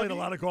 All right, I played a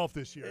lot of golf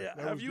this year.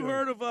 Yeah, have you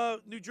heard of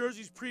New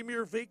Jersey's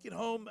premier vacant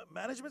home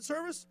management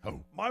service?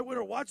 Oh. My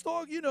Winter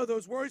Watchdog. You know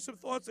those worrisome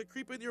thoughts that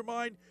creep into your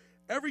mind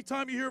every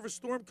time you hear of a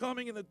storm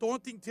coming and the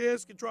daunting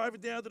task of driving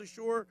down to the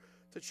shore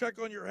to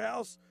check on your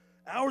house.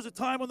 Hours of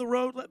time on the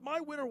road. Let My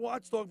Winter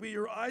Watchdog be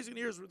your eyes and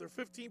ears with their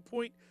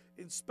 15-point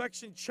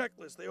inspection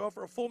checklist. They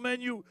offer a full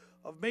menu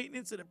of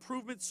maintenance and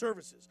improvement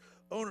services.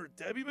 Owner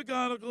Debbie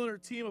McGonigal and her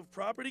team of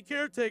property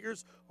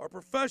caretakers are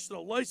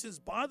professional,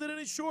 licensed, bonded, and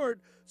insured,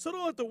 so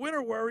don't let the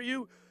winter worry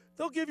you.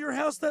 They'll give your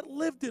house that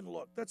lived-in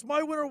look. That's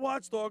My Winter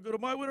Watchdog. Go to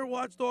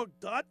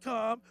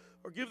mywinterwatchdog.com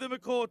or give them a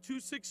call at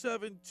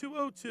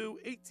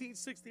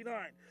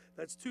 267-202-1869.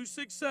 That's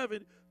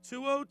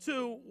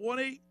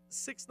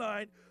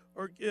 267-202-1869.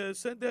 Or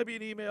send Debbie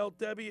an email,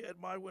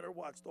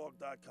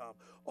 debbie@mywinterwatchdog.com.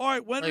 All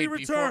right, when we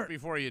return.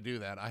 Before you do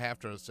that, I have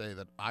to say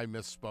that I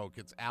misspoke.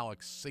 It's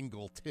Alex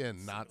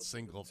Singleton, not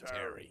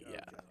Singletary.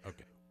 Yeah,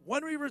 okay.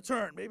 When we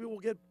return, maybe we'll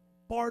get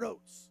Bart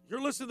Oates. You're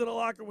listening to The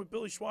Locker with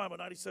Billy Schweim on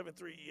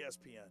 97.3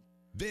 ESPN.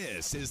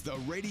 This is the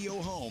radio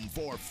home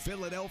for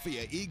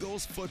Philadelphia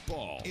Eagles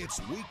football.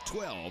 It's week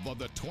 12 of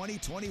the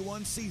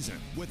 2021 season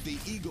with the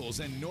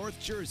Eagles in North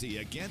Jersey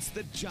against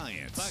the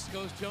Giants. Back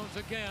goes Jones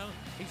again.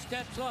 He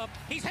steps up.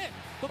 He's hit.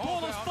 The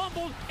ball is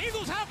fumbled.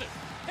 Eagles have it.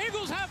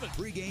 Eagles have it.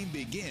 Pre-game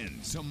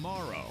begins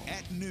tomorrow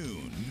at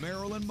noon.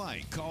 Merrill and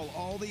Mike call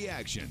all the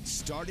action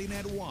starting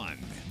at 1.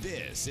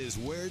 This is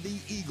where the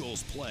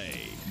Eagles play.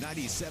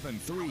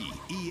 97.3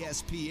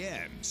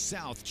 ESPN,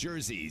 South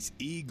Jersey's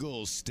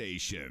Eagles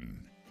station.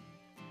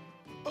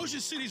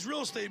 Ocean City's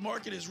real estate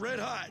market is red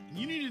hot, and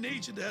you need an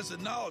agent that has the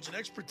knowledge and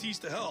expertise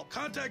to help.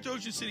 Contact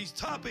Ocean City's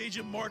top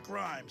agent, Mark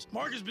Rhymes.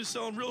 Mark has been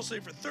selling real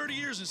estate for 30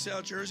 years in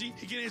South Jersey.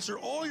 He can answer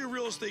all your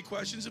real estate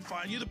questions and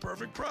find you the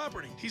perfect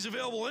property. He's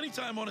available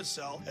anytime on his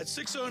cell at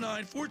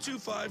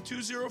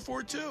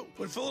 609-425-2042.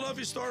 When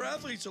Philadelphia star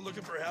athletes are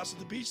looking for a house at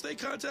the beach, they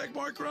contact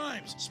Mark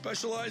Rhymes,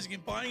 specializing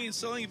in buying and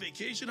selling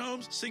vacation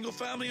homes,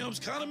 single-family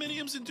homes,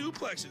 condominiums, and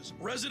duplexes,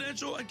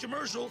 residential and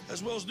commercial,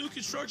 as well as new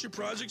construction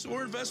projects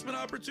or investment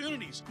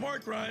opportunities.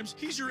 Mark Rhymes,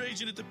 he's your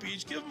agent at the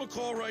beach. Give him a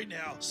call right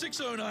now,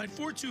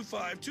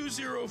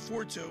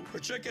 609-425-2042, or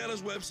check out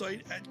his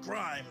website at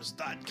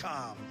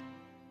grimes.com.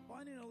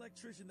 Finding an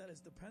electrician that is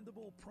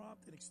dependable,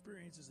 prompt, and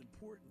experienced is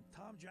important.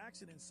 Tom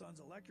Jackson & Sons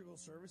Electrical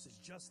Service is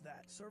just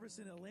that. Service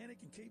in Atlantic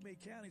and Cape May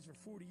counties for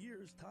 40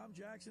 years, Tom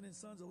Jackson &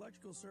 Sons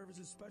Electrical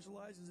Services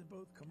specializes in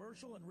both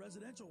commercial and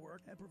residential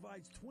work and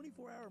provides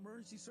 24-hour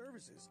emergency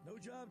services. No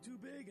job too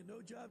big and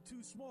no job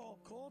too small.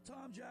 Call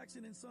Tom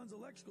Jackson & Sons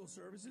Electrical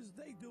Services.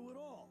 They do it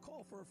all.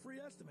 Call for a free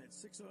estimate,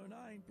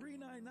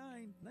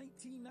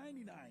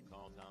 609-399-1999.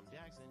 Call Tom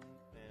Jackson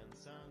and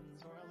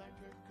Sons for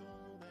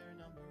electrical, they're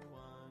number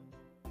 1.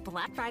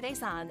 Black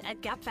Friday's on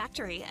at Gap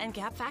Factory and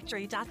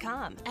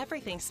GapFactory.com.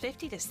 Everything's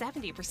 50 to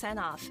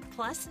 70% off.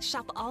 Plus,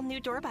 shop all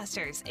new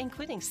doorbusters,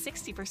 including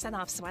 60%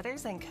 off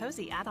sweaters and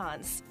cozy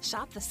add-ons.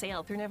 Shop the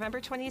sale through November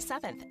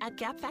 27th at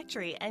Gap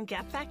Factory and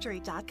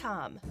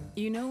GapFactory.com.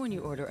 You know when you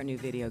order a new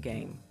video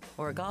game,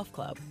 or a golf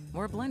club,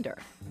 or a blender,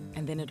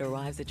 and then it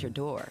arrives at your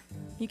door,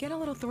 you get a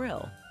little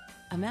thrill.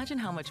 Imagine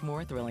how much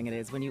more thrilling it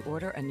is when you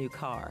order a new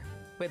car.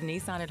 With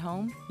Nissan at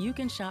home, you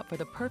can shop for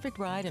the perfect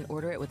ride and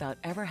order it without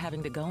ever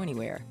having to go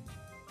anywhere.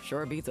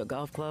 Sure beats a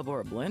golf club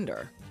or a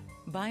blender.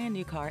 Buy a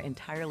new car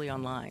entirely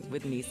online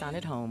with Nissan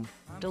at home.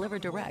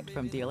 Delivered direct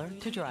from dealer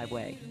to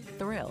driveway.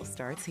 Thrill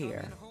starts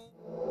here.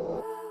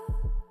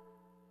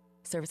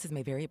 Services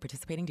may vary at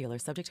participating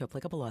dealers, subject to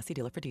applicable law. See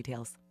dealer for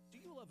details. Do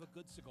you love a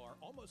good cigar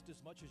almost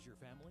as much as your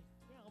family?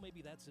 Well,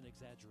 maybe that's an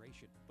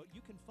exaggeration, but you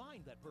can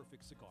find that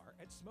perfect cigar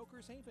at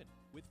Smokers Haven.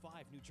 With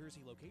 5 New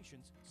Jersey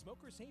locations,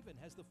 Smokers Haven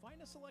has the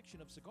finest selection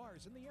of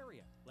cigars in the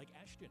area, like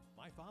Ashton,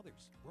 My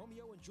Father's,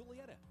 Romeo and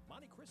Julieta,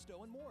 Monte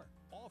Cristo, and more.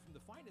 All from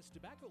the finest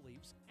tobacco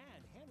leaves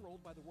and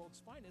hand-rolled by the world's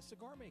finest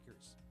cigar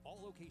makers.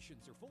 All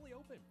locations are fully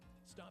open.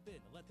 Stop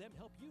in and let them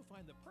help you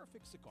find the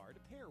perfect cigar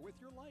to pair with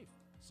your life.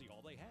 See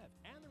all they have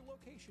and their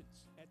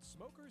locations at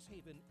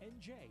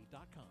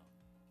smokershavennj.com.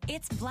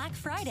 It's Black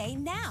Friday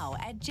now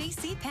at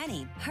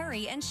JCPenney.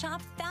 Hurry and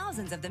shop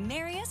thousands of the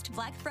merriest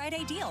Black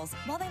Friday deals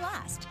while they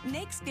last.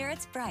 Make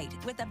spirits bright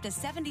with up to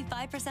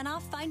 75%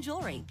 off fine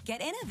jewelry. Get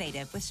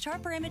innovative with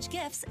sharper image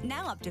gifts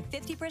now up to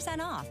 50%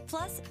 off.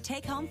 Plus,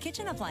 take home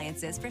kitchen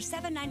appliances for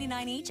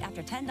 $7.99 each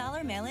after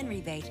 $10 mail-in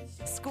rebate.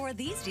 Score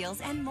these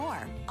deals and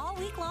more all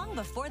week long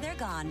before they're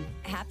gone.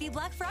 Happy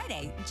Black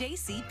Friday,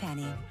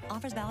 JCPenney.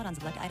 Offers valid on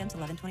select items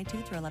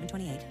 11/22 through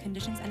 11/28.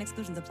 Conditions and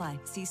exclusions apply.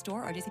 See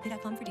store or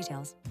jcp.com for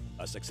details.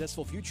 A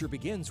successful future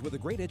begins with a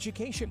great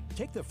education.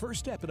 Take the first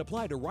step and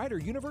apply to Rider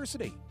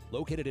University.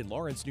 Located in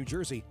Lawrence, New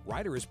Jersey,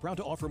 Rider is proud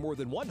to offer more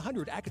than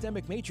 100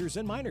 academic majors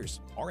and minors.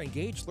 Our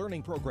engaged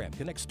learning program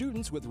connects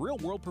students with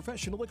real-world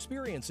professional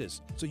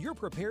experiences, so you're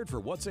prepared for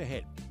what's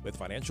ahead. With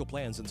financial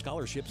plans and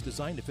scholarships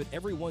designed to fit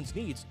everyone's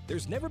needs,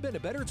 there's never been a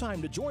better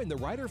time to join the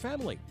Rider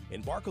family.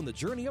 Embark on the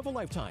journey of a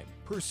lifetime.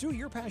 Pursue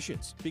your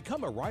passions.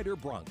 Become a Rider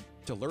Brunk.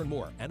 To learn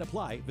more and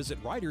apply, visit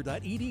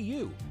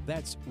rider.edu.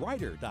 That's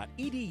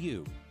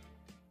rider.edu.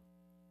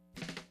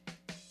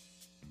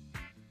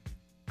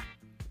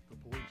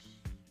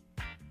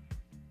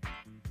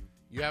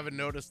 You haven't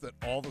noticed that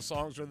all the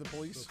songs are the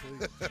Police?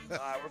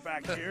 We're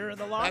back here in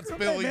the locker That's room.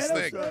 Billy's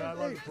Hey, man,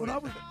 thing. When I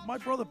was, my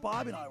brother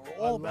Bobby and I were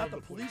all about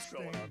the Police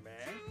growing up, man.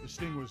 The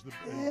Sting was the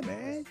Yeah,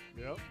 man.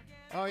 Yep.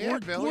 Oh, yeah,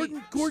 Billy.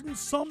 Gordon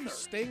Sumner.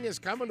 Sting is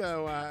coming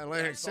to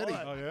Atlantic City.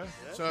 Oh, yeah?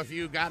 So if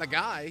you got a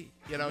guy,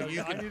 you know,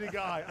 you I can. need a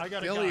guy. I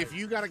got a Billy, guy. if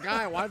you got a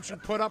guy, why don't you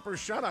put up or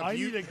shut up? I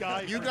need a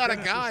guy. You for got a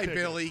Genesis guy, tickets.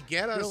 Billy.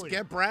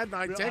 Get Brad and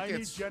I Bill, tickets. I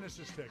need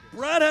Genesis tickets.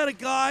 Brad had a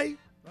guy.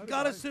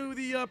 Got us to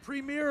the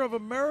premiere of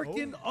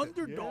American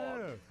Underdog.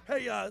 yeah.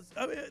 Hey,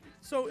 I mean,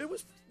 so it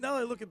was. Now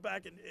that I look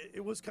back, and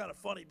it was kind of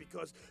funny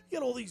because you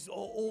had all these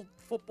old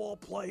football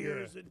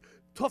players and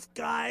tough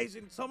guys,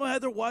 and some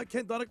had their wife.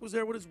 Ken Dunnick was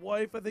there with his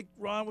wife. I think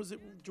Ron was it.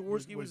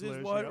 Jaworski was his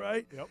Liz, wife, yep,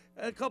 right? Yep.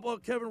 And a couple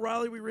of Kevin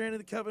Riley. We ran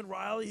into Kevin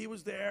Riley. He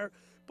was there,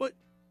 but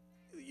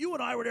you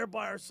and I were there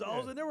by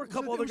ourselves, and there were a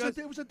couple other guys.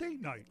 It was a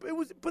date night. It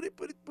was, but it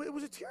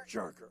was a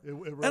tearjerker. It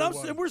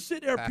really And we're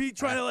sitting there, Pete,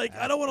 trying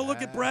to I don't want to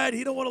look at Brad.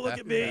 He don't want to look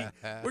at me.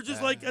 We're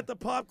just like at the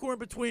popcorn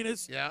between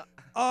us. Yeah.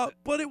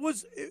 But it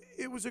was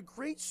a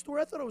great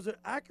story. I thought it was an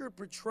accurate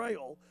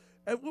portrayal.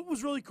 And what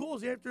was really cool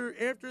is after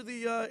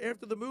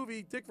the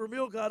movie, Dick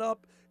Vermeil got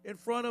up in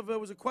front of it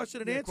was a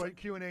question and answer.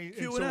 Q&A.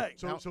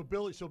 So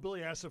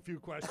Billy asked a few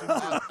questions.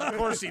 Of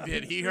course he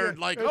did. He heard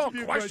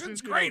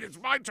questions great. It's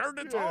my turn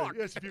to talk.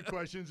 He asked a few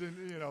questions, and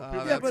people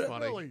that's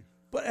funny. Billy.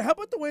 But how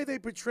about the way they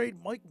portrayed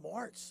Mike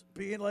Martz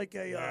being like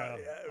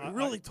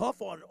really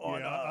tough on?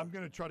 I'm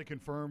going to try to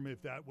confirm if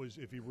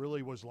he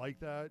really was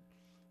like that.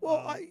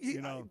 Well,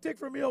 Dick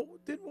Vermeil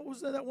what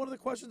was that one of the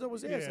questions that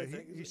was asked? Yeah, I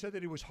think he said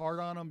that he was hard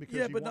on him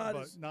because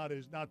not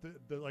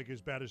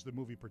as bad as the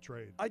movie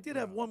portrayed. I did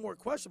have one more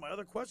question. My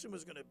other question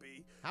was going to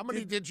be, how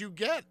many did you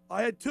get?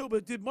 I had two,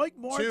 but did Mike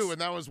Martz? Two, and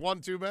that was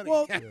one too many.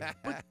 Well,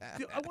 but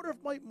I wonder if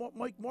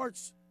Mike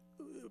Martz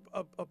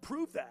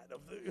approved that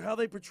of how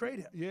they portrayed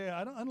him. Yeah,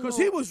 I don't because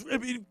know. he was. I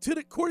mean,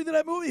 according to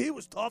that movie, he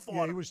was tough on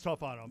him. He was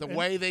tough on him. The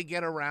way they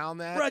get around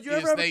that Brad,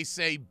 is they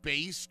say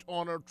based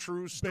on a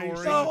true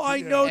story. No,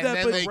 I know and that,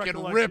 then but they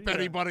can rip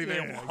anybody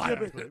they want.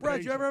 Exactly.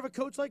 Brad, you ever have a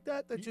coach like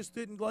that just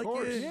didn't like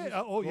it?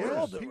 Yeah. We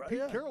all do, right?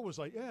 Pete Carroll was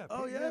like,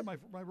 Oh, Pete, yeah?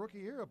 my rookie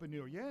year up in New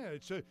York. Yeah,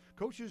 it's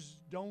coaches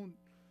don't.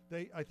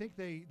 I think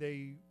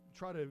they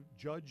try to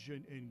judge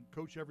and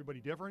coach everybody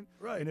different.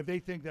 Right. And if they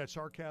think that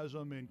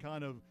sarcasm and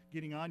kind of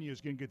getting on you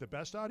is going to get the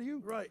best out of you,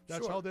 right?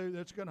 That's how they're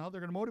going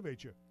to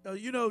motivate you.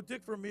 Now,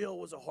 Dick Vermeil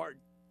was a hard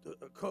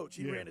coach.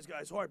 He ran his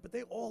guys hard, but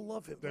they all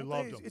love him. They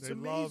loved him. It's they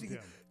amazing.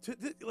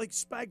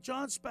 Like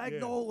John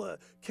Spagnola,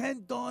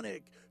 Ken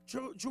Dunnick,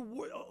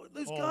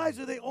 those guys,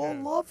 they all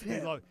love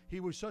him. He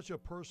was such a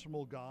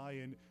personal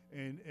guy,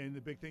 and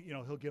the big thing,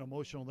 he'll get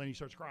emotional, and then he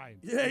starts crying.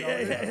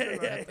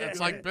 Yeah. That's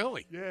like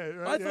Billy.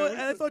 Yeah,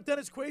 I thought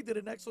Dennis Quaid did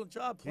an excellent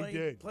job playing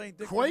Dick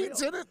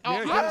Quaid's Vermeil.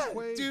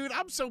 in it? Dude,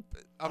 I'm so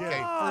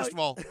okay. First of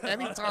all,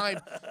 anytime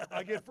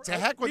to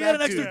heck with he that had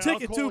an extra dude.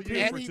 ticket too,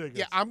 Pete.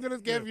 Yeah, I'm gonna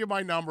give you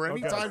my number.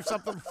 Anytime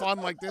something fun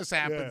like this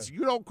happens,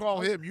 you don't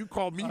call him. You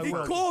call me. He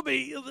called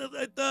me.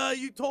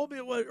 You told me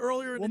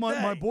earlier in the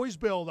day. My boys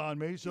bailed on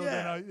me, so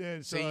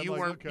then See, you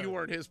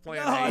weren't his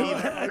plan No, A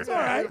either. that's all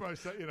right.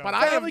 But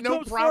I have Family no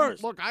comes problem.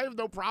 first. Look, I have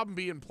no problem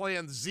being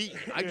plan Z.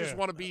 I just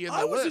want to be in the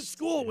I was list. in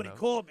school when he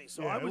called me,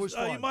 so I was.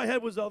 My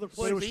head was the other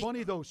place. But it was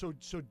funny though. So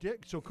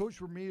Coach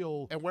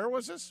Vermeil. And where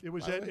was this? It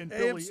was in AMC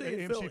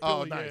Philly, Philly.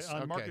 Oh, nice. on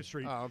Okay. Market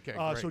Street. Oh, okay,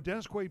 great. So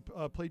Dennis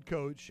Quaid played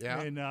coach,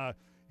 Yeah. and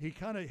he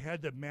kind of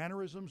had the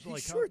mannerisms He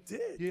like sure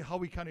did. Yeah, how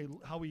Dick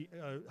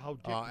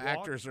walked.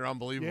 Actors are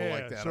unbelievable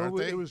like that, so aren't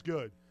they? it was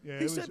good. Yeah,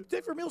 He said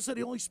Dick Vermeil said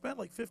he only spent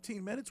like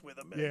 15 minutes with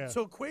him. Yeah.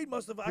 So Quaid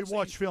must have he actually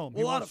watched film. a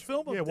lot of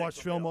film. Of Yeah, Dick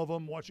watched film Vermeil. of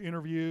him, watched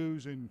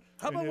interviews, and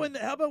How about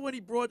when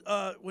he brought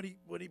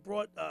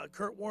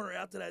Kurt Warner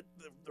out to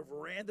the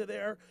veranda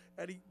there,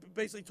 and he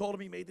basically told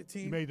him he made the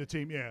team. He made the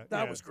team. Yeah,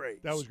 That was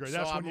great. That was great. So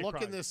That's I'm when looking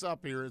cried. this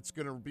up here. It's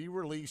going to be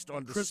released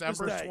on Christmas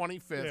December Day.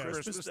 25th, Yeah.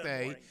 Christmas Christmas Day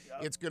Day. morning,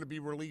 yep. It's going to be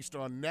released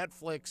on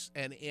Netflix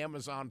and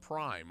Amazon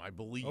Prime, I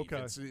believe.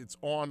 Okay. It's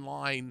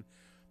online.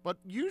 But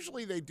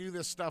usually they do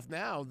this stuff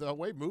now. The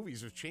way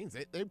movies have changed,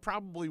 they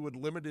probably would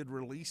limited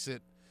release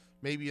it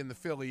maybe in the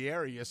Philly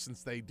area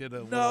since they did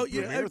a little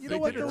premiere thing.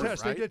 They did a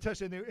test. They did a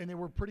test, and they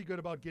were pretty good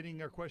about getting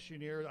their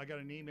questionnaire. I got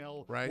an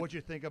email. Right. What'd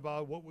you think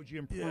about? What would you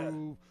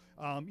improve?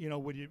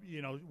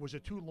 Was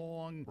it too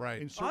long?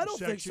 Right. In certain I don't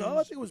think sections? so.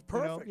 I think it was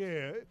perfect.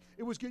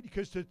 It was good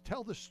because to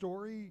tell the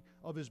story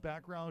of his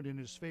background and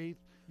his faith,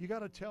 you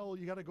got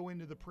to go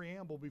into the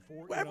preamble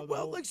before.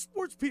 Like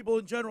sports people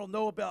in general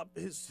know about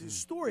his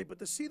story, but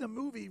to see the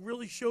movie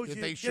really shows you.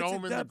 Did they show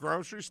him in the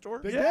grocery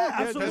store?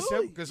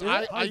 Absolutely. Because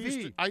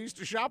I used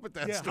to shop at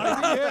that store.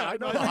 I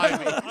know the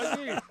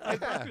Hy-Vee. I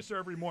breakfast there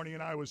every morning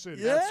in Iowa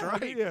City. Yeah. That's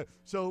right. Yeah.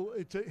 So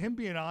him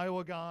being an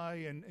Iowa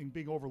guy and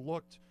being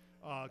overlooked.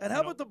 And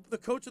how about the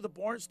coach of the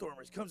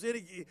Barnstormers comes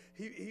in?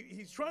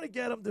 He's trying to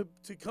get him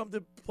to come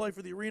to play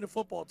for the arena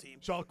football team.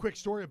 So I'll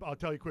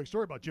tell you a quick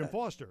story about Jim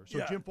Foster.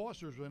 So Jim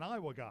Foster's an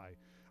Iowa guy.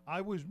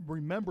 I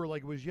remember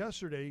like it was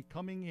yesterday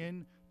coming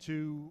in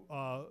to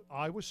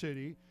Iowa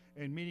City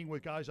and meeting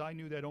with guys I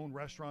knew that owned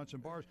restaurants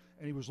and bars,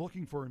 and he was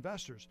looking for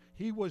investors.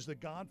 He was the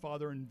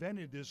godfather,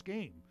 invented this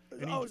game.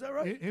 And is that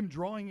right? Him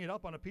drawing it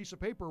up on a piece of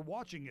paper,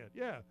 watching it.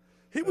 Yeah.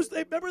 He was.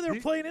 Remember they were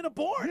playing in a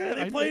barn. Yeah,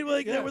 they played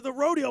where the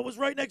rodeo was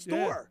right next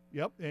door.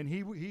 Yep, and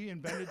he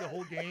invented the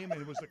whole game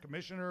and was the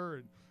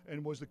commissioner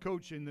and was the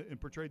coach and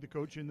portrayed the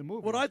coach in the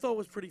movie. What I thought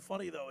was pretty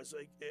funny though is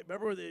like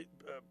remember the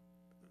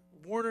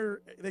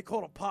Warner. They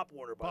called him Pop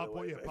Warner by the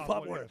way. Yeah,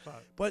 Pop Warner. Yeah,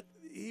 but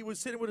he was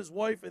sitting with his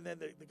wife, and then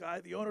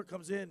the owner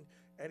comes in.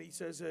 And he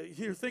says,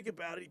 "Here, think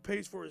about it." He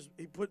pays for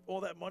he put all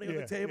that money on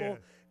the table,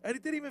 and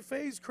it didn't even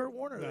faze Kurt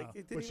Warner. No.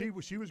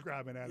 Like, she was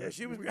grabbing at it. Yeah,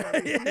 she was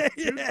grabbing at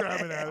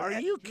it. Are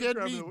you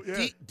kidding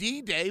me?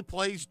 D-Day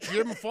plays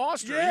Jim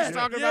Foster. Yeah, he's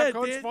talking about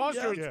Coach Dan,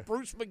 Foster. yeah. It's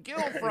Bruce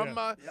McGill from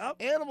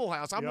Animal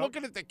House. I'm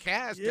looking at the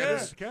cast. Yeah,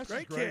 the cast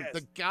is great.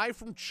 The guy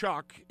from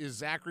Chuck is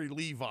Zachary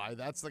Levi.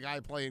 That's the guy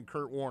playing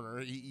Kurt Warner.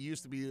 He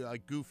used to be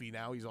like goofy.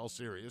 Now he's all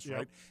serious,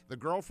 right? The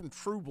girl from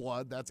True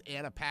Blood, that's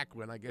Anna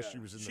Paquin. I guess she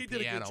was in the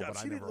piano, but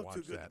I never watched that. She didn't look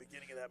too good at the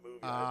beginning of that movie.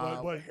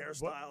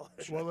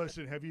 Hairstyle. Well,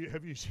 listen. Have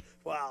you seen?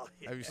 Wow.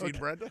 Have you seen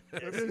Brenda?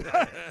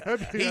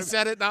 He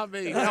said it, not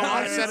me. No,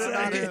 I said it,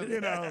 not him. You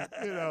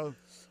know.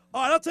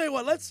 All right, I'll tell you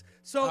what. Let's.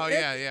 So. Oh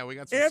yeah, we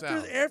got some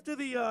sound. After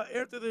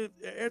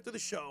the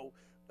show,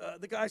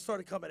 the guys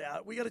started coming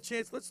out. We got a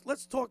chance.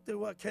 Let's talk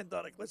to Ken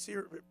Dunnick. Let's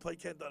play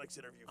Ken Dunnick's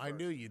interview first. I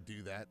knew you'd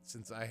do that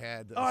since I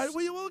had. All right,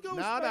 we'll go.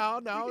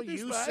 No.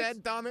 You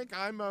said Dunnick.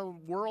 I'm a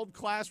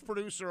world-class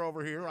producer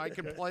over here. I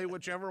can play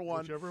whichever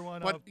one.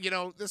 But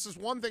this is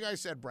one thing I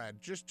said,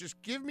 Brad.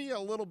 Just give me a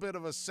little bit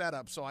of a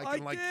setup so I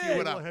can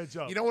cue it up. Heads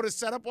up. You know what his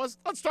setup was?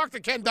 Let's talk to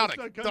Ken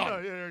Dunnick.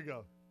 Done. There you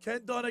go.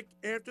 Ken Dunnick.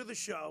 After the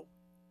show,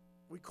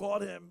 we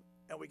called him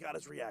and we got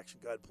his reaction.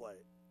 Go ahead, play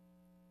it.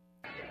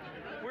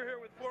 We're here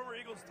with former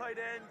Eagles tight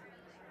end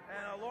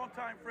and a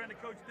longtime friend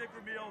of Coach Dick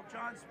Vermeil,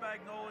 John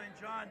Spagnuolo. And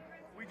John,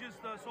 we just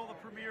saw the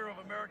premiere of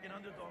American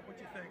Underdog. What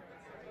do you think?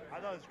 I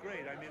thought it was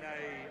great. I mean,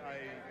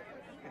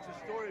 it's a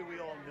story we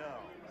all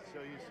know. So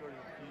you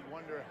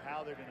wonder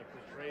how they're going to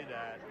portray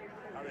that,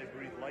 how they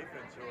breathe life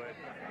into it.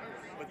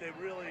 But they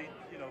really,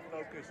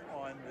 focused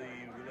on the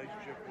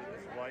relationship with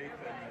his wife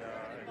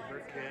and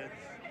her kids,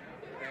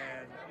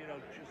 and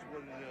just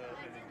what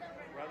an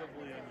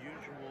incredibly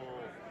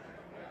unusual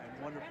and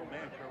wonderful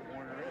man Kurt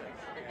Warner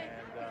is.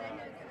 And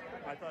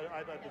I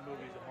thought the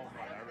movie's a home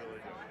run. I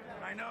really do.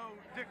 I know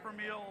Dick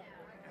Vermeil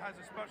has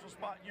a special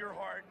spot in your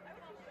heart,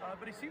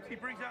 but he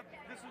brings out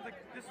this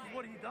is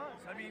what he does.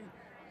 I mean,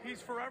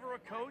 he's forever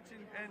a coach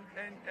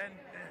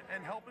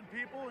and helping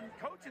people and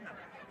coaching them.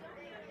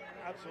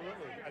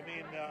 Absolutely. I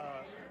mean,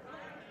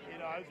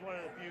 I was one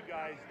of the few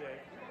guys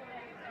that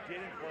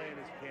didn't play in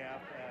his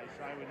camp. I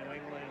signed with New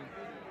England.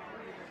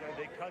 So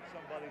they cut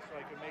somebody so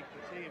I could make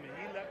the team, and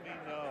he let me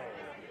know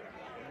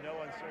in no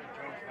uncertain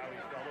terms how he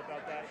felt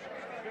about that.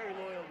 He's very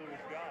loyal to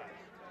his guys.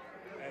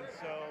 And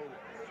so,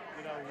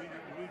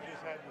 we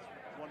just had this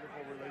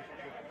wonderful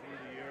relationship through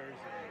the years,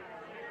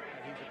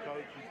 and he's a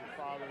coach, he's a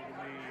father to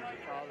me, he's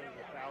a father to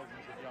the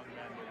thousands of young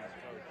men that he's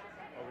coached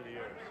over the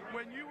years.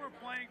 When you were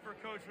playing for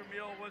Coach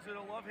Vermeil, was it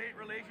a love-hate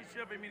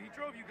relationship? I mean, he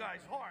drove you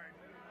guys hard,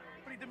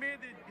 but he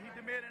demanded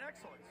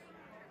excellence.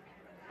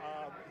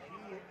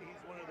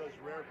 He's one of those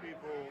rare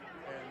people,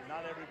 and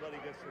not everybody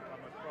gets to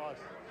come across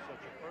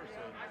such a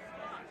person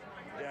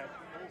that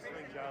pulls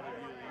things out of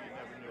you that you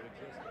never knew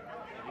existed.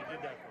 And he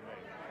did that for me,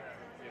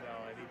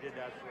 and he did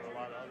that for a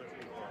lot of other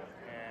people.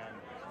 And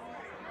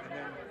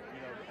then,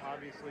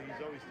 obviously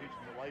he's always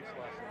teaching the life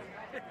lesson.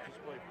 You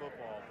just play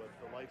football, but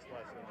the life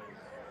lesson is,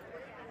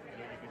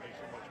 you can do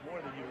so much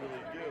more than you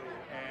really do.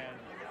 And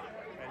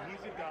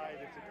he's a guy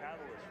that's a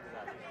catalyst for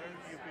that. There's very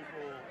few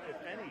people, if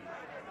any,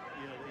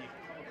 that you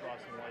come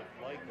across in life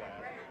like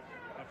that.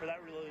 And for that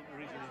reason,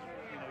 he's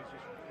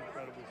just an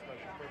incredibly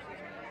special person.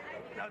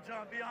 Now,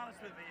 John, be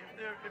honest with me.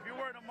 If you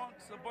weren't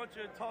amongst a bunch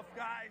of tough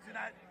guys in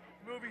that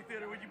movie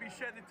theater, would you be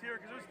shedding a tear?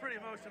 Because it was pretty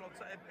emotional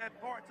at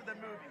parts of the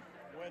movie.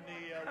 When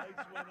the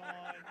lights went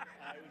on,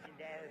 I was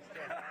embarrassed to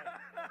have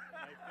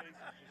my face is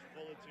just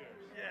full of tears.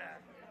 Yeah.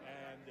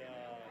 And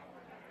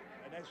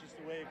that's just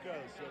the way it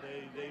goes. So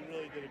they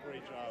really did a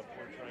great job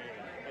portraying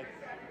it.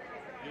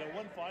 But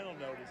one final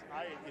note is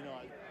I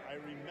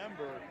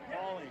remember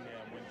calling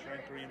him when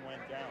Trent Green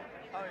went down.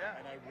 Oh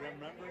yeah. And I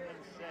remember him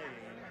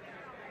saying,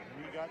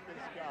 "We got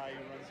this guy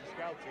who runs the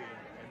scout team,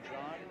 and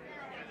John,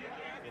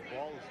 the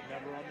ball is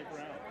never on the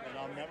ground." And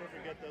I'll never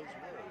forget those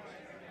words.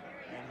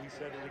 And he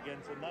said it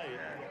again tonight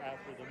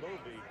after the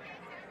movie.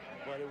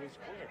 But it was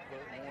clear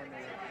Kurt Warner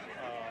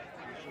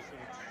was just an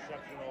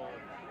exceptional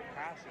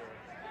passer,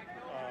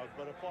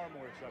 but a far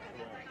more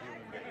exceptional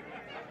human being.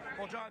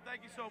 Well, John,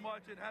 thank you so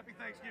much, and happy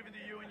Thanksgiving to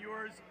you and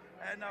yours.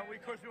 And we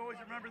always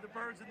remember the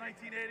Birds in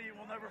 1980, and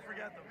we'll never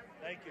forget them.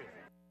 Thank you.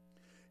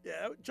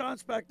 Yeah, John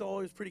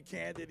Spagnuolo is pretty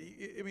candid.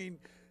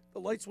 The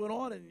lights went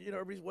on, and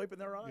everybody's wiping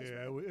their eyes.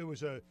 Yeah, it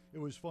was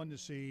fun to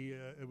see.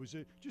 It was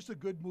just a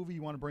good movie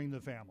you want to bring to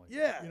the family.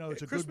 Yeah,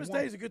 it's a Christmas good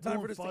Day is a good time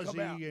for this to come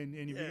fuzzy, out. And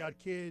if you got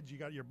kids, you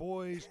got your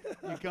boys,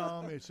 you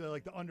come. It's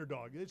like the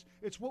underdog.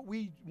 It's what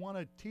we want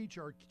to teach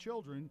our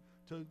children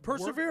to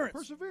Perseverance.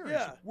 Perseverance.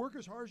 Yeah. Work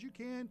as hard as you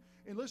can,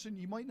 and listen.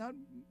 You might not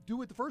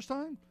do it the first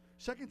time,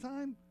 second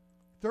time.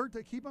 Third,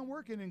 to keep on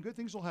working, and good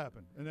things will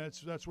happen, and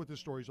that's what this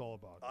story's all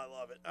about. I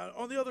love it.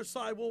 On the other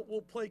side,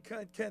 we'll play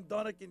Ken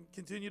Dunnick and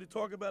continue to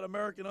talk about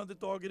American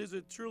Underdog. It is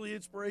a truly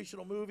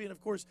inspirational movie, and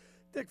of course,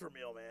 Dick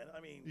Vermeil, man.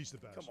 He's the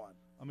best. Come on.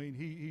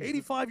 He's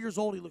 85 years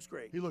old. He looks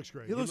great. He looks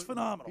great. He looks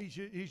phenomenal.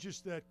 He's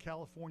just that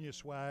California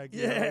swag.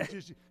 Yeah.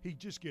 He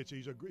just gets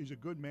it. He's a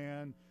good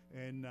man,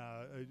 and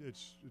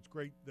it's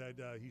great that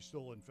he's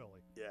still in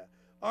Philly. Yeah.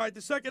 All right,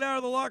 the second hour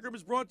of the Locker Room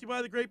is brought to you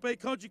by the Great Bay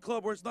Country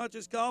Club, where it's not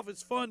just golf,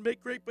 it's fun.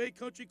 Make Great Bay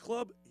Country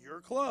Club your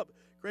club.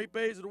 Great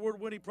Bay is an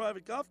award-winning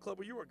private golf club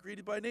where you are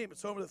greeted by name.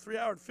 It's home to the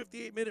 3-hour and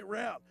 58-minute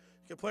round.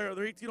 You can play on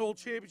their 18-hole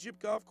championship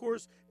golf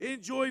course.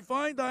 Enjoy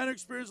fine diner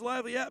experience,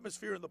 lively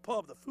atmosphere in the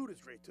pub. The food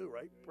is great, too,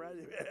 right, Brad?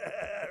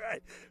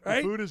 right?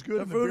 The food is good,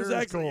 The and food the is beer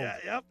is excellent. cold.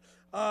 Yeah,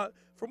 yep.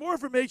 For more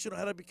information on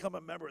how to become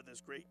a member of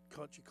this great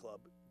country club,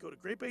 go to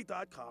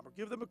greatbay.com or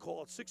give them a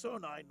call at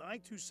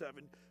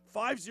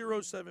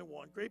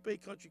 609-927-5071. Great Bay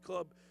Country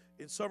Club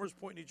in Summers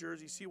Point, New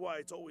Jersey. See why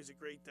it's always a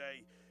great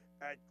day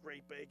at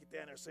Great Bay. Get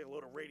down there and say hello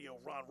to Radio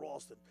Ron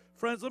Ralston.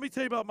 Friends, let me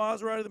tell you about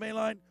Maserati, the main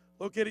line.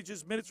 Located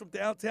just minutes from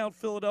downtown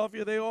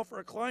Philadelphia, they offer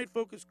a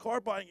client-focused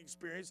car buying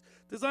experience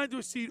designed to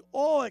exceed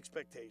all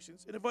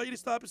expectations and invite you to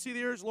stop and see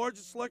the area's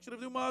largest selection of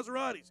new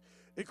Maseratis,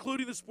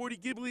 including the sporty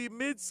Ghibli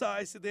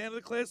mid-size sedan of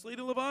the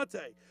class-leading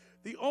Levante,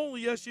 the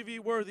only SUV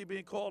worthy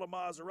being called a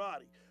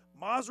Maserati.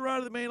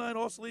 Maserati, the mainline,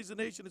 also leads the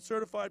nation in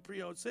certified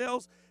pre-owned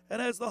sales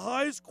and has the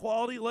highest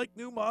quality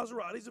like-new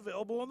Maseratis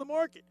available on the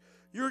market.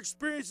 Your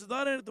experience is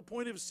not end at the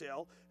point of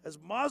sale, as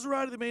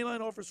Maserati, the mainline,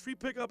 offers free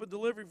pickup and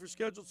delivery for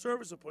scheduled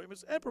service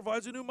appointments and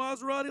provides a new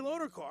Maserati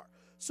loaner car.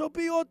 So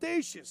be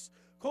audacious.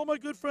 Call my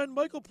good friend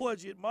Michael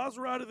Pledgey at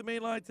Maserati, the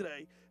mainline,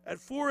 today at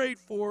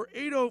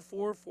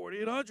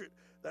 484-804-4800.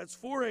 That's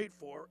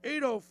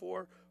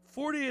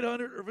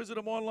 484-804-4800, or visit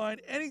them online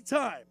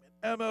anytime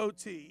at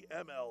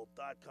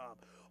MOTML.com.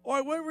 All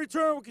right, when we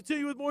return, we'll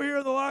continue with more here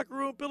in the Locker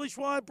Room. Billy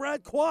Schwein,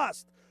 Brad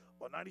Quast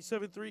on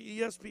 97.3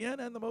 ESPN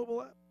and the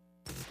mobile app.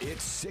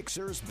 It's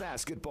Sixers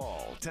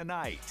basketball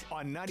tonight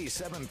on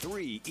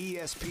 97.3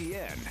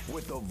 ESPN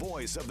with the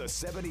voice of the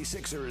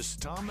 76ers,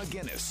 Tom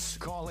McGinnis,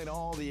 calling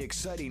all the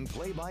exciting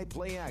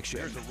play-by-play action.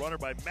 There's a runner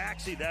by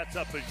Maxey. That's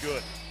up and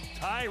good.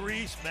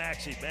 Tyrese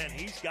Maxey, man,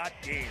 he's got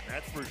game,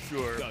 that's for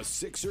sure. The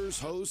Sixers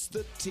host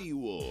the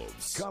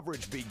T-Wolves.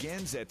 Coverage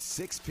begins at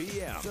 6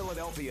 p.m.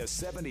 Philadelphia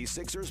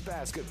 76ers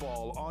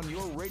basketball on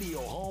your radio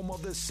home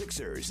of the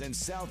Sixers in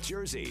South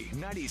Jersey,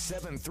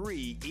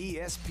 97.3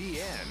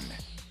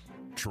 ESPN.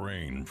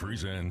 Train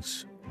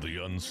presents The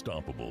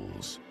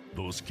Unstoppables.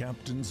 Those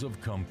captains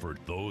of comfort,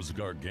 those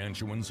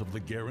gargantuans of the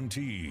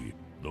guarantee,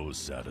 those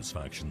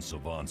satisfaction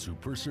savants who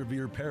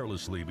persevere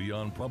perilously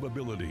beyond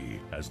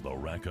probability as the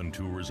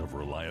raconteurs of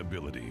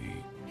reliability.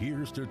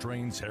 Here's to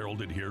Train's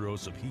heralded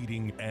heroes of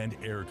heating and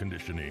air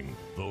conditioning,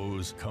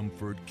 those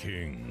comfort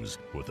kings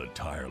with a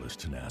tireless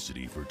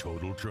tenacity for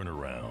total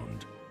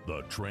turnaround.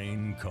 The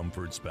Train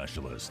Comfort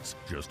Specialists.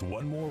 Just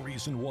one more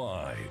reason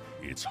why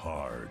it's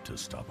hard to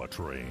stop a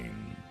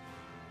train.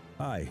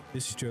 Hi,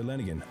 this is Joe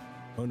Lenigan,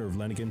 owner of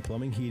Lenigan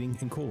Plumbing, Heating,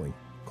 and Cooling.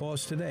 Call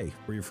us today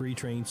for your free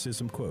Train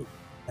system quote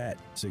at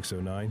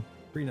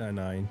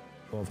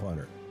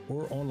 609-399-1200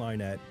 or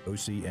online at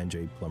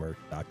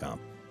ocnjplumber.com.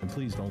 And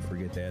please don't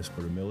forget to ask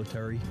for the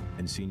military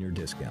and senior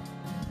discount.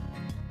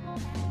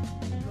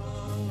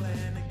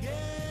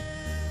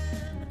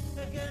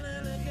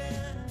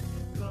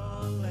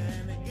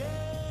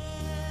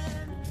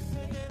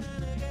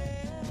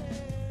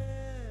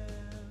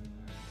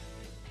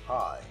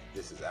 Hi,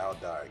 this is Al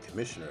Dyer,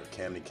 Commissioner of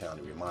Camden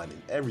County,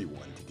 reminding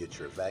everyone to get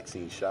your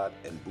vaccine shot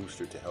and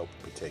booster to help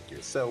protect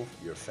yourself,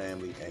 your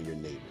family, and your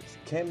neighbors.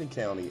 Camden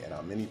County and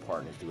our many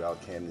partners throughout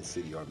Camden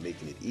City are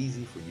making it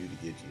easy for you to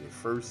get your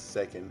first,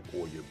 second,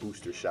 or your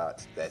booster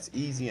shots. That's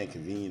easy and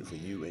convenient for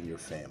you and your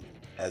family.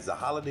 As the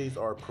holidays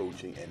are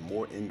approaching and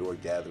more indoor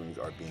gatherings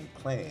are being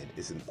planned,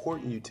 it's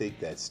important you take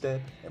that step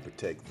and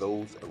protect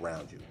those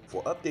around you.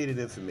 For updated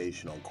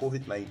information on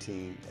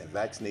COVID-19 and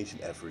vaccination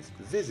efforts,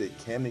 visit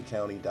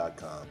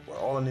CamdenCounty.com. We're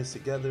all in this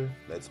together.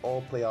 Let's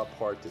all play our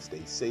part to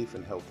stay safe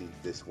and healthy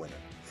this winter.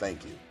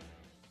 Thank you.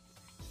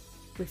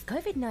 With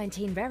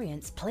COVID-19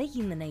 variants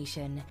plaguing the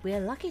nation, we are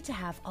lucky to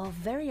have our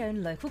very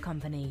own local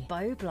company,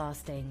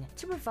 Bioblasting,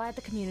 to provide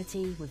the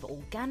community with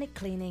organic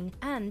cleaning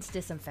and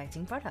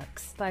disinfecting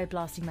products.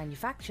 Bioblasting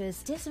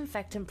manufactures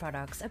disinfectant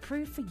products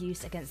approved for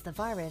use against the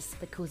virus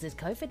that causes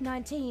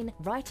COVID-19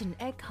 right in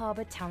Egg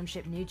Harbor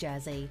Township, New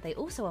Jersey. They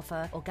also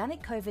offer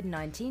organic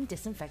COVID-19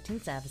 disinfecting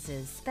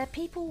services. Their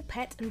people,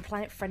 pet and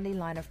planet-friendly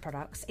line of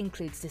products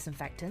includes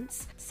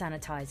disinfectants,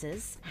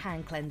 sanitizers,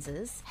 hand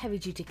cleansers,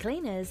 heavy-duty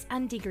cleaners,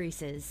 and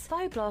degreasers.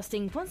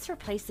 Bioblasting wants to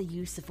replace the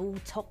use of all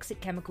toxic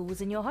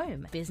chemicals in your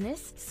home,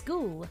 business,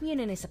 school,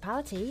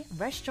 municipality,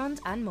 restaurant,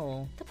 and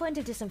more. The point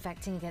of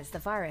disinfecting against the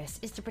virus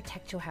is to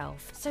protect your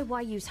health, so why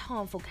use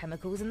harmful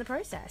chemicals in the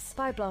process?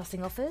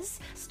 Bioblasting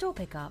offers store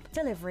pickup,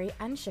 delivery,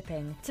 and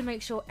shipping to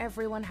make sure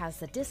everyone has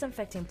the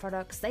disinfecting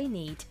products they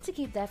need to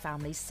keep their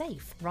families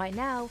safe. Right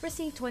now,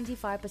 receive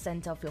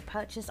 25% off your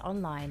purchase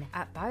online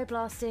at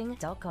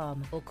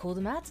bioblasting.com or call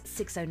them at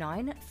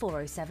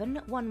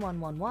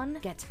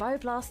 609-407-1111. Get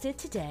Bioblasted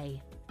today.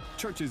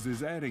 Church's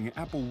is adding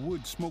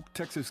Applewood smoked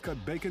Texas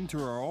cut bacon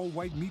to our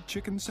all-white meat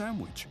chicken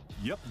sandwich.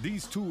 Yep,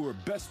 these two are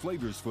best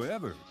flavors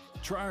forever.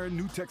 Try our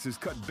new Texas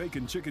cut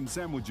bacon chicken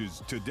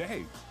sandwiches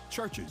today.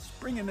 Church's,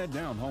 bringing that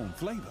down home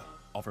flavor.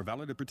 Offer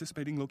valid at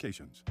participating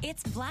locations.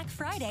 It's Black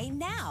Friday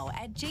now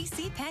at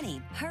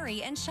JCPenney.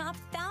 Hurry and shop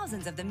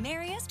thousands of the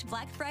merriest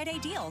Black Friday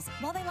deals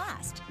while they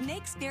last.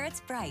 Make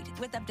spirits bright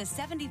with up to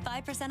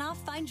 75% off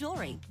fine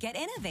jewelry. Get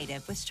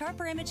innovative with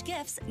sharper image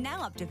gifts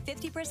now up to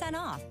 50%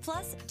 off.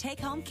 Plus, take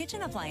home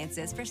kitchen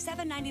appliances for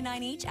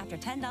 $7.99 each after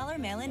 $10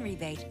 mail-in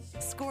rebate.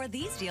 Score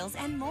these deals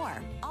and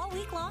more all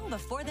week long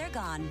before they're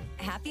gone.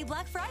 Happy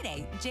Black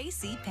Friday,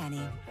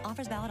 JCPenney.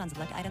 Offers valid on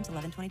select items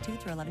 11/22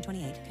 through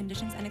 11/28.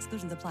 Conditions and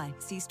exclusions apply.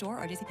 See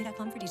store or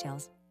jcp.com for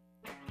details.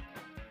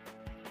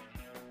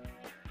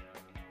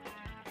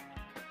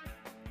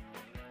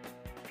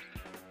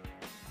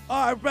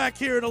 All right, we're back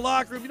here in the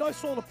locker room. You know, I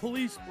saw the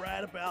police,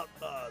 Brad, about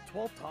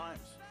 12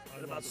 times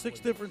in about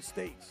 6 different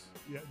states.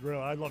 Yeah,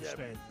 really, I love Stan.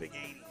 Man, big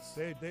 80s.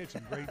 They had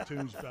some great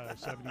tunes,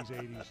 70s,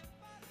 80s.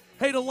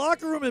 Hey, the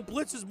locker room at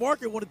Blitz's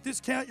Market want to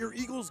discount your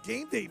Eagles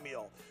game day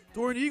meal.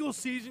 During Eagles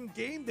season,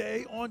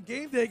 on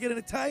game day, get an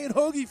Italian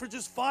hoagie for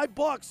just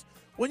 $5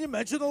 when you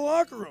mention the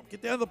locker room.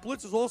 Get down to the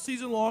Blitz's all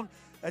season long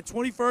at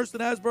 21st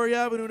and Asbury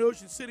Avenue in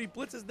Ocean City.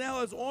 Blitz's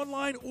now has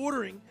online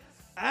ordering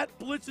at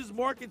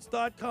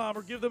blitzesmarkets.com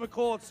or give them a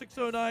call at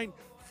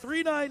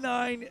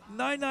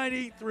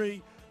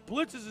 609-399-9983.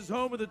 Blitz's is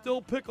home of the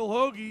dill pickle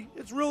hoagie.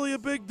 It's really a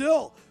big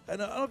deal.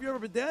 And I don't know if you've ever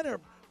been down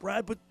there,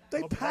 Brad, but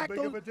they pack big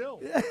those. of a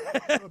deal? Yeah.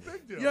 A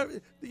big deal.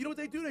 You know what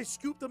they do? They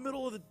scoop the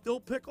middle of the dill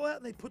pickle out,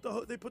 and they put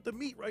the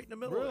meat right in the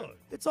middle. Really? Of it.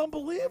 It's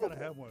unbelievable. I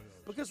gotta have one of those.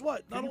 But guess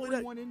what? Can Not you only bring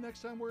that. one in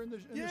next time we're in the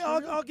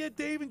I'll get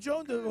Dave and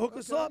Joan to hook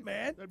us up,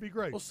 man. That'd be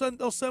great.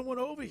 They'll send one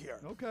over here.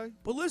 Okay.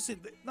 But listen,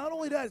 not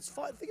only that, it's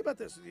fine. Think about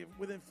this.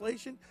 With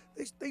inflation,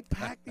 they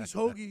pack these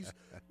hoagies.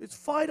 It's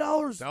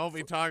 $5. Don't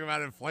be talking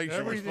about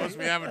inflation. We're supposed to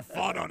be having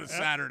fun on a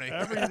Saturday.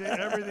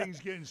 Everything's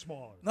getting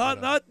smaller.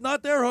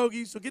 Not their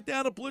hoagies. So get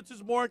down to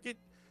Blitz's Market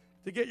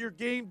to get your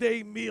game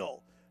day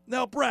meal.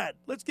 Now, Brad,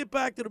 let's get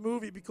back to the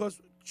movie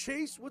because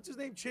Chase, what's his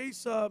name?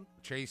 Chase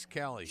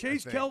Kelly.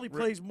 Chase Kelly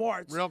plays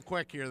Martz. Real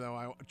quick here,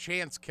 though.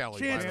 Chance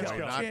Kelly, Chance by the way,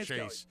 Kelly. not Chance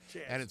Chase.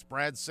 Kelly. And it's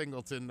Brad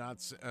Singleton, not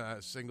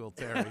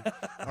Singletary.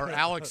 Or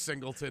Alex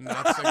Singleton,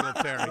 not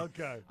Singletary.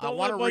 Okay. I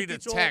want to read a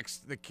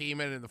text that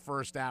came in the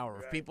first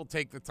hour. If people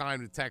take the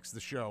time to text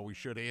the show, we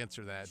should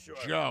answer that. Sure.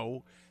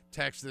 Joe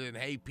texted in,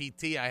 "Hey,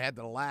 PT, I had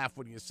to laugh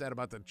when you said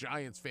about the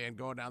Giants fan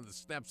going down the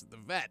steps at the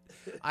vet.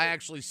 I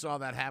actually saw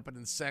that happen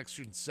in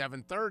section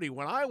 730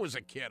 when I was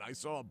a kid. I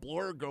saw a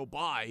blur go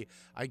by.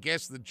 I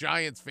guess the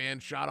Giants fan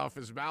shot off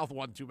his mouth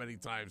one too many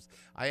times.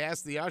 I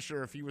asked the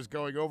usher if he was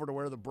going over to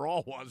where the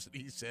brawl was, and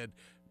he said,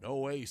 'No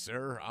way,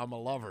 sir. I'm a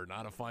lover,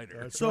 not a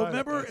fighter.'" So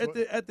remember at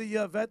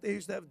the vet they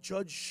used to have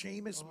Judge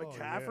Seamus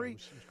McCaffrey.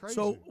 Yeah, it was crazy.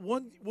 So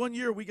one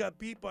year we got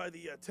beat by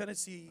the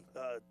Tennessee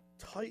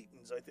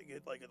Titans, I think, in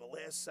the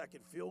last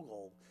second field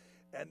goal,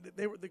 and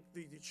they were the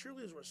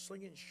cheerleaders were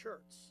slinging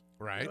shirts.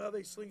 Right. You know how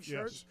they sling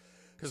shirts?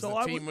 Because the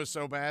team was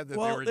so bad that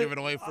they were giving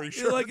away free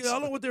shirts. I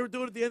don't know what they were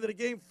doing at the end of the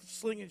game,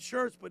 slinging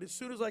shirts, but as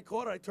soon as I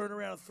caught it, I turned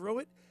around and threw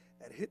it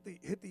and hit a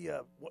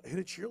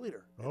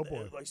cheerleader. Oh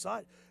boy! My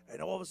side,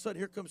 and all of a sudden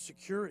here comes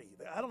security.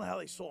 I don't know how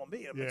they saw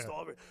me. It was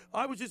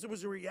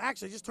a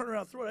reaction. I just turned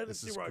around and threw it. I didn't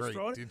see where I was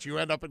throwing it. Did you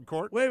end up in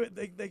court? Wait a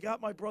minute. They got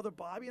my brother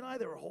Bobby and I.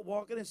 They were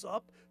walking us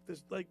up,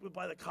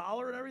 by the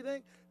collar and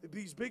everything.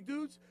 These big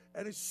dudes.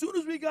 And as soon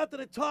as we got to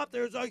the top,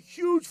 there was a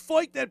huge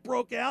fight that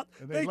broke out.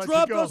 They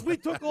dropped us. We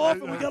took off,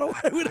 and we got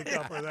away with it.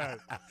 Thank God for that.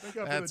 Thank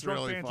God That's for the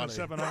really drunk funny. fans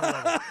in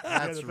 700.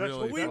 That's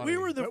really funny.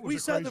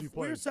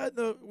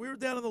 We were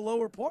down in the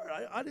lower part.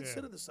 I didn't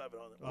sit in the 7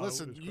 on it.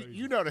 Listen,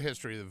 you know the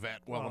history of the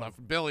vet well enough.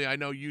 Billy, I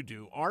know you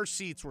do. Our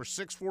seats were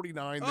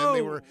 649,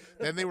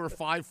 then they were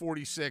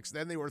 546,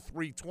 then they were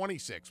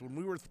 326. When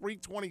we were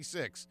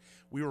 326,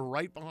 we were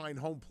right behind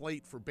home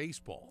plate for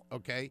baseball,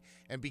 okay?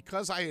 And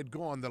because I had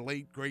gone, the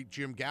late, great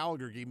Jim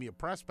Gallagher gave me a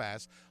press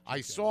pass.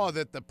 I saw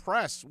that the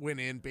press went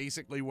in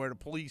basically where the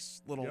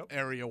police little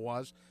area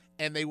was,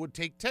 and they would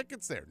take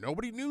tickets there.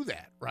 Nobody knew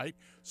that, right?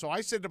 So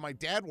I said to my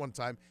dad one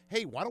time,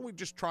 hey, why don't we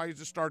just try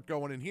to start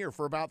going in here?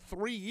 For about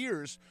 3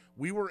 years,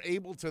 we were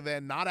able to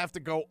then not have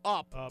to go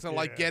up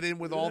to get in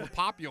with all the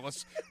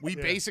populace. We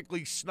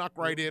basically snuck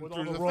right in with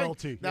through all the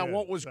royalty. thing. Now,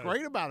 what was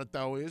great about it,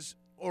 though, is,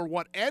 or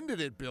what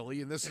ended it,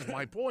 Billy, and this is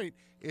my point,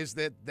 is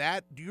that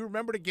do you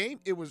remember the game?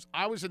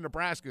 I was in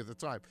Nebraska at the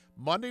time.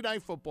 Monday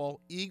Night Football,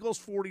 Eagles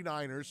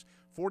 49ers.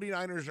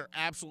 49ers are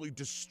absolutely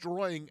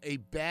destroying a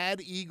bad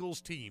Eagles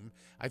team.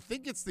 I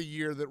think it's the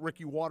year that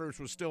Ricky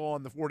Waters was still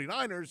on the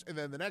 49ers, and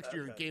then the next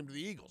year he came to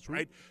the Eagles,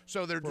 right?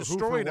 So they're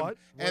destroying them.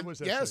 And was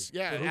that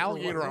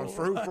alligator arms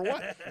for who for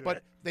what?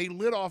 But they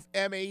lit off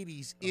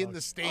M80s in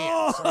the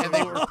stands, and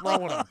they were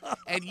throwing them.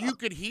 And you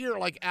could hear,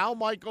 like, Al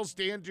Michaels,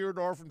 Dan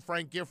Dierdorf, and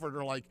Frank Gifford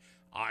are like,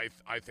 I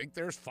think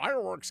there's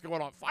fireworks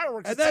going on.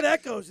 Fireworks. And that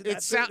echoes.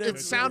 It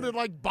sounded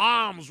like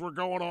bombs were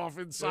going off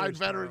inside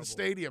Veterans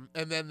Stadium.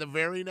 And then the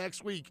very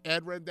next week,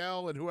 Ed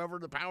Rendell and whoever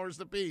the powers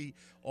that be,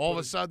 all of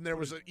a sudden there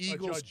was an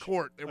Eagles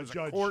court. There was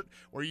a court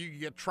where you could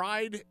get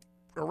tried,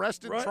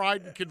 arrested,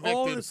 tried, and convicted.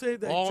 All on the same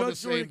day. All on the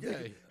same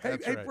day.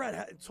 Hey,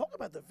 Brad, talk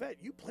about the vet.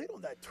 You played on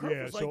that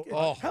turf.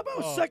 Yeah, how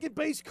about second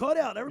base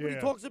cutout?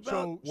 Everybody talks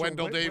about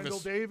Wendell Davis. Wendell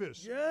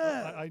Davis.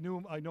 Yeah. I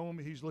know him.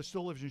 He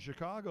still lives in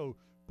Chicago.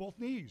 Both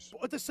knees.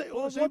 At the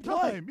same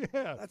time.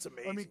 Yeah. That's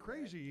amazing. I mean,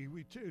 crazy.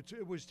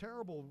 It was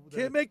terrible.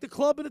 Can't make the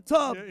club in the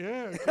tub.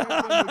 Yeah, can't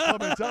make the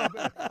club in the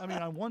tub. I mean,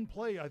 on one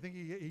play, I think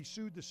he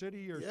sued the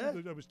city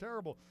it was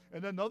terrible.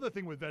 And then the other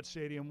thing with Vet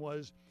Stadium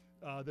was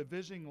the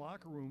visiting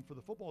locker room for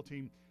the football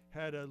team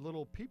had a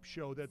little peep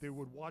show that they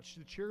would watch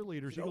the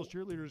cheerleaders, Eagles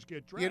cheerleaders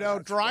get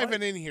dressed.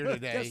 Driving in here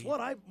today. Guess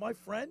what? My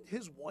friend,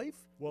 his wife,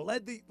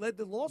 led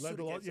the lawsuit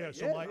against him.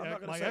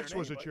 So my ex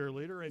was a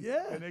cheerleader,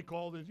 and they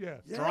called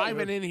it.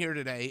 Driving in here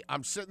today,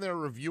 I'm sitting there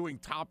reviewing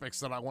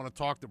topics that I want to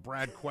talk to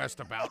Brad Quest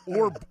about,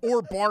 or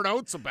Bart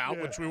Oates about,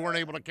 which we weren't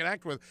able to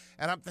connect with,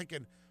 and I'm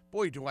thinking,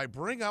 boy, do I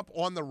bring up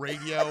on the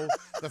radio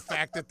the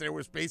fact that there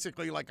was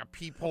basically like a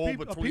peephole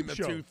between the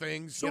two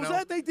things? So is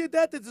that they did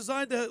that? They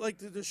designed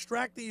to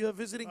distract the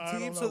visiting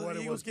team so that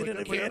the Eagles get an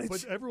advantage?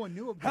 But everyone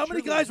knew. How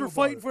many guys were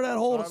fighting for that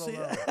hole to see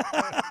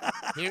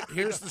it?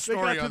 Here's the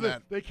story on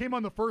that. They came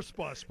on the first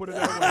bus, put it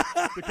that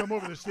way, to come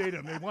over to the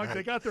stadium.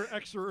 They got there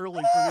extra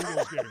early for the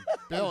Eagles game.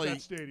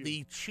 Billy,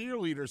 the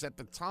cheerleaders at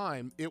the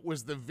time, it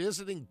was the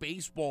visiting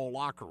baseball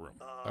locker room,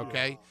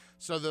 okay?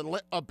 So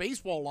a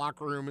baseball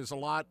locker room is a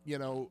lot,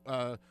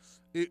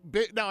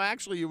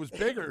 actually, it was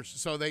bigger.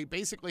 So they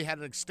basically had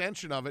an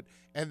extension of it,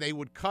 and they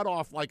would cut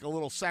off like a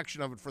little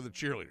section of it for the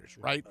cheerleaders,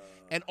 right?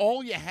 And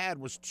all you had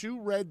was 2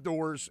 red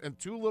doors and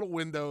 2 little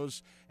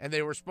windows, and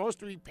they were supposed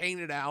to be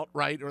painted out,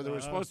 right? Or they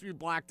were supposed to be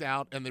blacked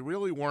out, and they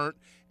really weren't.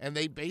 And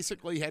they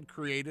basically had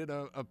created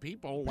a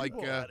people like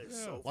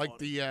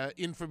the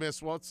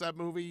infamous, what's that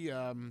movie?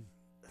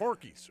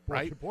 Porky's,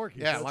 right?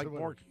 Porky's. Yeah, like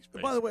Porky's.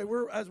 By the way,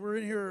 as we're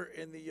in here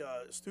in the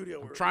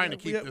studio, I'm trying to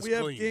keep this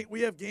clean.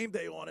 We have game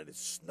day on, and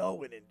it's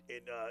snowing.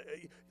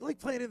 You like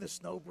playing in the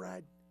snow,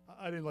 Brad?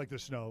 I didn't like the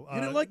snow. You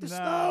didn't like the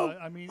snow?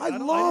 I mean, I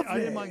love it. I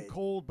didn't mind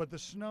cold, but the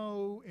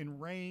snow and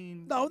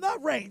rain. No,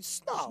 not rain.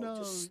 Snow.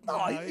 Just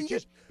snow. It's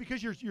just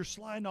because you're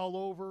sliding all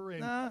over,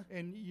 and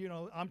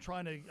I'm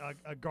trying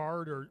to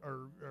guard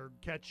or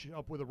catch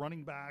up with a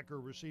running back or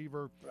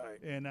receiver.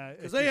 Right. And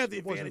because they have the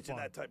advantage in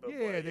that type of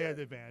play. Yeah, they had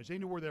the advantage. They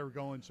knew where they were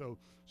going, so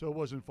it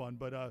wasn't fun.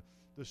 But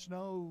the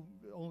snow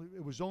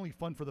it was only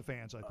fun for the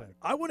fans, I think.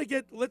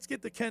 Let's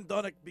get to Ken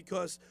Dunnick,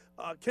 because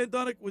Ken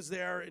Dunnick was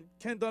there, and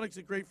Ken Dunnick's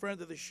a great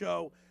friend of the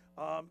show,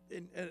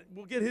 and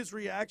we'll get his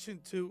reaction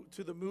to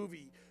the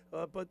movie.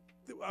 But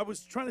I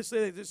was trying to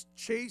say that this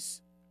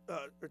Chance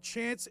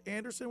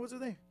Anderson, what's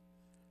his name?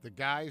 The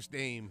guy's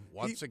name,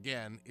 once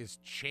again, is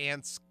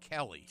Chance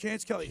Kelly.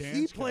 Chance Kelly.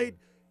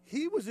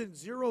 He was in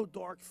Zero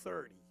Dark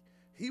 30.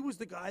 He was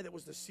the guy that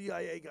was the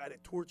CIA guy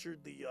that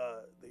tortured the.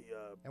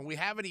 And we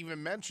haven't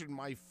even mentioned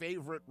my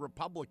favorite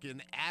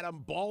Republican,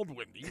 Adam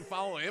Baldwin. Do you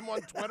follow him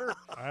on Twitter?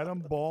 Adam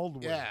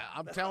Baldwin. Yeah,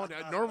 I'm telling you.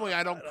 Normally,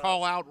 I don't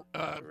call out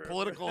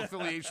political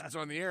affiliations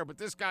on the air, but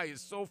this guy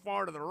is so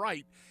far to the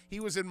right. He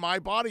was in My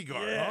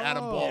Bodyguard,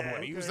 Adam Baldwin.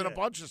 Okay. He was in a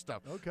bunch of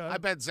stuff. Okay. I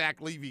bet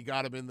Zach Levy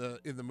got him in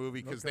the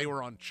movie because they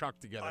were on Chuck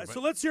together. So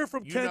let's hear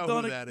from Ken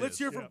Dunnick. Let's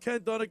hear from Ken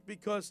Dunnick,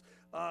 because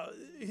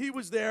he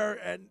was there,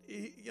 and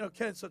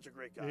Ken's such a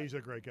great guy. He's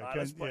a great guy.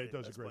 Ken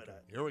does a great guy.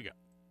 Here we go.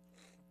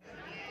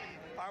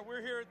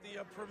 We're here at the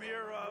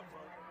premiere of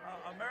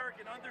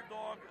American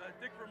Underdog,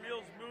 Dick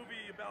Vermeil's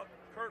movie about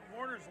Kurt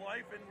Warner's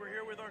life, and we're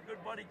here with our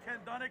good buddy Ken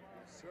Dunnick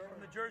from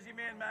the Jersey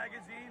Man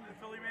magazine, the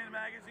Philly Man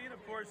magazine,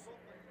 of course,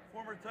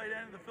 former tight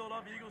end of the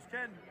Philadelphia Eagles.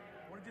 Ken,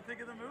 what did you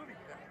think of the movie?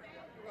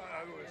 Well,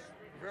 it was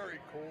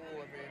very cool.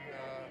 I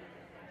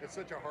mean, it's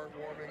such a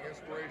heartwarming,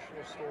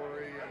 inspirational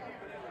story, and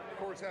of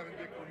course having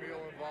Dick Vermeil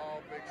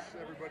involved makes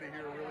everybody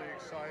here really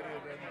excited,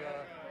 and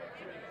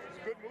it's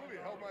a good movie.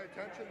 It held my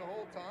attention the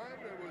whole time.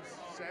 It was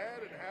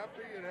sad and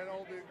happy. It had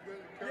all the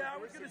good characteristics. Yeah,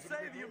 I was going to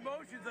say the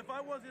emotions. If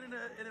I wasn't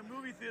in a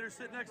movie theater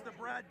sitting next to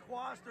Brad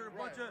Quast or a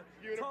bunch of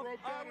tough,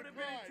 I would have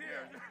been in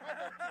tears. Yeah. I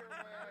got a tear in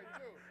my eye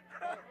too.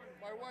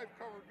 My wife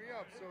covered me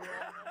up, so all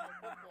my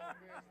football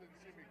fans didn't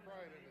see me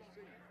crying in the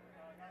seat.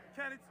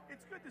 Ken,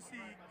 it's good to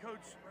see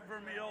Coach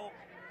Vermeil.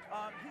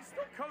 He's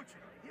still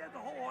coaching. He had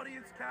the whole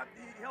audience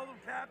he held them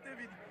captive.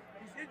 He's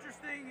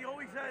interesting. He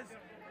always has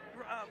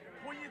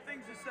poignant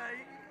things to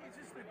say. He's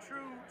just a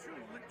true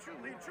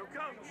lead, true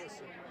coach.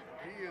 Listen,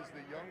 he is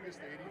the youngest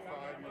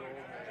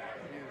 85-year-old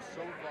man. He is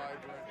so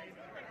vibrant.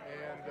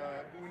 And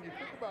when you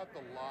think about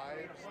the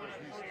lives that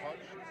he's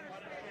touched,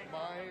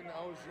 mine,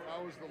 I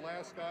was the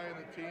last guy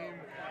on the team,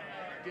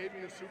 gave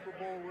me a Super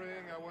Bowl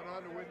ring. I went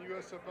on to win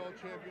USFL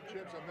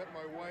championships. I met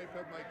my wife,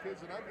 had my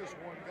kids, and I'm just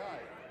one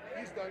guy.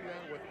 He's done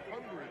that with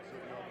hundreds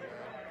of young men.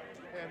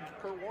 And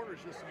Kurt Warner's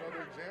just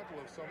another example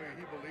of somebody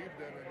he believed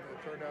in, and it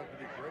turned out to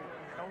be great.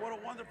 And what a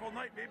wonderful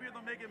night. Maybe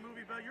they'll make a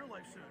movie about your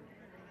life soon.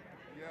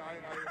 Yeah,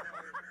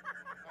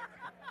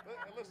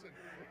 listen,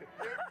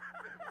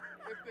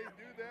 if they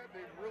do that,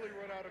 they really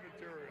run out of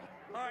material.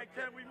 All right,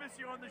 Ken, we miss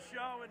you on the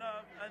show, and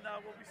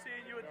we'll be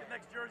seeing you at the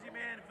next Jersey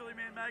Man and Philly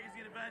Man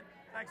Magazine event.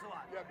 Thanks a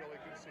lot. Yeah, Billy,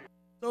 good to see you.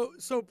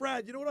 So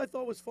Brad, you know what I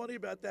thought was funny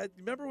about that?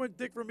 Remember when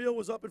Dick Vermeil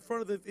was up in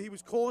front of he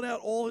was calling out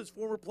all his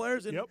former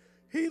players, and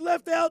he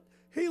left out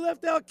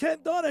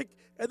Ken Dunnick,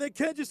 and then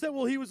Ken just said,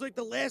 well, he was like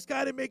the last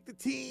guy to make the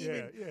team.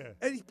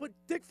 And but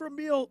Dick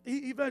Vermeil,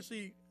 he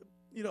eventually,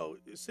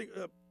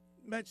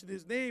 mentioned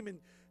his name,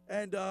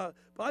 but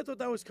I thought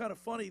that was kind of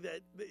funny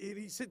that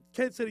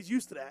Ken said he's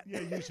used to that. Yeah,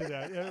 used to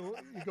that. Yeah,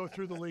 you go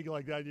through the league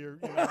like that, you're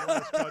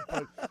last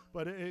cut,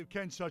 but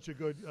Ken's such a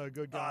good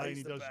guy, and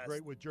he does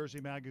great with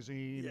Jersey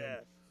Magazine. Yeah,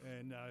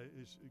 and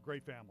it's a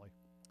great family.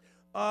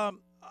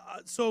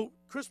 So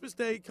Christmas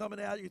Day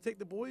coming out, you take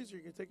the boys, or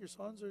you can take your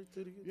sons, or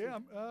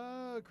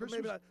Christmas.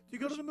 Maybe not. Do you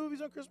go to the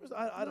movies on Christmas?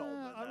 I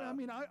don't. I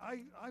mean,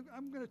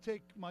 I'm going to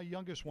take my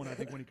youngest one. I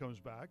think when he comes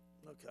back.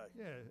 Okay.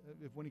 Yeah,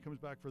 when he comes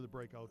back for the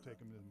break, I'll take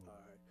him to the movie. All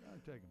right. I'll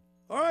take him.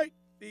 All right.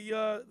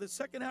 The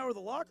second hour of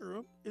the Locker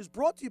Room is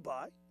brought to you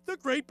by the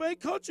Great Bay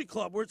Country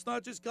Club, where it's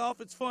not just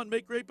golf, it's fun.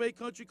 Make Great Bay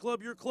Country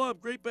Club your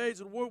club. Great Bay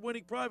is an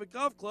award-winning private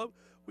golf club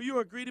where you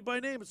are greeted by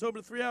name. It's home to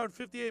a 3-hour and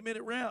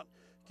 58-minute round.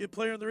 Get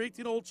player on their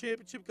 18-hole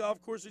championship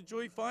golf course.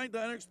 Enjoy fine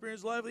dining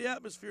experience, lively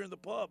atmosphere in the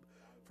pub.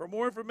 For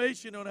more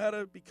information on how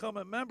to become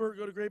a member,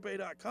 go to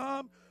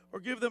greatbay.com or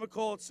give them a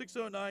call at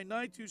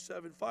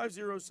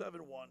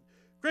 609-927-5071.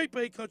 Great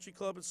Bay Country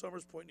Club in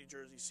Summers Point, New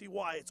Jersey. See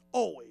why it's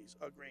always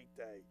a great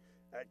day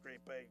at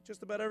Great Bay.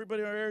 Just about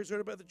everybody in our area has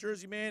heard about the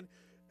Jersey Man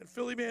and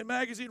Philly Man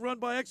magazine run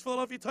by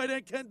ex-Philadelphia tight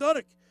end Ken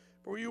Dunnick.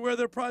 But were you aware of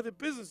their private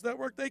business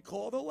network they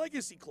call the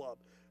Legacy Club?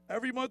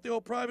 Every month they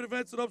hold private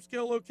events at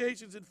upscale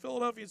locations in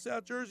Philadelphia and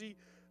South Jersey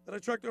that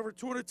attract over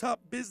 200 top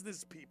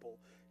business people.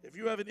 If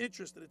you have an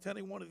interest in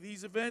attending one of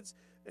these events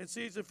and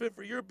see it's a fit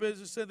for your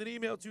business, send an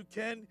email to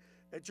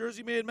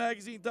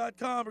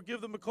ken@jerseymanmagazine.com or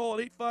give them a call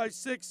at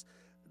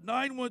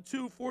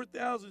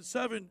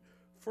 856-912-4007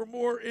 for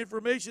more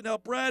information. Now,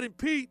 Brad and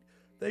Pete,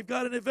 they've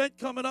got an event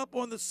coming up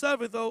on the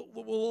 7th.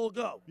 We'll all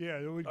go. Yeah,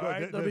 we go. All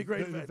right, that'll be a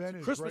great event.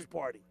 Is Christmas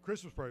great. party.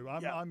 Christmas party.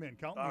 I'm in.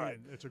 Count me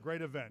in. It's a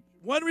great event.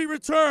 When we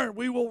return,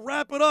 we will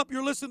wrap it up.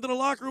 You're listening to The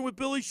Locker Room with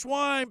Billy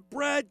Schwein,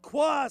 Brad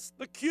Quast,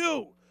 The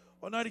Q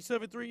on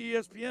 97.3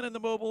 ESPN and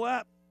the mobile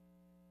app.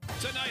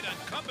 Tonight on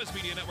Compass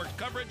Media Network's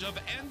coverage of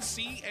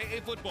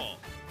NCAA football.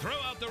 Throw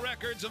out the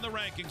records and the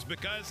rankings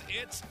because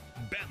it's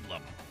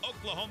Bedlam.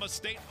 Oklahoma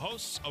State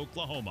hosts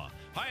Oklahoma.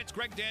 Hi, it's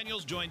Greg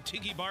Daniels. Join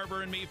Tiki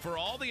Barber and me for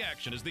all the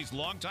action as these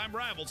longtime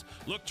rivals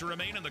look to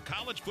remain in the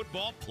college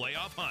football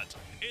playoff hunt.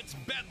 It's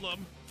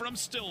Bedlam from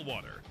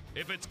Stillwater.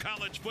 If it's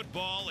college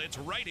football, it's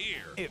right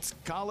here. It's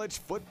College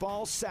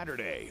Football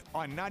Saturday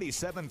on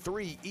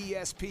 97.3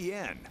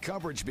 ESPN.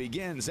 Coverage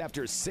begins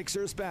after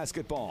Sixers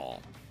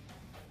basketball.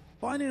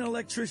 Finding an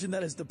electrician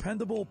that is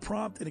dependable,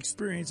 prompt, and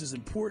experienced is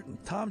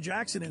important. Tom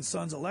Jackson &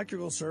 Sons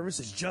Electrical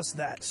Service is just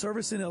that.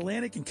 Service in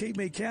Atlantic and Cape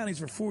May counties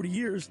for 40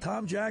 years,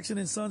 Tom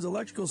Jackson & Sons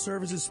Electrical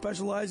Services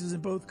specializes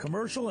in both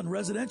commercial and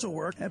residential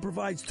work and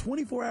provides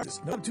 24 hours.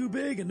 No job too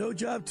big and no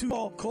job too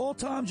small. Call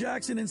Tom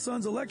Jackson &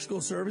 Sons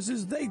Electrical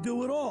Services. They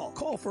do it all.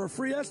 Call for a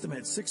free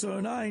estimate,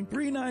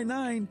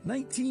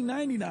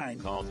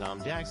 609-399-1999. Call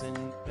Tom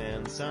Jackson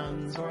and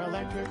Sons for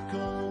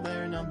electrical.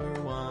 They're number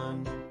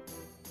one.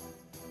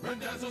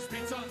 Randazzo's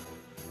Pizza,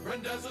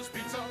 Randazzo's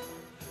Pizza,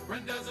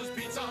 Randazzo's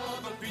Pizza,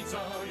 the pizza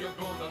you're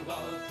gonna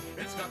love.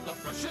 It's got the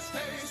freshest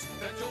taste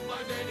that you'll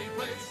find any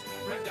place.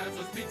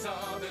 Randazzo's Pizza,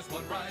 there's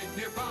one right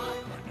nearby.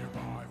 Right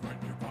nearby.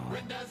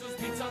 Randazzo's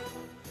Pizza,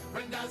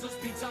 Randazzo's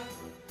Pizza.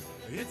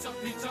 It's a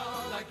pizza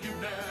like you've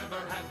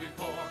never had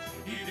before.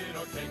 Eat it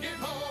or take it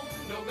home,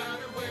 no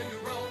matter where you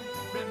roam.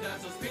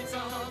 Randazzo's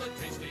Pizza, the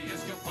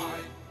tastiest you'll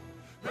find.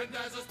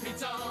 Randazzo's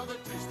Pizza, the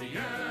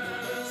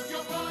tastiest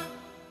you'll find.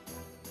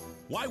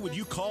 Why would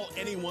you call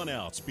anyone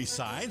else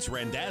besides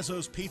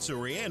Randazzo's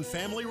Pizzeria and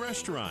Family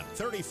Restaurant,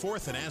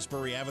 34th and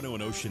Asbury Avenue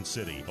in Ocean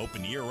City.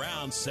 Open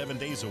year-round, 7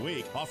 days a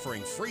week,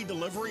 offering free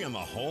delivery on the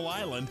whole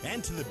island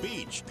and to the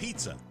beach.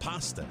 Pizza,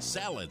 pasta,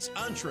 salads,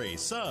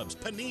 entrees, subs,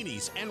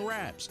 paninis, and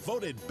wraps.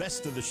 Voted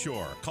best of the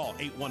shore. Call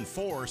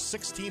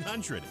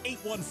 814-1600.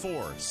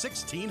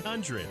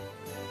 814-1600.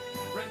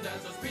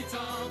 Randazzo's Pizza,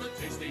 the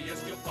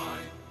tastiest you'll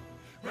find.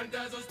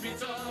 Randazzo's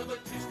Pizza, the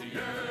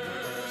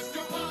tastiest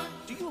you'll find.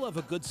 Do you love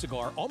a good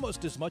cigar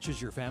almost as much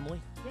as your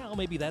family? Well,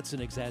 maybe that's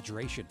an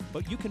exaggeration,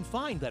 but you can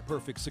find that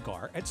perfect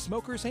cigar at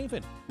Smokers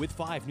Haven. With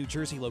 5 New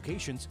Jersey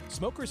locations,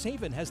 Smokers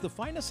Haven has the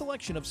finest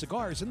selection of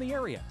cigars in the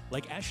area,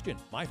 like Ashton,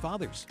 My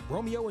Father's,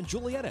 Romeo and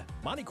Julieta,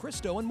 Monte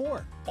Cristo, and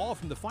more. All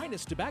from the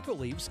finest tobacco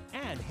leaves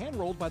and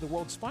hand-rolled by the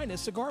world's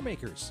finest cigar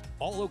makers.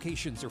 All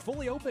locations are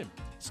fully open.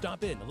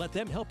 Stop in and let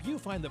them help you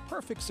find the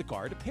perfect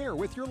cigar to pair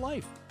with your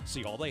life.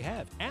 See all they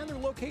have and their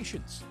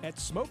locations at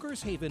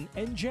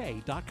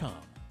smokershavennj.com.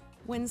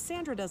 When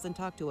Sandra doesn't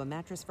talk to a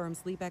Mattress Firm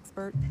sleep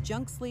expert,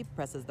 junk sleep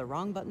presses the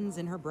wrong buttons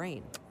in her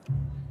brain.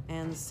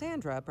 And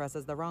Sandra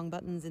presses the wrong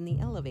buttons in the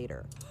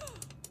elevator,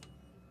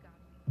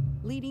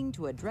 leading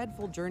to a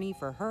dreadful journey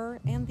for her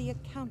and the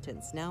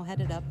accountants now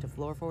headed up to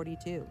floor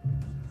 42.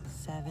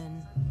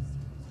 7,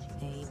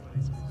 8,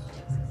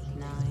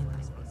 9.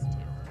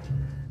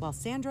 While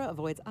Sandra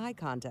avoids eye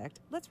contact,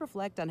 let's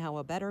reflect on how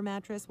a better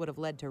mattress would have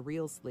led to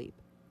real sleep.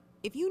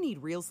 If you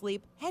need real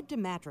sleep, head to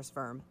Mattress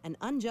Firm and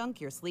unjunk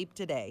your sleep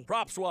today.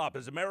 PropSwap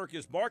is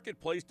America's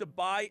marketplace to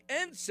buy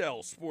and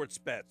sell sports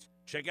bets.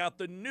 Check out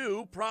the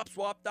new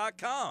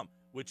PropSwap.com,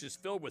 which is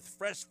filled with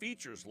fresh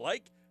features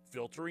like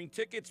filtering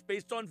tickets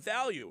based on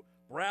value,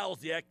 browse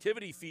the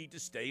activity feed to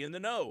stay in the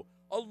know,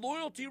 a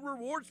loyalty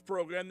rewards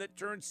program that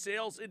turns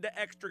sales into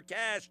extra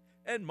cash,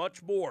 and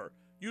much more.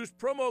 Use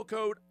promo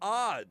code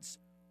ODDS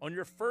on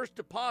your first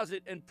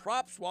deposit, and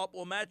PropSwap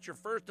will match your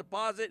first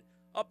deposit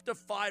up to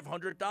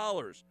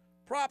 $500.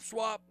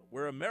 PropSwap,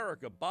 where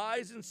America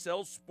buys and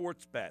sells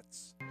sports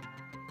bets.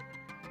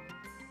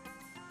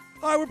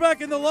 All right, we're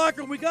back in the locker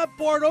room. We got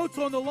Bart Oates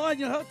on the line.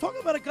 You know, talking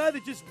about a guy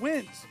that just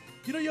wins.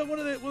 You know, you're one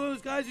of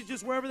those guys that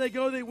just wherever they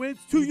go, they win.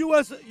 2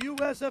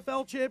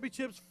 USFL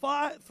championships,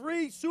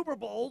 3 Super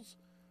Bowls,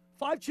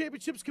 5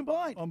 championships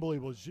combined.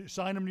 Unbelievable.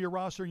 Sign him to your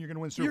roster, and you're going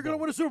to win Super Bowl. You're going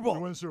to win a Super Bowl. You're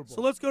gonna win a Super Bowl.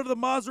 So let's go to the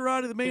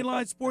Maserati, the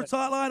Mainline Sports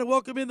Hotline, and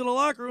welcome into the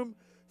locker room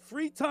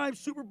 3-time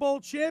Super Bowl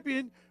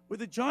champion with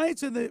the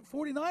Giants and the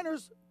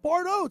 49ers,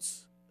 Bart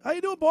Oates. How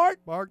you doing, Bart?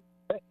 Bart.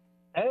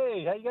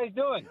 Hey, how you guys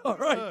doing? All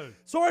right. Good.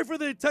 Sorry for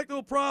the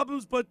technical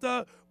problems,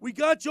 but we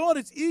got you on.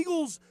 It's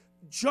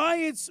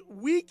Eagles-Giants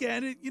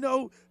weekend. You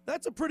know,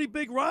 that's a pretty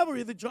big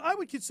rivalry. I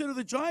would consider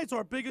the Giants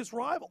our biggest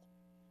rival.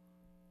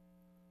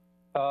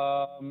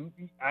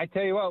 I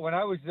tell you what, when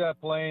I was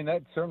playing,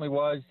 that certainly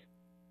was.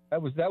 That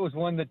was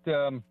one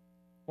that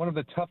one of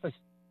the toughest,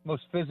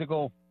 most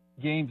physical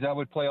games I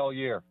would play all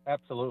year.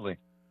 Absolutely.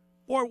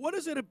 Or what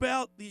is it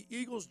about the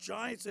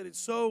Eagles-Giants that it's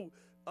so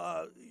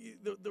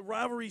the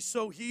rivalry's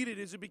so heated?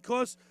 Is it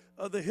because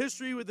of the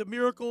history with the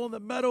Miracle in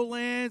the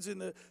Meadowlands and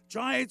the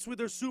Giants with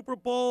their Super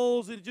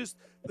Bowls and just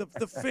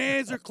the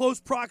fans are close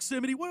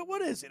proximity?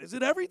 What is it? Is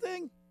it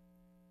everything?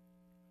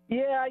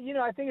 Yeah, you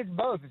know, I think it's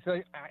both. It's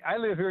like I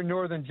live here in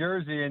northern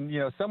Jersey, and,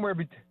 you know, somewhere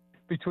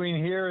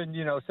between here and,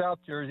 you know, South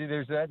Jersey,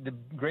 there's that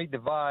great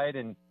divide.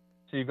 And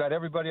so you've got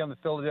everybody on the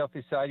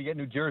Philadelphia side. You got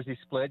New Jersey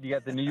split. You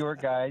got the New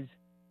York guys.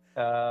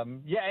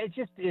 Yeah,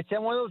 it's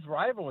one of those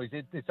rivalries.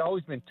 It's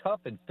always been tough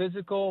and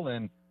physical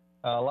and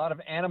a lot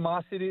of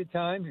animosity at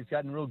times. It's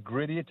gotten real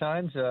gritty at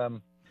times.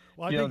 Well,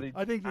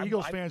 I think the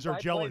Eagles fans are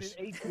jealous.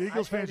 The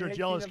Eagles fans are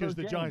jealous because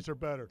the Giants are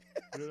better,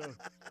 you know,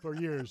 for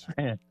years.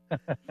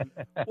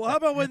 Well, how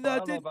about when I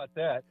don't know about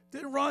that.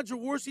 Didn't Ron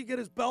Jaworski get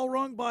his bell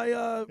rung by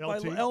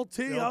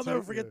LT? I'll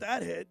never forget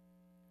that hit.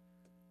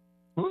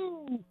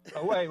 Woo!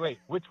 Oh, wait,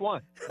 which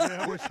one?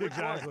 Yeah,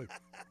 exactly.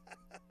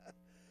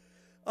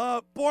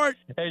 Bart.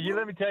 Hey,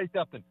 let me tell you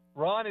something.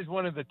 Ron is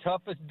one of the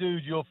toughest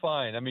dudes you'll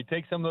find. I mean,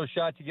 take some of those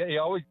shots you get. He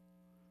always.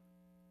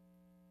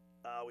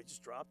 We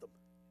just dropped him.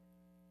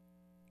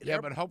 Yeah,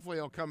 but hopefully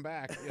he'll come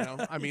back. You know,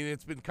 I mean,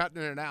 it's been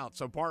cutting in and out.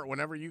 So, Bart,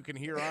 whenever you can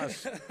hear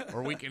us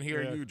or we can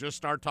hear you, just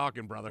start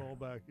talking, brother. Call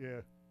back, yeah.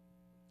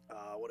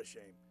 What a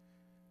shame.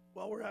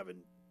 Well, we're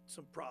having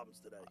some problems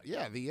today.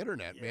 Yeah, the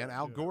internet, man.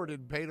 Al Gore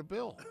didn't pay the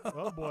bill.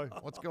 Oh boy,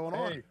 what's going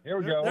on? Hey, here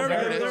we go. There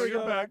we go.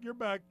 You're back. You're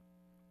back.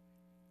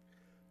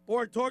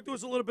 Bart, talk to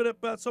us a little bit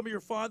about some of your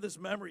fondest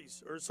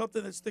memories or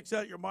something that sticks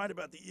out in your mind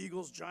about the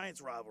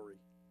Eagles-Giants rivalry.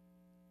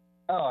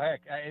 Oh,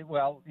 heck.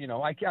 Well, you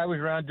know, I was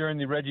around during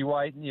the Reggie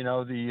White, you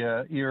know,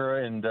 the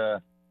era, and,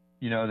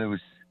 you know,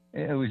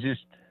 it was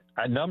just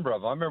a number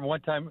of them. I remember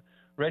one time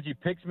Reggie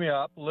picks me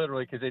up,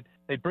 literally, because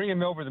they'd bring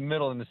him over the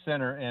middle in the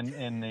center and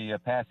in the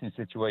passing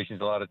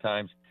situations a lot of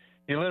times.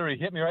 He literally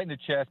hit me right in the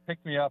chest,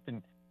 picked me up,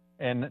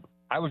 and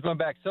I was going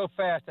back so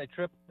fast, I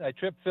tripped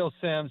Phil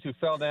Simms, who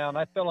fell down.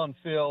 I fell on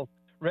Phil.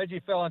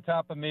 Reggie fell on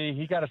top of me.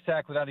 He got a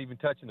sack without even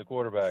touching the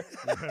quarterback.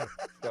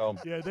 So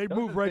yeah, they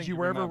moved Reggie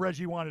wherever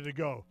Reggie wanted to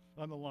go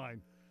on the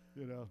line,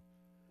 you know.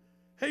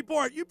 Hey,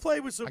 Bart, you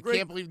played with some I great.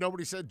 can't believe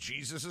nobody said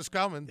Jesus is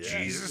coming.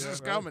 Yeah, Jesus is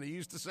coming. He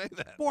used to say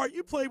that. Bart,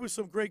 you played with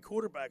some great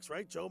quarterbacks,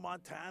 right? Joe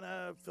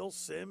Montana, Phil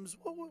Simms.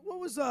 What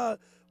was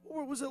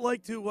it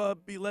like to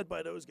be led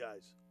by those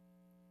guys?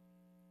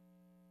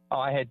 Oh,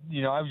 I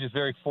was just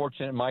very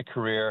fortunate in my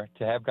career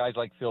to have guys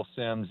like Phil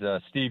Simms,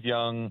 Steve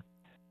Young,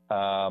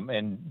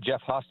 and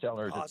Jeff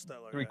Hostetler.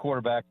 Three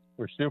quarterbacks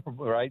were super,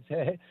 right?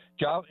 That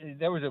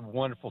was a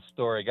wonderful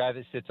story. A guy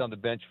that sits on the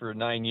bench for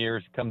 9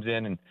 years, comes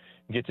in and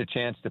gets a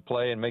chance to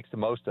play and makes the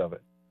most of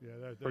it. Yeah,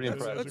 pretty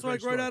impressive. That's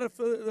like right out of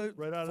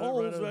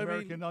Foles,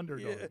 American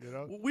Underdog. Yeah. You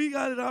know? We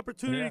got an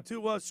opportunity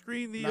to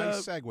screen the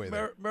Nice segue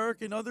there.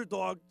 American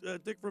Underdog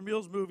Dick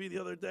Vermeil's movie the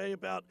other day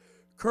about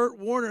Kurt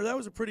Warner. That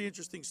was a pretty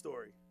interesting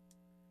story.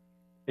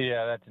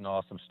 Yeah, that's an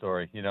awesome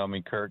story.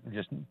 Kurt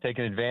just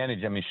taking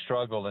advantage.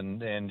 Struggled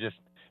and just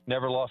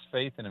never lost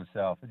faith in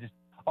himself. Just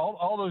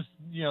all those,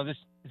 this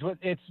is what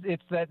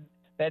it's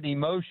that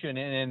emotion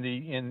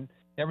and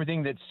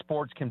everything that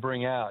sports can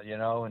bring out,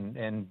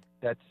 and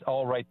that's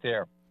all right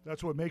there.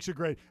 That's what makes it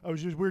great.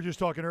 We were just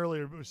talking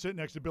earlier. Sitting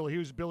next to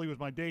Billy. Billy was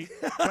my date.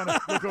 Kind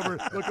of look over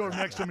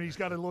next to him. And he's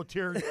got a little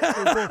tear.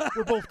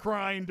 We're both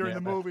crying during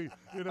the movie.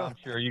 I'm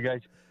sure you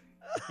guys,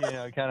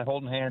 kind of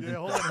holding hands. Yeah,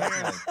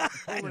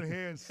 holding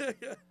hands.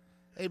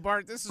 Hey,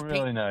 Bart, this is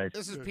really Pete, nice.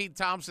 This is Pete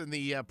Thompson,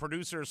 the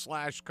producer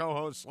 /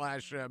 co-host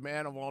 /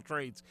 man of all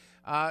trades.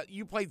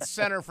 You played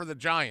center for the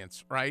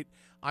Giants, right?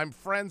 I'm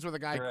friends with a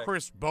guy, Correct.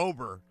 Chris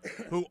Bober,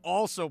 who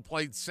also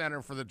played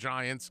center for the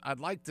Giants. I'd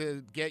like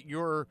to get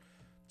your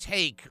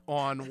take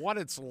on what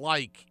it's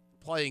like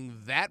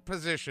playing that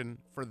position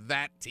for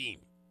that team.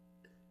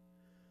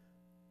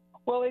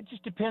 Well, it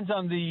just depends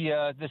on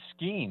the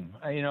scheme.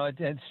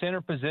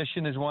 Center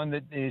position is one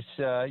that is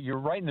you're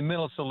right in the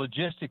middle. So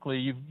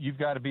logistically, you've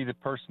got to be the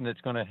person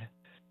that's going to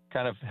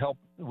kind of help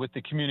with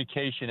the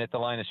communication at the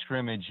line of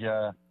scrimmage,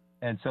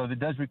 and so that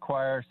does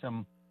require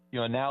some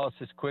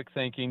analysis, quick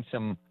thinking,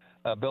 some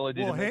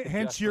ability. Well, to make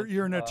hence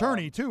you're an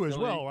attorney too, as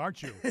ability. well,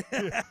 aren't you?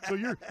 So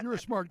you're a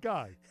smart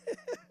guy.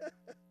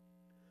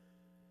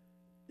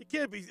 You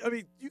can't be.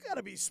 You got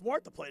to be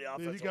smart to play the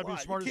offensive You got to line.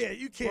 be smartest,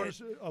 You can't.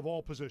 smartest of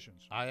all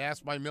positions. I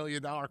asked my $1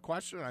 million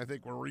question. I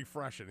think we're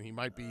refreshing. He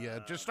might be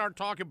just start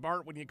talking,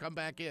 Bart, when you come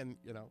back in.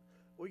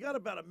 We got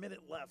about a minute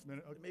left.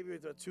 Maybe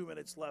about 2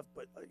 minutes left.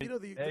 But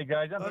Hey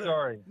guys, I'm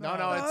sorry. No,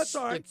 that's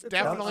all right. it's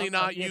definitely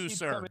not you,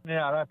 sir.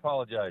 Yeah, I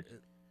apologize.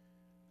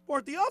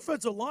 Bart, the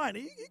offensive line.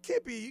 You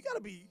can't be. You got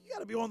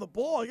to be on the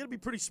ball. You got to be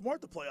pretty smart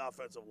to play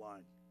offensive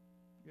line.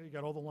 Yeah, you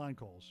got all the line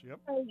calls. Yep.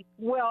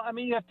 Well,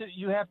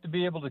 you have to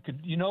be able to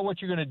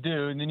what you're going to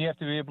do, and then you have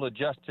to be able to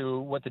adjust to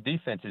what the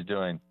defense is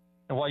doing.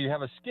 And while you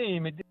have a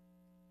scheme,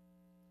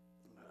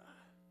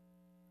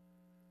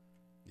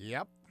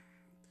 Yep.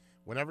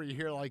 Whenever you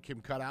hear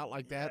him cut out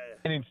like that,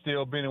 standing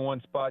still, being in one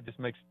spot just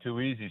makes it too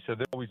easy. So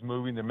they're always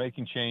moving. They're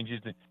making changes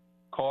that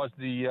cause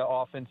the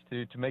offense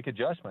to make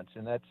adjustments,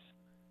 and that's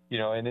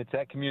and it's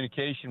that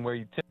communication where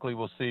you typically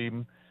will see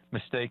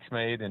mistakes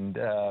made and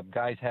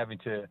guys having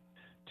to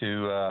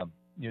do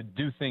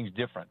things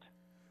different.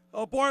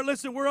 Oh, Bart,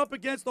 listen, we're up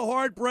against the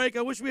hard break.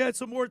 I wish we had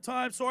some more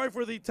time. Sorry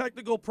for the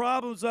technical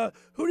problems.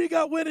 Who do you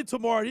got winning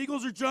tomorrow,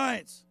 Eagles or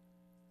Giants?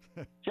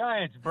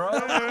 Giants, bro.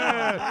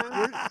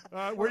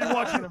 Where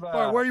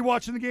are you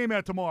watching the game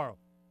at tomorrow?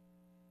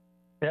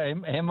 Yeah,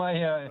 in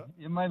my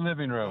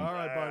living room. All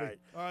right, buddy.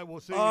 All right, we'll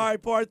see you. All right,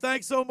 Bart,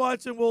 thanks so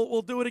much, and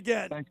we'll do it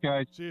again. Thanks,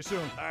 guys. See you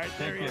soon. All right,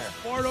 there Take he is.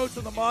 care. Bart Oates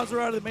on the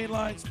Maserati, the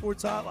Mainline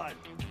Sports Hotline.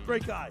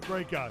 Great guy.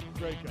 Great guy.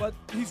 But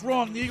he's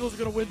wrong. The Eagles are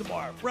going to win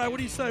tomorrow. Brad, what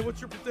do you say?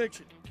 What's your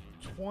prediction?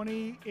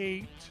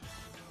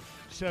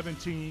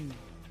 28-17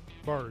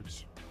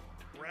 Birds.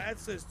 Brad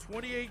says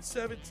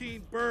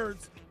 28-17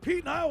 Birds. Pete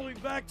and I will be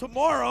back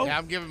tomorrow. Yeah,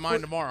 I'm giving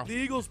mine tomorrow. The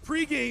Eagles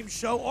pregame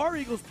show, our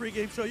Eagles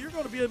pregame show. You're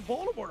going to be in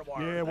Baltimore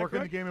tomorrow. Yeah, working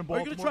the game in Baltimore.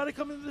 Are you going to try to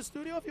come into the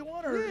studio if you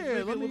want? Or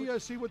Yeah, let me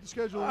see what the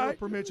schedule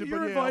permits it. You're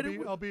But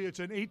invited. it's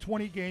an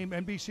 8:20 game,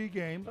 NBC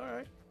game. All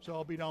right. So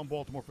I'll be down in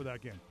Baltimore for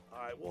that game. All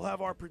right, we'll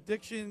have our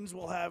predictions.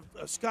 We'll have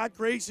Scott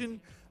Grayson,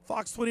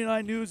 Fox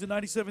 29 News, and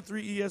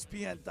 97.3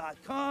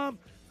 ESPN.com.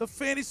 The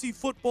fantasy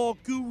football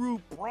guru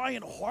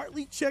Brian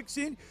Hartley checks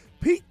in.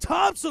 Pete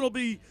Thompson will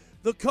be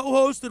the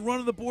co-host and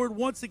running the board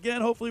once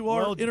again. Hopefully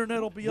our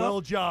internet will be up.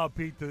 Well job,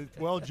 Pete.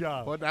 Well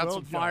job. Putting out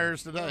some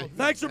fires today.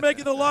 Thanks for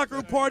making the locker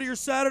room part of your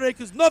Saturday,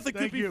 because nothing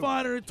could be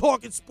finer than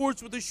talking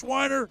sports with the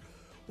Schweiner.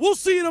 We'll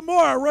see you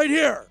tomorrow right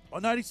here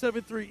on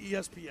 97.3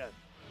 ESPN.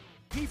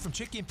 Pete from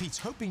Chicky and Pete's,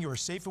 hoping you are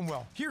safe and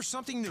well. Here's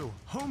something new.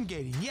 Home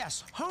gating.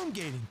 Yes, home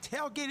gating.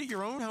 Tailgate at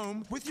your own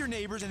home with your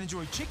neighbors and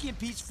enjoy Chicky and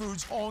Pete's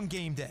foods on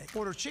game day.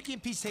 Order Chicky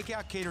and Pete's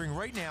takeout catering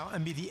right now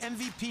and be the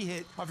MVP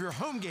hit of your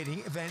home gating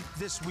event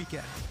this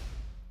weekend.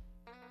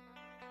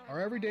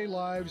 Our everyday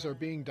lives are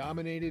being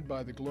dominated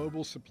by the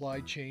global supply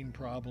chain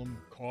problem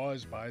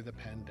caused by the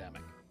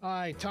pandemic.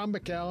 Hi, Tom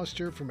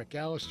McAllister from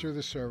McAllister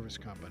the Service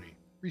Company.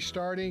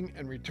 Restarting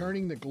and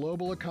returning the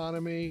global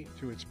economy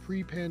to its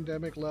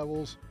pre-pandemic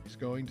levels is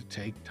going to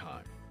take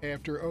time.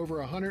 After over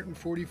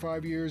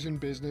 145 years in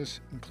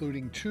business,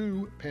 including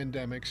 2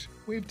 pandemics,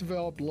 we've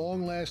developed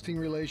long-lasting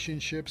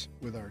relationships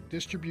with our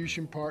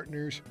distribution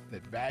partners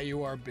that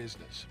value our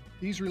business.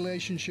 These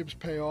relationships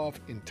pay off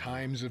in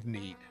times of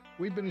need.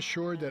 We've been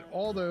assured that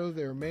although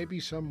there may be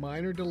some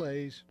minor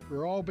delays,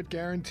 we're all but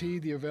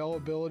guaranteed the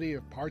availability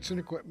of parts and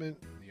equipment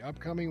in the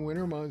upcoming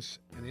winter months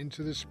and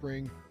into the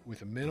spring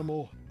with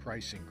minimal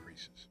price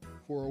increases.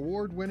 For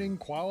award-winning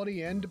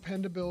quality and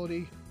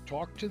dependability,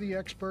 talk to the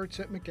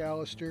experts at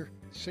McAllister,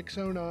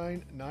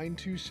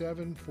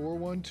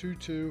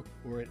 609-927-4122,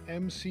 or at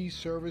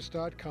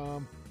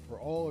mcservice.com for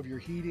all of your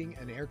heating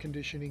and air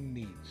conditioning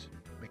needs.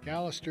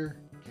 McAllister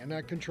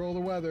cannot control the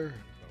weather,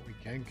 but we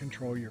can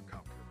control your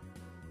comfort.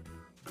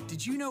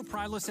 Did you know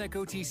Prilosec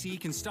OTC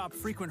can stop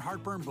frequent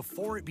heartburn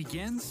before it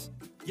begins?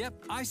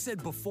 Yep, I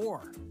said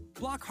before.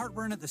 Block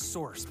heartburn at the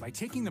source by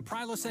taking the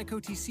Prilosec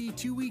OTC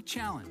 2-week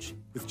challenge.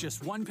 With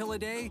just 1 pill a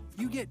day,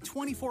 you get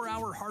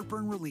 24-hour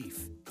heartburn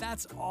relief.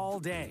 That's all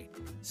day.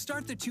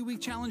 Start the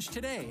 2-week challenge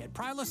today at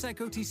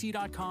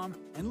prilosecotc.com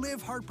and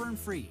live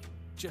heartburn-free.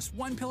 Just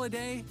 1 pill a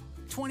day,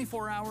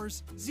 24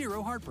 hours,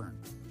 0 heartburn.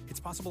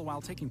 It's possible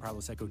while taking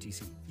Prilosec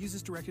OTC. Use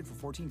as directed for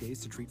 14 days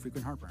to treat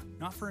frequent heartburn,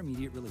 not for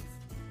immediate relief.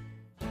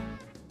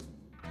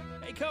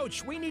 Hey,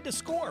 Coach, we need to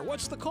score.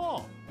 What's the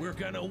call? We're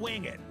gonna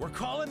wing it. We're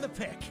calling the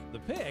pick. The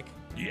pick?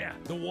 Yeah,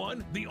 the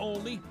one, the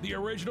only, the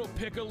original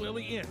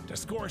Pick-a-Lily Inn to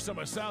score some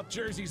of South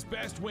Jersey's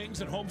best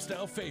wings and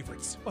homestyle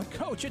favorites. But,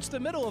 Coach, it's the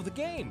middle of the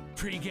game.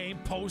 Pre-game,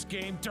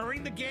 post-game,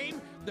 during the game,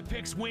 the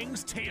pick's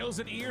wings, tails,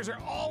 and ears are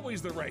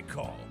always the right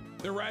call.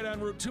 They're right on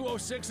Route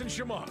 206 in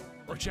Chemung,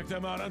 or check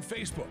them out on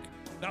Facebook.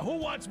 Now, who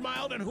wants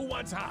mild and who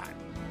wants hot?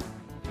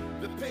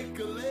 The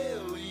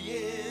Pick-a-Lily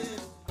Inn.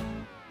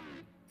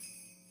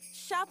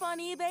 Shop on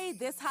eBay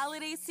this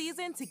holiday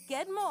season to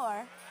get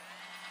more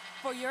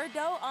for your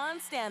dough on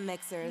stand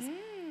mixers,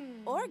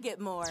 or get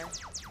more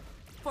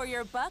for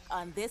your buck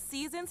on this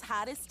season's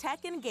hottest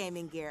tech and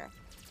gaming gear.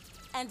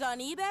 And on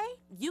eBay,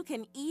 you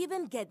can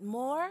even get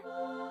more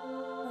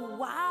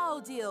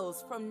wow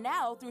deals from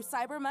now through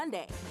Cyber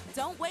Monday.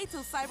 Don't wait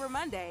till Cyber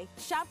Monday.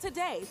 Shop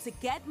today to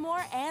get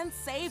more and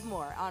save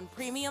more on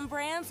premium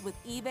brands with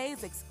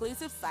eBay's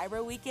exclusive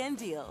Cyber Weekend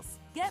deals.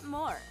 Get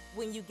more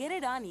when you get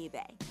it on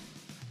eBay.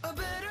 A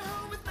better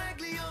home with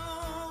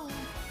Maglione.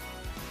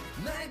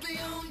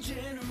 Maglione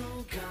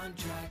General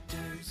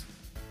Contractors.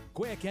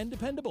 Quick and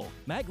dependable.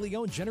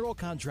 Maglione General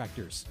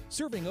Contractors.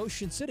 Serving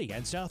Ocean City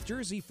and South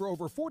Jersey for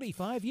over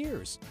 45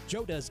 years.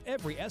 Joe does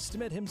every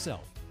estimate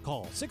himself.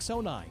 Call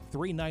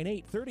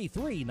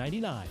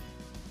 609-398-3399.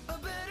 A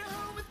better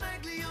home with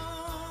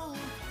Maglione.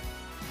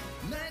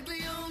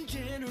 Maglione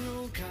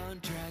General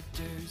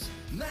Contractors.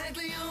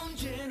 Maglione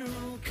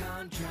General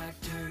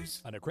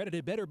Contractors. An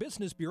accredited Better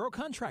Business Bureau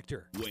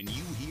contractor. When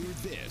you hear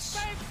this,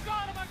 they've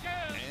got him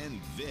again!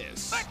 And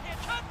this,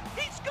 Backhand,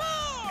 he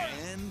scored!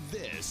 And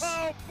this.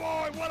 Oh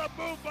boy, what a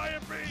move by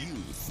Embiid! You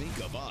think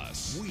of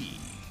us. We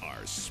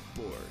are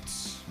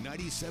sports.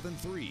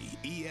 97.3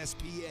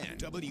 ESPN,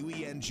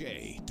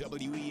 WENJ,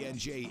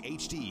 WENJ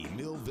HD,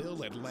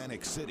 Millville,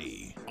 Atlantic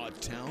City. A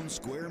town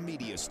square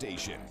media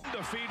station.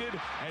 Defeated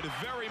and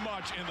very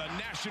much in the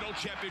national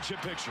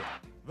championship picture.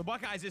 The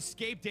Buckeyes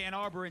escaped Ann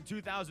Arbor in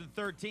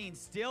 2013,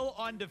 still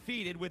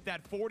undefeated with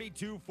that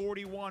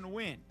 42-41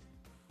 win.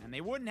 And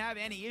they wouldn't have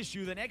any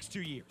issue the next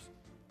 2 years.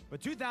 But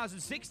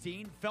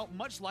 2016 felt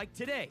much like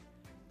today.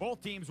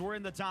 Both teams were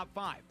in the top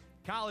 5.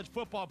 College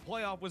football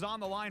playoff was on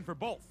the line for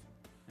both.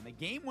 And the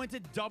game went to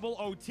double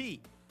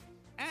OT.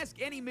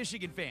 Ask any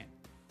Michigan fan.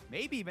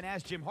 Maybe even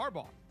ask Jim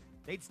Harbaugh.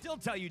 They'd still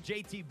tell you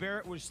J.T.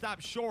 Barrett was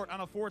stopped short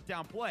on a 4th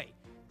down play.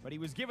 But he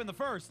was given the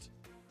first.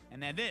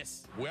 And then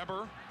this.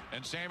 Weber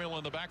and Samuel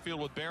in the backfield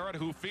with Barrett,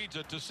 who feeds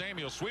it to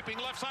Samuel. Sweeping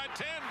left side,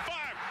 10-5.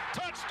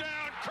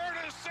 Touchdown,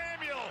 Curtis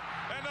Samuel.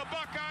 And the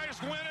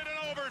Buckeyes win it in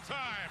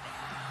overtime.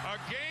 A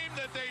game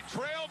that they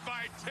trailed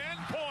by 10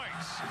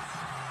 points.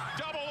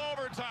 Double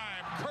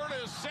overtime.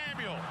 Curtis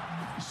Samuel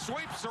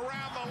sweeps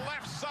around the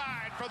left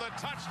side for the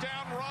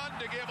touchdown run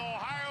to give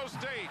Ohio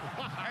State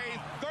a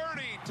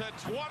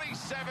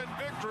 30-27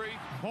 victory.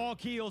 Paul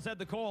Keels had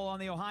the call on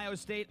the Ohio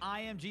State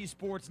IMG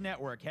Sports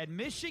Network. Had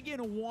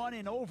Michigan won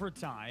in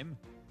overtime,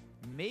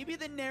 maybe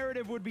the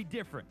narrative would be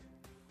different.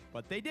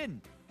 But they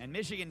didn't. And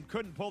Michigan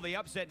couldn't pull the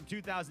upset in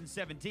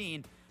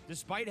 2017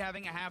 despite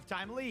having a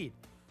halftime lead.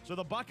 So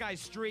the Buckeyes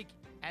streak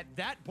at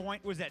that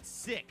point was at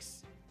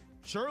 6.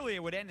 Surely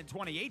it would end in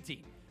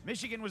 2018.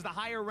 Michigan was the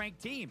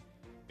higher-ranked team.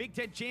 Big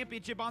Ten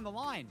championship on the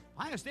line.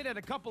 Ohio State had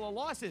a couple of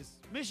losses.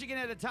 Michigan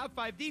had a top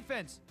 5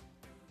 defense.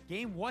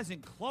 Game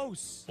wasn't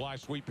close. Fly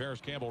sweep, Paris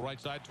Campbell, right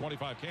side,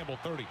 25. Campbell,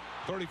 30.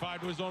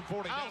 35 to his own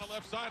 40. Down the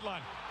left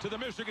sideline to the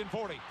Michigan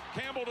 40.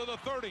 Campbell to the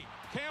 30.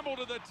 Campbell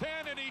to the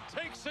 10, and he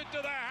takes it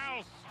to the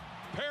house.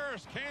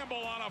 Paris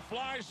Campbell on a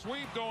fly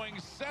sweep going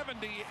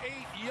 78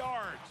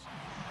 yards.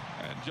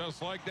 And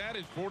just like that,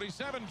 it's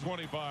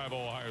 47-25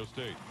 Ohio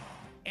State.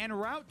 En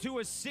route to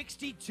a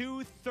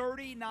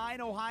 62-39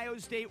 Ohio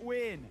State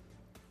win.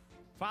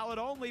 followed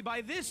only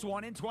by this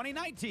one in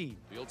 2019.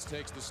 Fields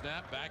takes the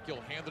snap back.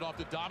 He'll hand it off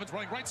to Dobbins,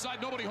 running right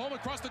side, nobody home,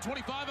 across the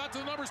 25, out to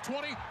the numbers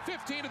 20,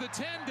 15 to the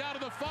 10, down to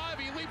the 5.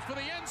 He leaps for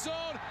the end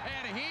zone,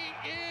 and he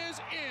is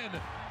in.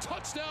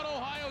 Touchdown,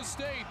 Ohio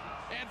State.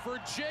 And for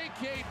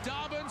J.K.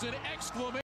 Dobbins, an exclamation.